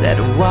that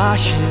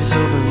washes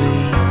over me.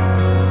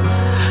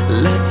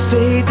 Let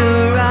faith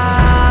arise.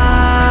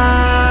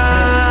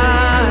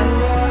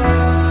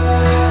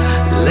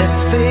 Let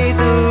faith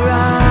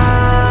arise.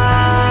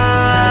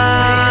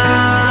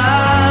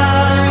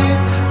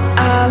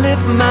 I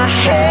lift my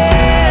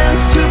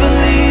hands to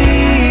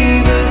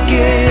believe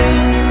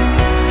again.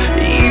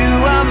 You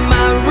are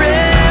my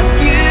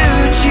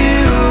refuge, you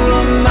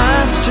are my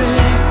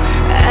strength.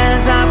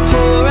 As I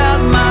pour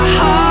out my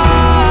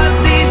heart,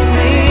 these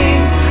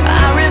things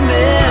I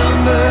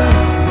remember.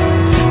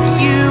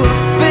 You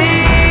are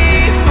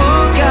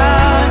faithful,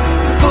 God,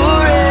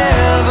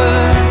 forever.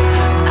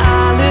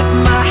 I lift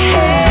my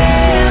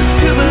hands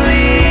to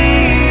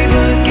believe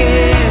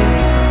again.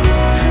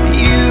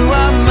 You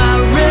are my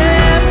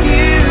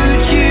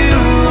refuge, you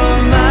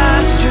are my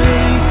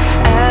strength.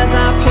 As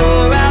I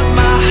pour out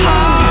my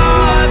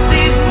heart,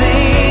 these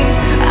things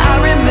I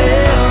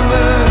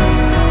remember.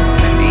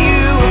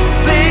 You are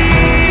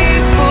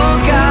faithful,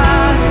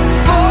 God,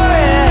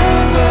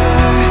 forever.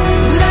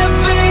 Let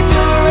faith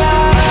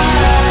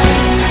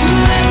arise.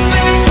 Let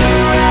faith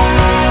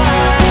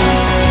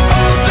arise.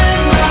 Open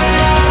my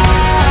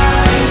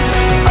eyes.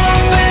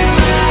 Open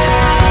my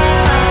eyes.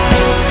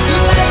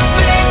 Let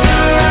faith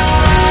arise.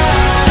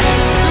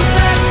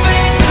 Let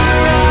faith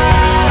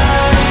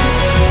arise.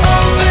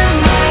 Open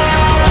my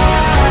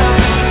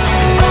eyes.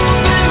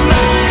 Open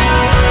my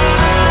eyes.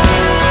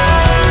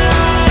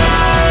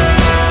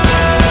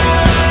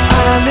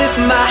 I lift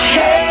my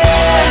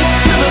hands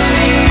to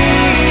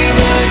believe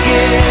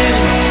again.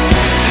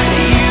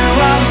 You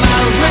are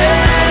my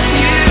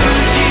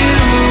refuge, you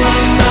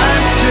are my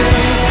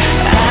strength.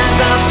 As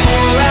I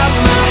pour out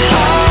my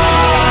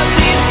heart,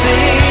 these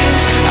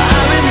things I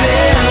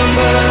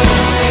remember.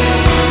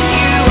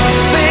 You are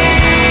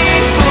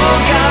faithful,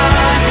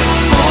 God,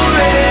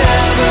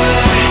 forever.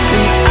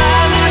 And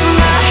I lift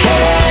my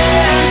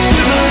hands to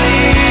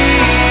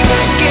believe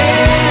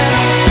again.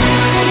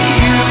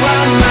 You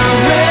are my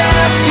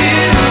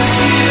refuge,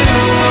 you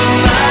are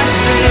my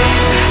strength.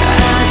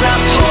 As I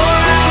pour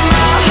out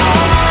my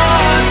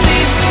heart,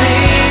 these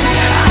things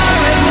I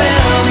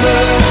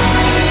remember.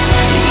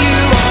 You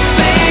are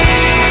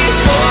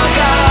faithful,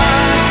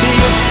 God,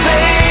 you're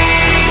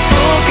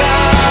faithful,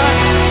 God,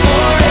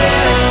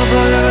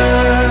 forever.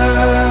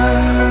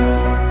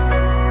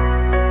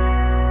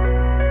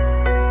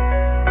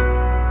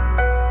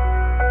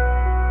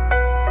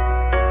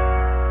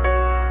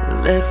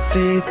 Let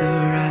faith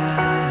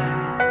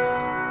arise.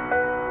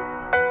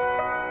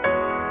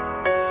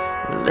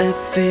 Let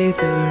faith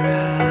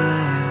arise.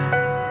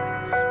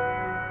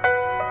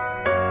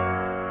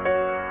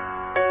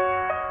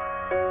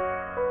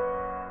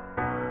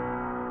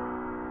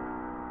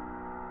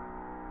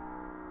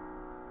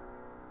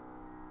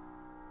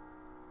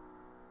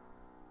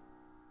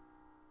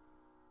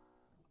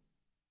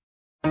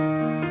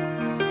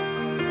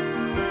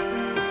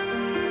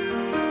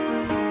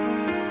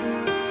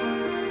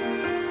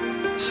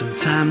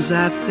 Sometimes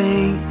I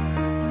think,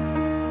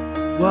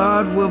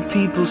 what will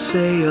people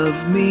say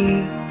of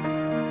me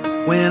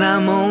when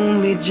I'm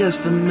only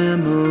just a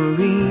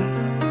memory?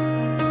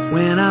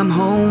 When I'm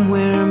home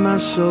where my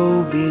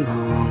soul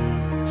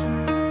belongs.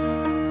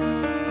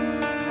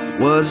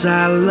 Was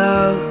I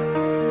loved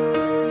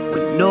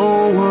when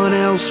no one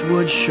else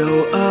would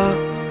show up?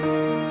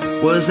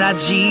 Was I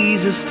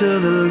Jesus to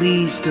the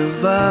least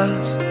of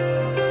us?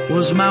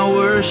 Was my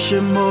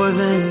worship more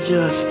than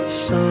just a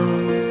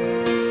song?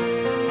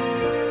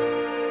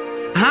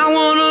 I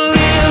wanna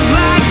live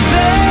like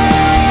that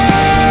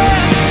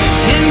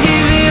and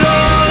give it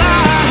all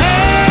I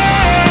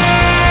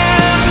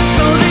have,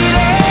 so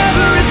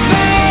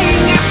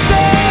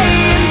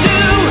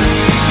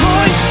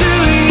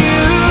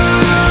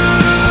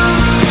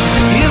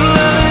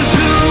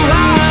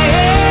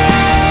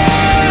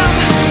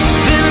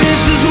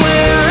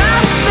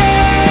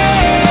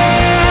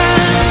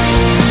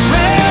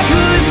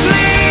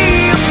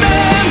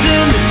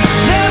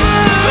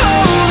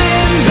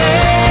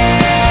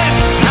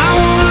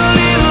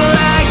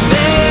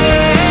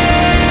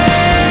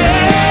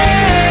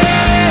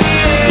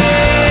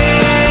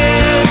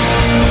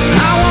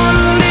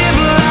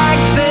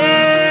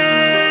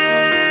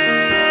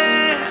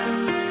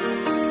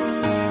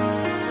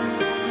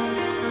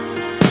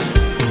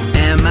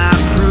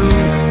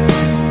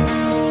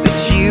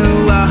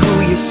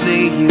you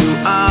say you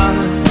are,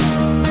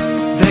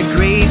 that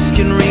grace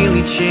can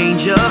really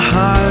change a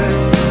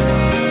heart.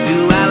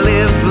 Do I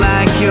live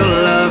like your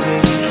love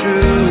is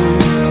true?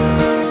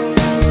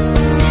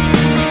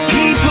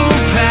 People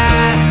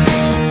pass,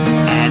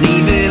 and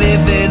even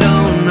if they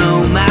don't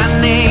know my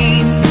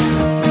name,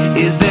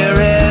 is there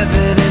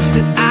evidence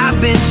that I've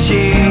been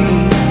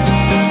changed?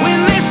 When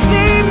they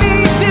see me,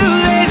 do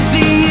they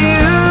see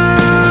you?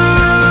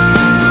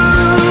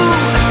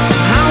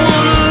 I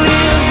wanna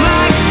live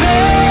like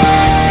that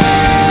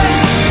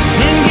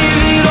and give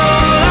it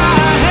all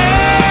I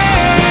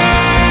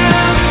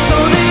have, so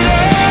that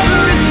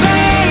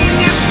everything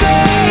I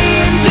say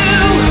and do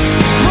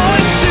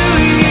points to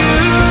you.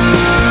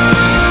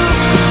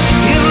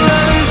 If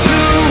love is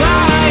who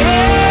I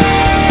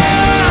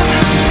am,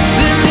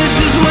 then this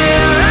is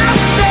where I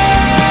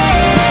stand.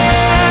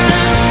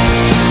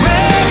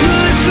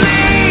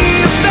 Recklessly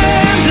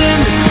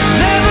abandoned,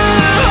 never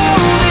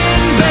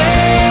holding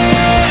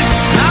back.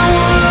 I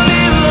wanna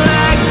live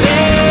like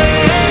that.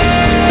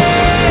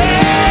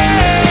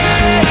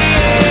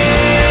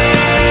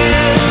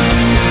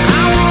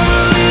 I wanna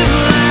live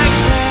like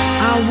that.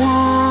 I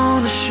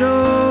wanna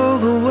show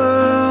the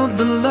world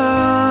the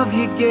love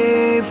you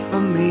gave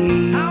for me.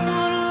 I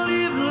wanna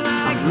live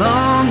like I'm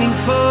longing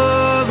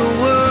for the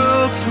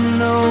world to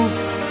know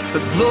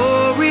the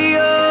glory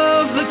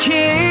of the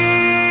King.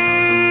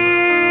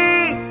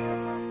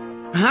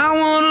 I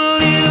wanna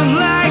live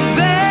like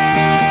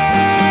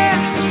that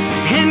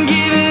and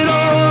give it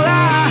all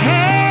I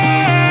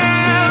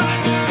have,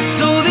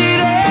 so that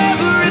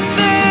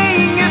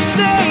everything I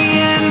say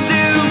and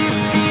do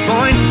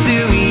points to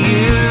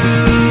you.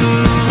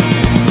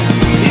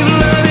 If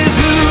love is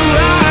who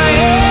I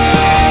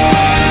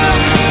am,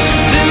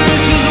 then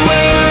this is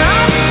where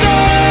I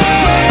stand.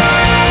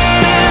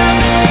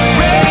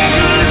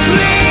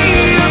 Recklessly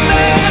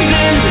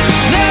abandoned,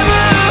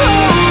 never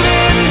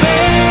holding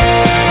back.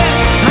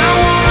 I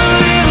wanna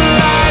live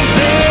like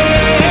that.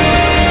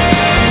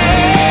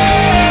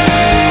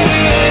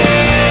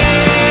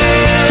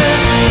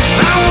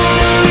 I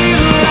wanna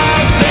live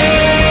like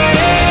that.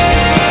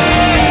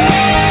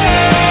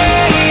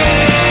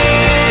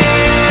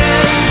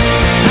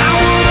 I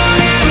wanna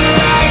live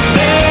like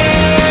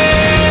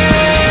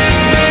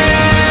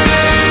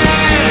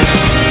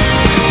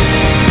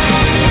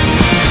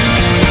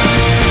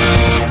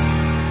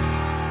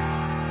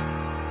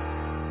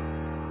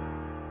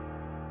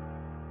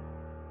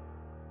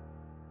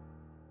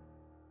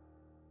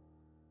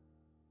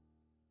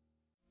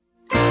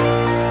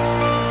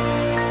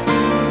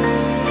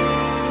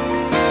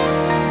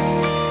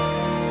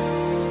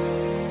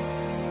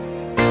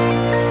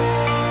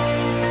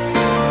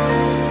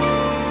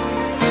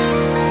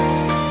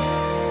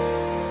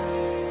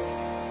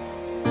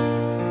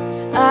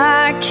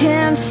I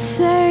can't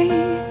say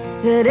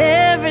that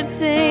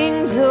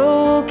everything's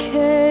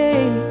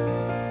okay,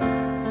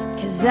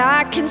 'cause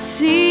I can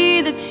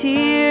see the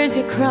tears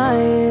you're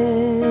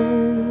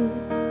crying.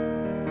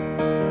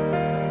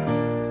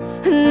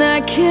 And I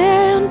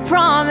can't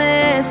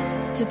promise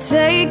to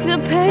take the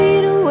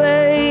pain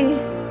away,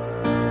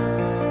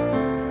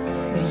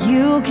 but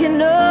you can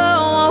know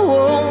I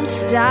won't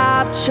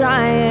stop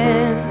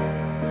trying.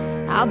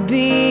 I'll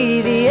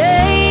be the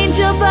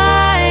angel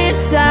by your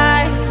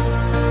side.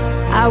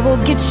 I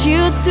will get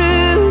you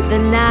through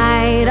the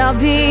night. I'll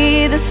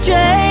be the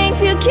strength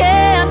you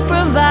can't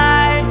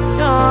provide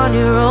on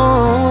your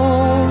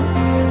own.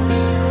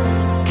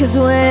 'Cause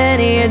when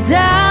you're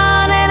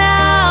down and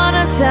out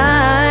of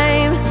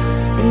time,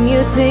 and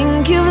you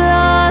think you've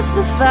lost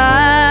the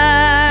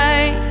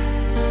fight,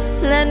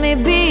 let me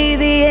be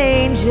the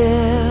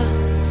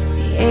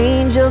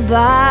angel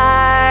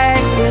by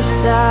your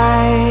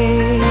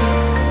side.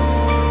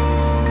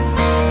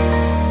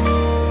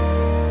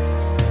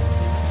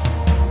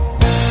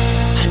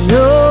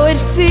 know it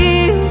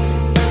feels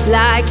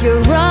like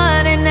you're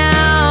running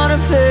out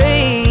of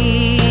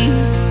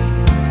faith,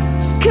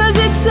 'cause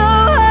it's so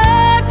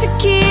hard to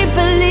keep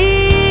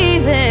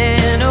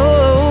believing.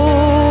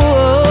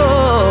 Oh,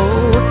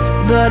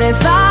 but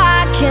if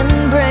I can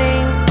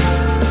bring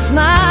a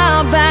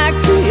smile back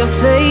to your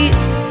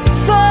face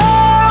for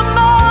a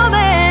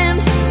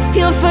moment,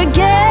 you'll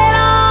forget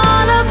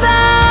all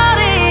about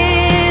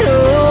it.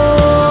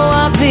 Oh,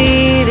 I'll be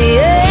the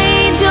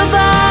angel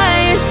by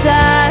your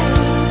side.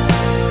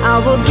 I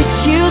will get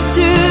you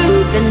through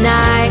the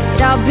night.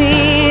 I'll be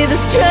the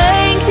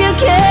strength you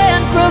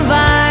can't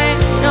provide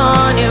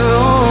on your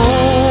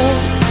own.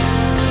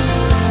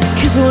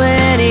 'Cause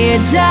when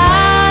you're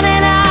down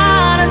and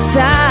out of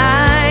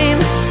time,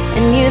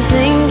 and you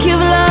think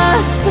you've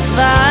lost the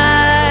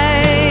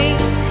fight,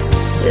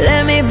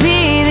 let me be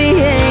the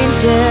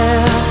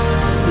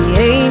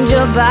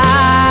angel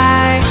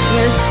by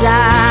your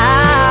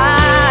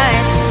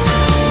side.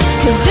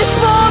 'Cause this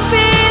won't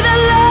be the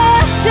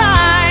last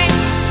time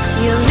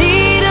you'll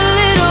need a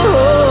little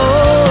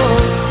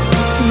hope,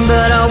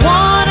 but I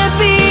wanna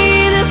be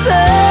the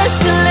first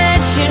to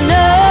let you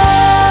know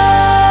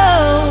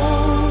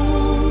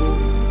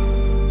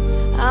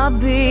I'll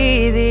be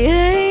the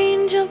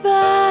angel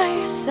by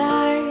your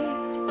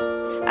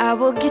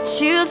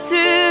get you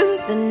through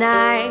the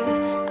night.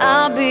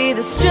 I'll be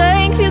the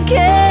strength you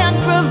can't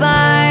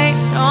provide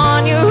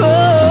on your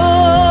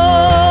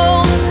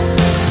own.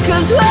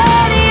 'Cause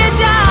when you're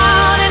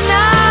down and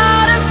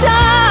out of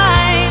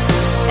time,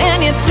 and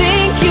you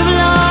think you've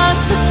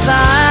lost the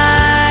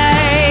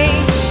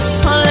fight,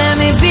 oh, let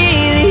me be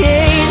the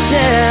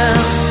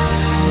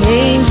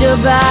angel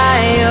by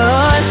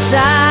your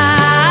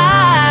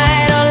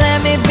side. Oh, let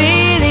me be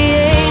the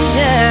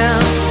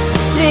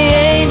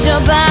angel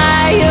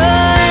by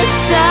your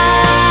side.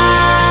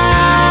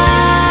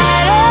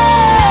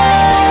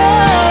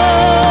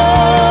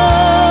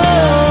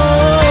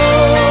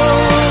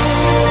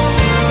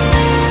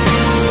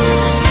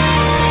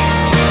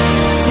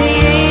 The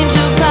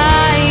angel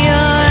by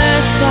your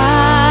side.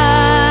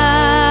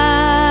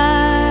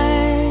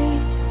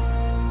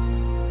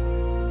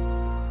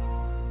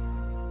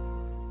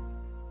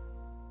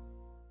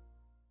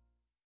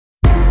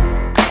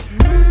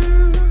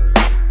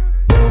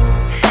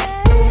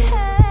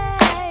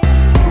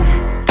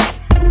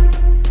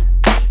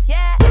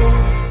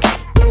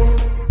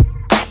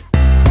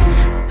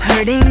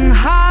 Hurting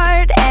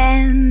heart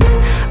and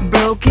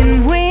broken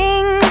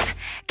wings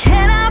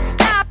cannot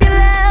stop your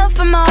love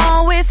from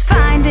always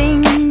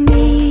finding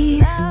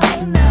me.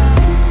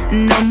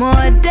 No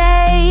more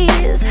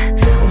days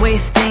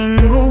wasting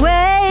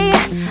away.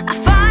 I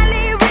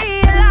finally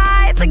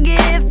realize the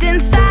gift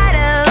inside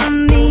of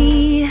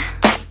me.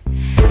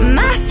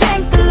 My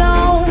strength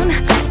alone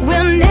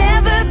will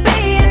never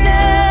be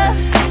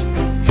enough,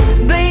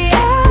 but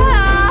your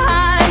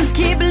arms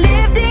keep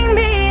lifting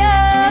me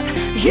up.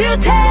 You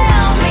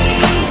tell me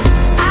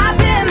I've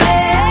been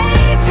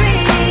made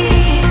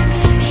free.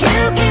 You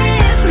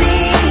give me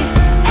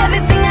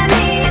everything I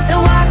need to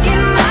walk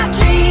in my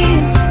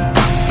dreams.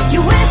 You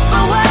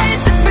whisper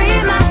words that free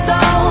my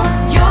soul.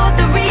 You're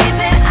the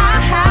reason I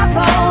have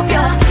hope.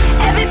 You're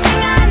everything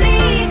I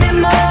need and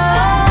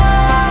more.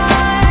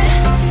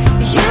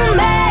 You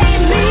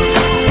made me.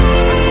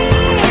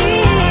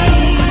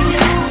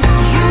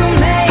 You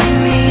made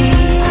me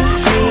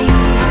free.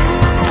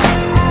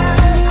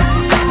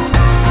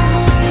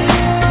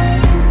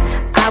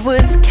 I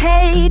was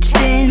caged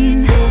in,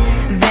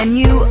 then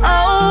you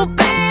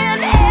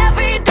opened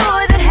every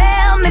door that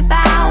held me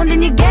bound,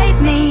 and you gave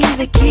me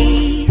the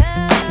key.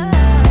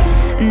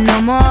 No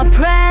more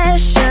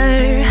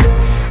pressure,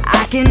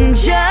 I can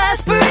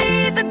just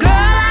breathe. The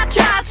girl I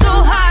tried so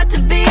hard to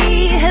be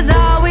has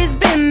always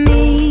been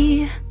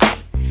me.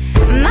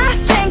 My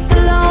strength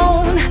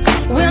alone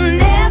will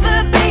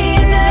never be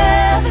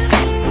enough,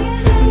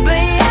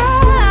 but your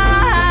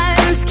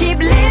arms keep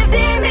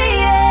lifting me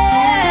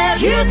up.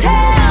 You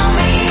tell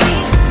me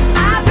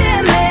I've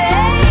been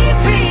made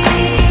free.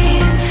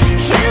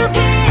 You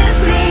give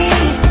me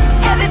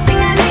everything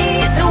I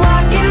need to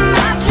walk in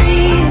my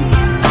dreams.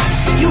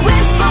 You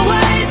whisper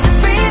words that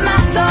free my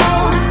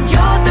soul.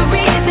 You're the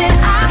reason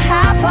I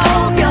have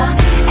hope. You're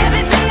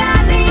everything I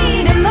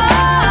need and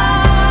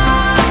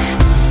more.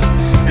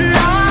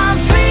 Now I'm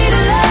free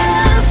to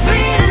love,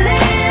 free to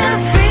live,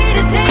 free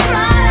to take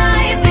my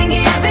life and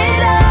give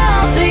it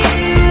all to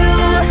you.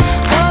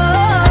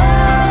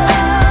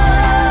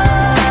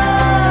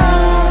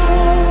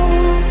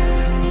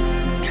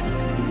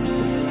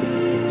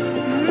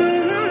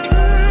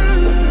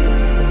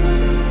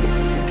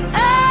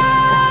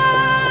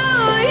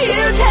 Oh,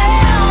 you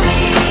tell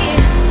me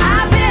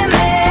I've been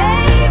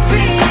made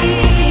free.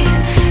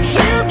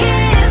 You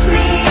give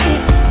me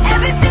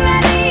everything I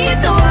need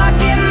to walk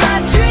in my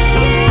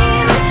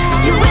dreams.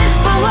 You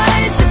whisper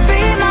words that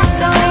free my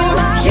soul.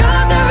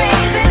 You're the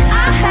reason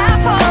I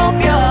have hope.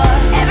 You're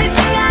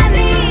everything I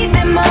need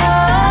and more.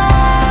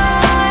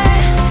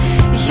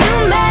 You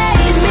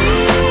made me.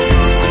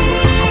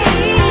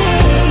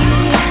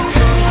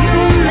 You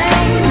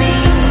made me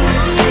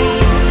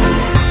free.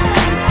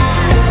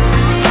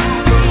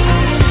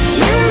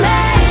 You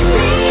made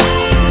me.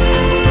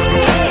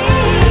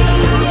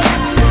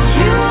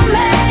 You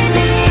made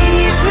me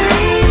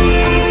free.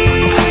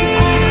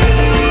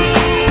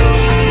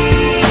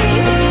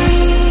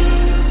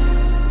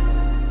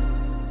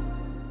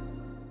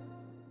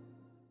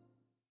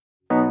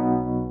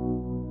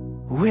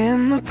 When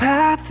the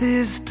path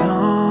is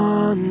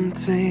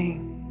daunting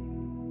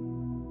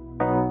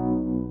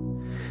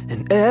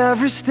and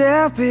every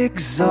step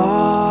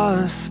exhausting,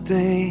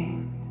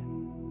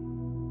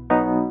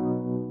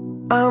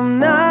 I'm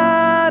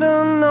not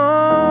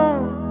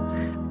alone.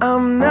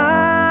 I'm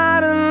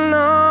not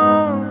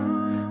alone.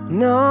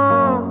 No,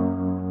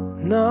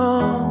 no.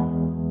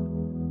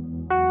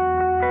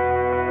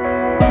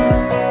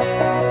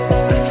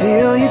 I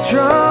feel you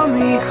draw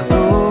me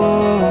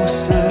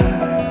closer.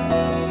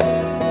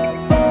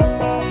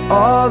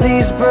 All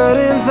these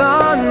burdens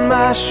on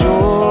my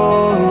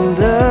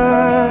shoulder.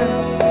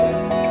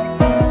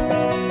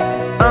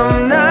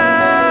 I'm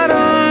not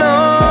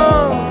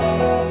alone.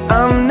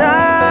 I'm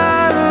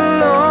not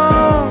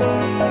alone.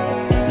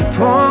 You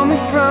pull me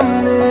from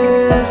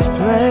this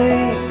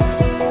place.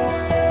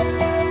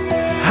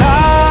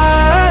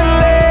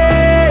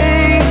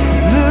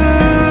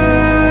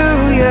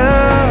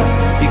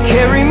 Hallelujah. You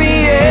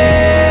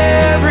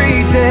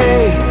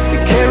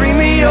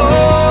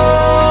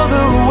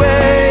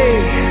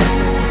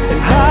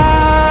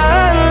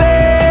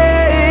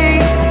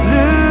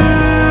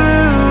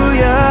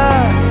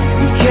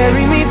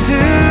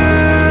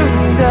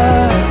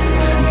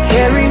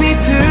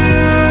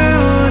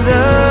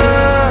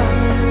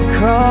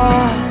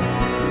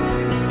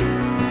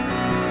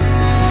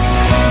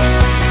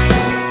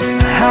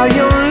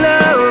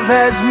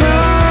has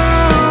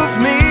moved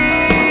me,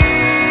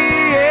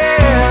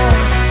 yeah,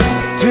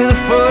 to the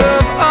foot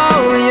of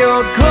all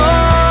your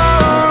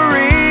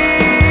glory.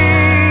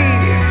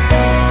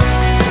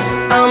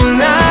 I'm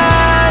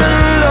not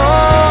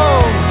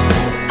alone,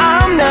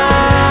 I'm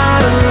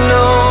not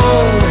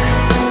alone,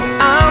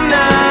 I'm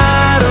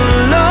not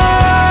alone.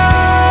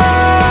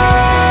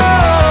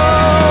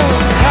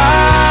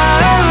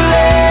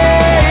 Hallelujah,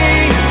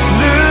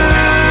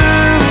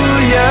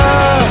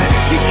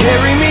 you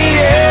carry me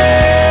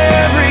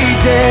every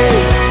day,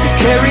 you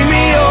carry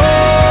me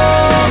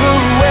all the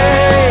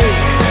way.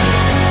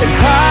 And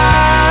hallelujah,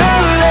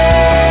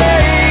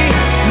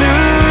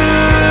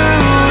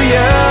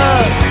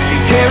 you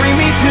carry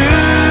me to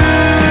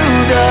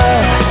the,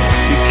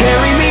 you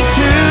carry me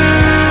to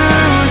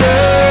the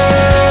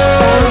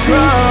cross.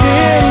 All the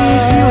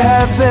cities you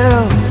have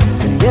built,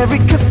 and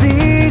every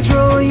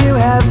cathedral you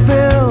have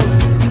filled,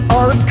 to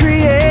all of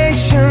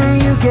creation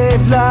you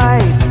gave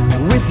life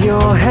with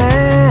your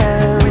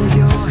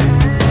hands.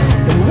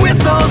 And with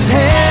those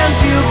hands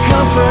you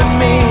comfort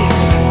me,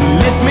 you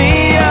lift me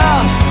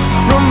up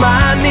from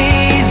my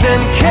knees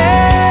and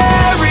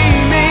carry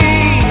me,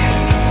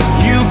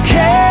 you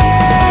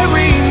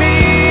carry me.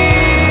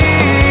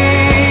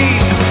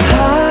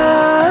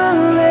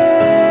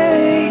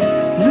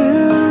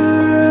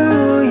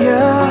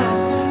 Hallelujah,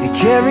 you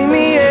carry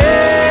me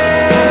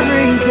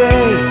every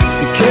day,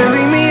 you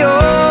carry me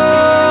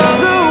all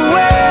the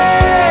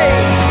way.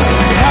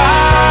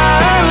 Hallelujah,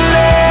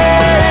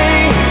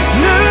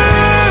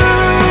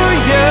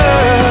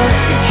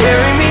 you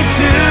carry me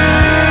to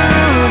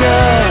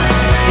the,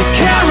 you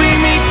carry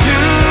me to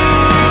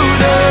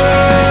the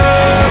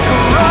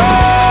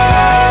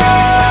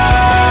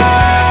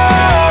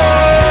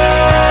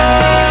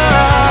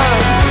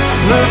cross,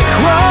 the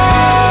cross.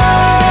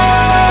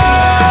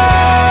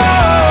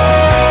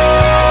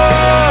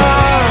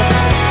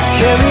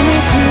 Carry me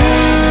to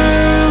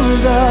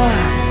the,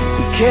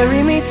 you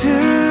carry me to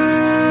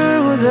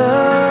the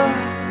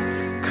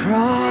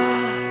cross.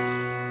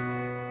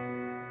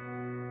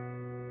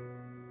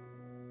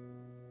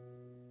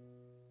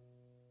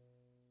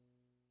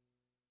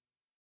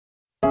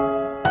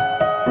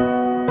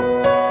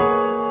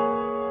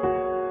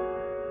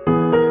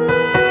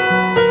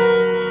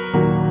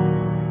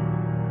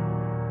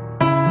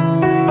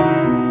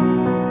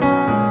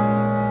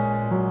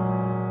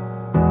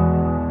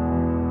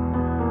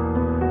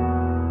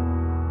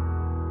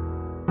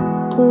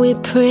 We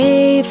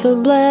pray for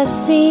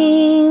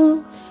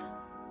blessings,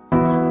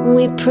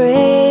 we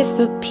pray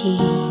for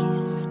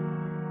peace,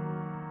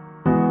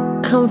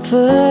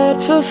 comfort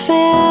for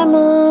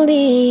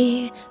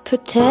family,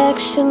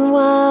 protection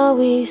while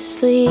we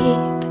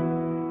sleep.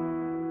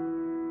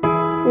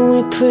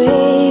 We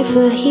pray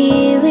for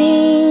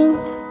healing,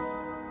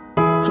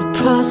 for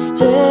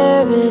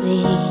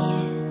prosperity.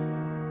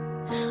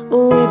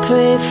 We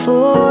pray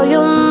for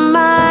your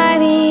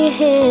mighty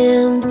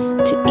hand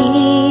to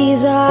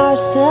ease our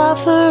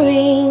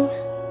suffering.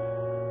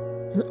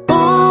 And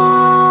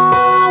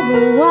all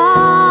the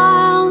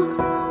while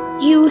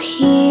you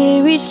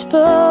hear each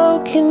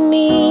spoken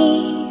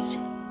need.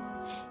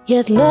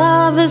 Yet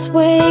love is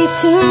way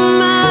too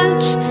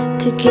much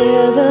to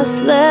give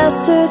us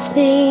lesser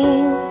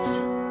things.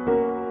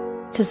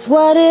 'Cause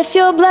what if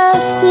your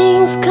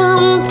blessings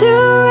come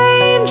through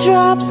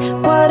raindrops?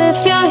 What if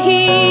your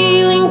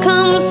healing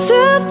comes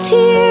through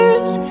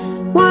tears?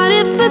 What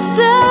if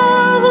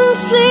 1,000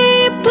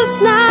 sleepless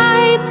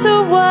nights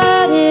are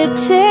what it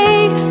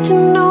takes to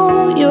know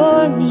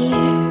you're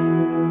near?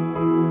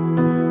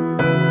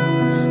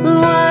 And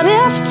what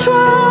if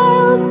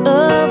trials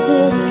of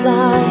this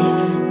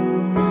life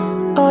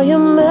are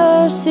your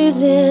mercies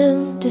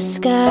in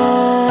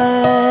disguise?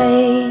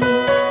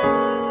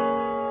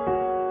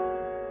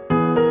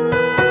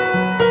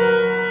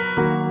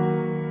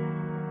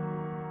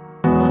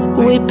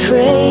 We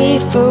pray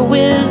for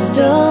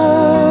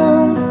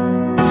wisdom,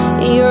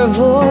 your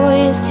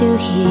voice to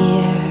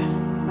hear.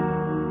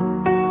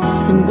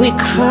 And we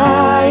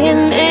cry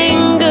in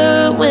anger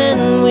when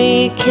we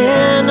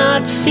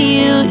cannot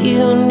feel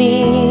you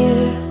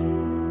near.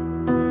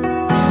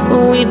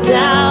 We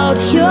doubt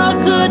your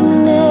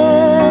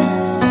goodness,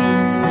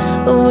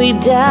 we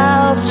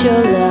doubt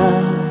your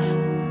love,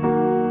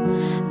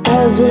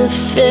 as if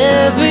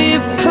every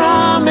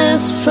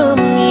promise from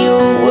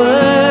your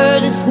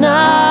word is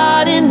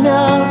not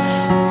enough.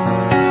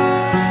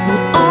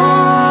 And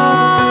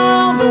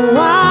all the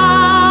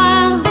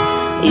while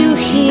you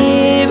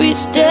hear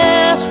each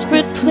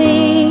desperate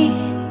plea,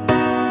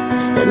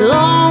 and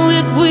long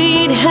that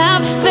we'd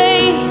have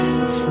faith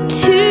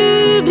to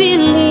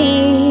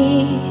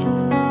believe.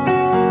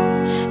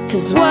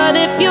 'Cause what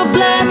if your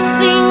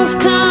blessings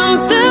come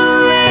through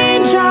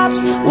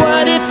raindrops?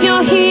 What if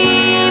your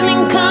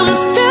healing comes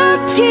through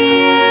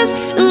tears?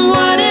 And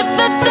what if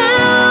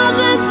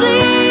 1,000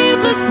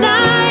 sleepless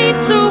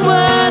nights are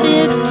what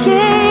it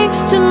takes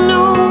to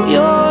know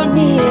you're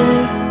near?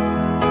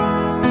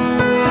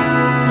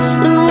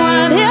 And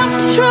what if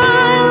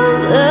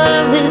trials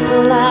of this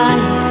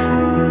life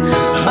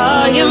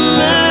are your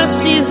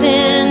mercies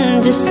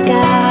disguise.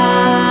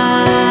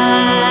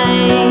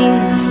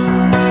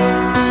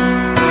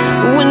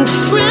 When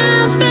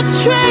friends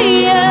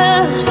betray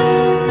us,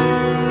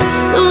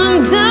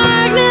 when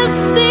darkness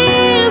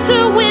seems to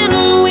win,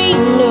 we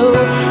know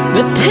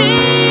the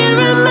pain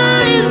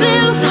reminds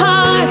this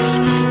heart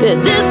that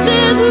this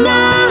is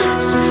not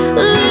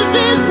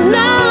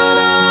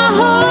our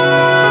home.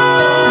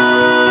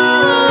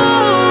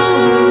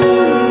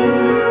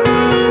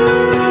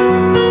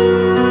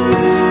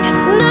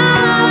 It's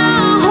not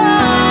our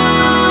home.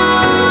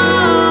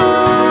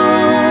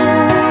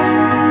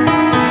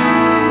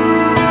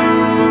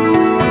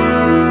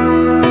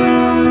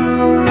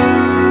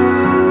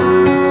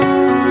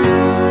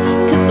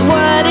 'Cause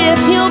what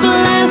if your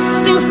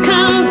blessings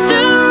come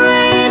through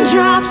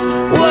raindrops?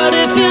 What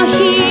if your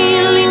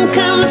healing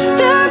comes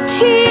through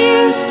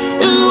tears?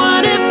 And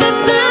what if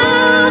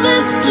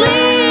 1,000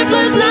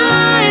 sleepless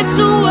nights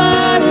are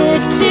what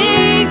it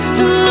takes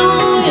to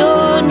know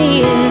you're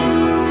near?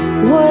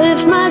 What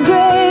if my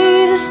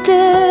greatest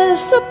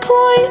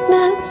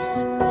disappointments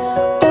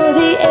or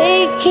the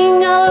aching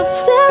of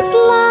this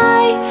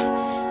life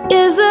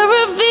is the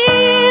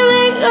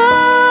revealing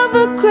of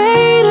a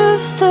greater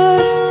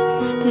thirst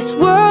this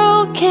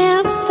world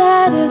can't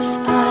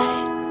satisfy?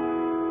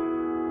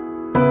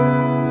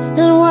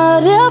 And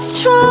what if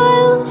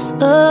trials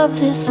of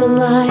this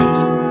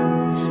life,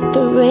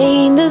 the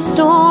rain, the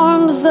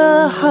storms, the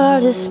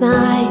hardest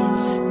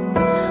nights,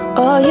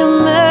 all your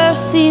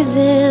mercies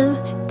in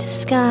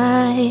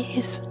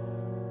disguise?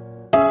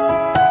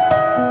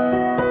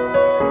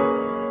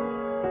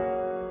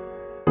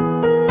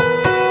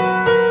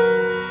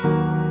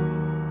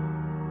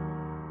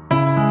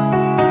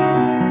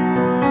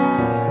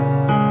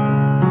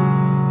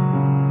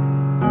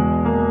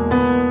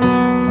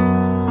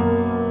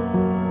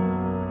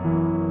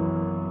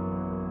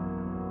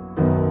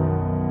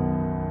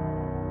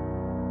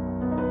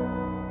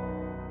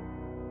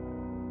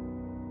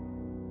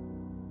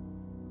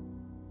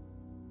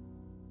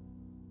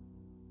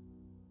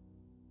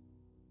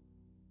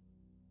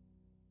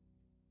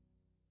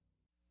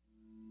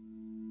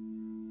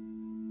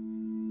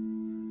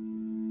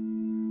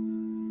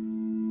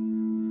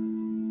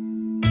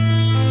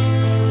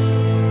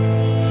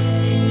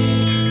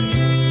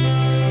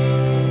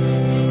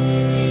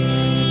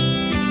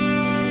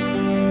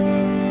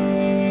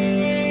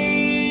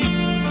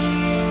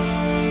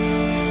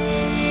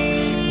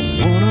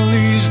 One of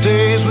these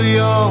days we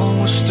all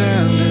will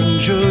stand in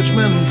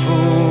judgment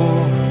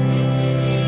for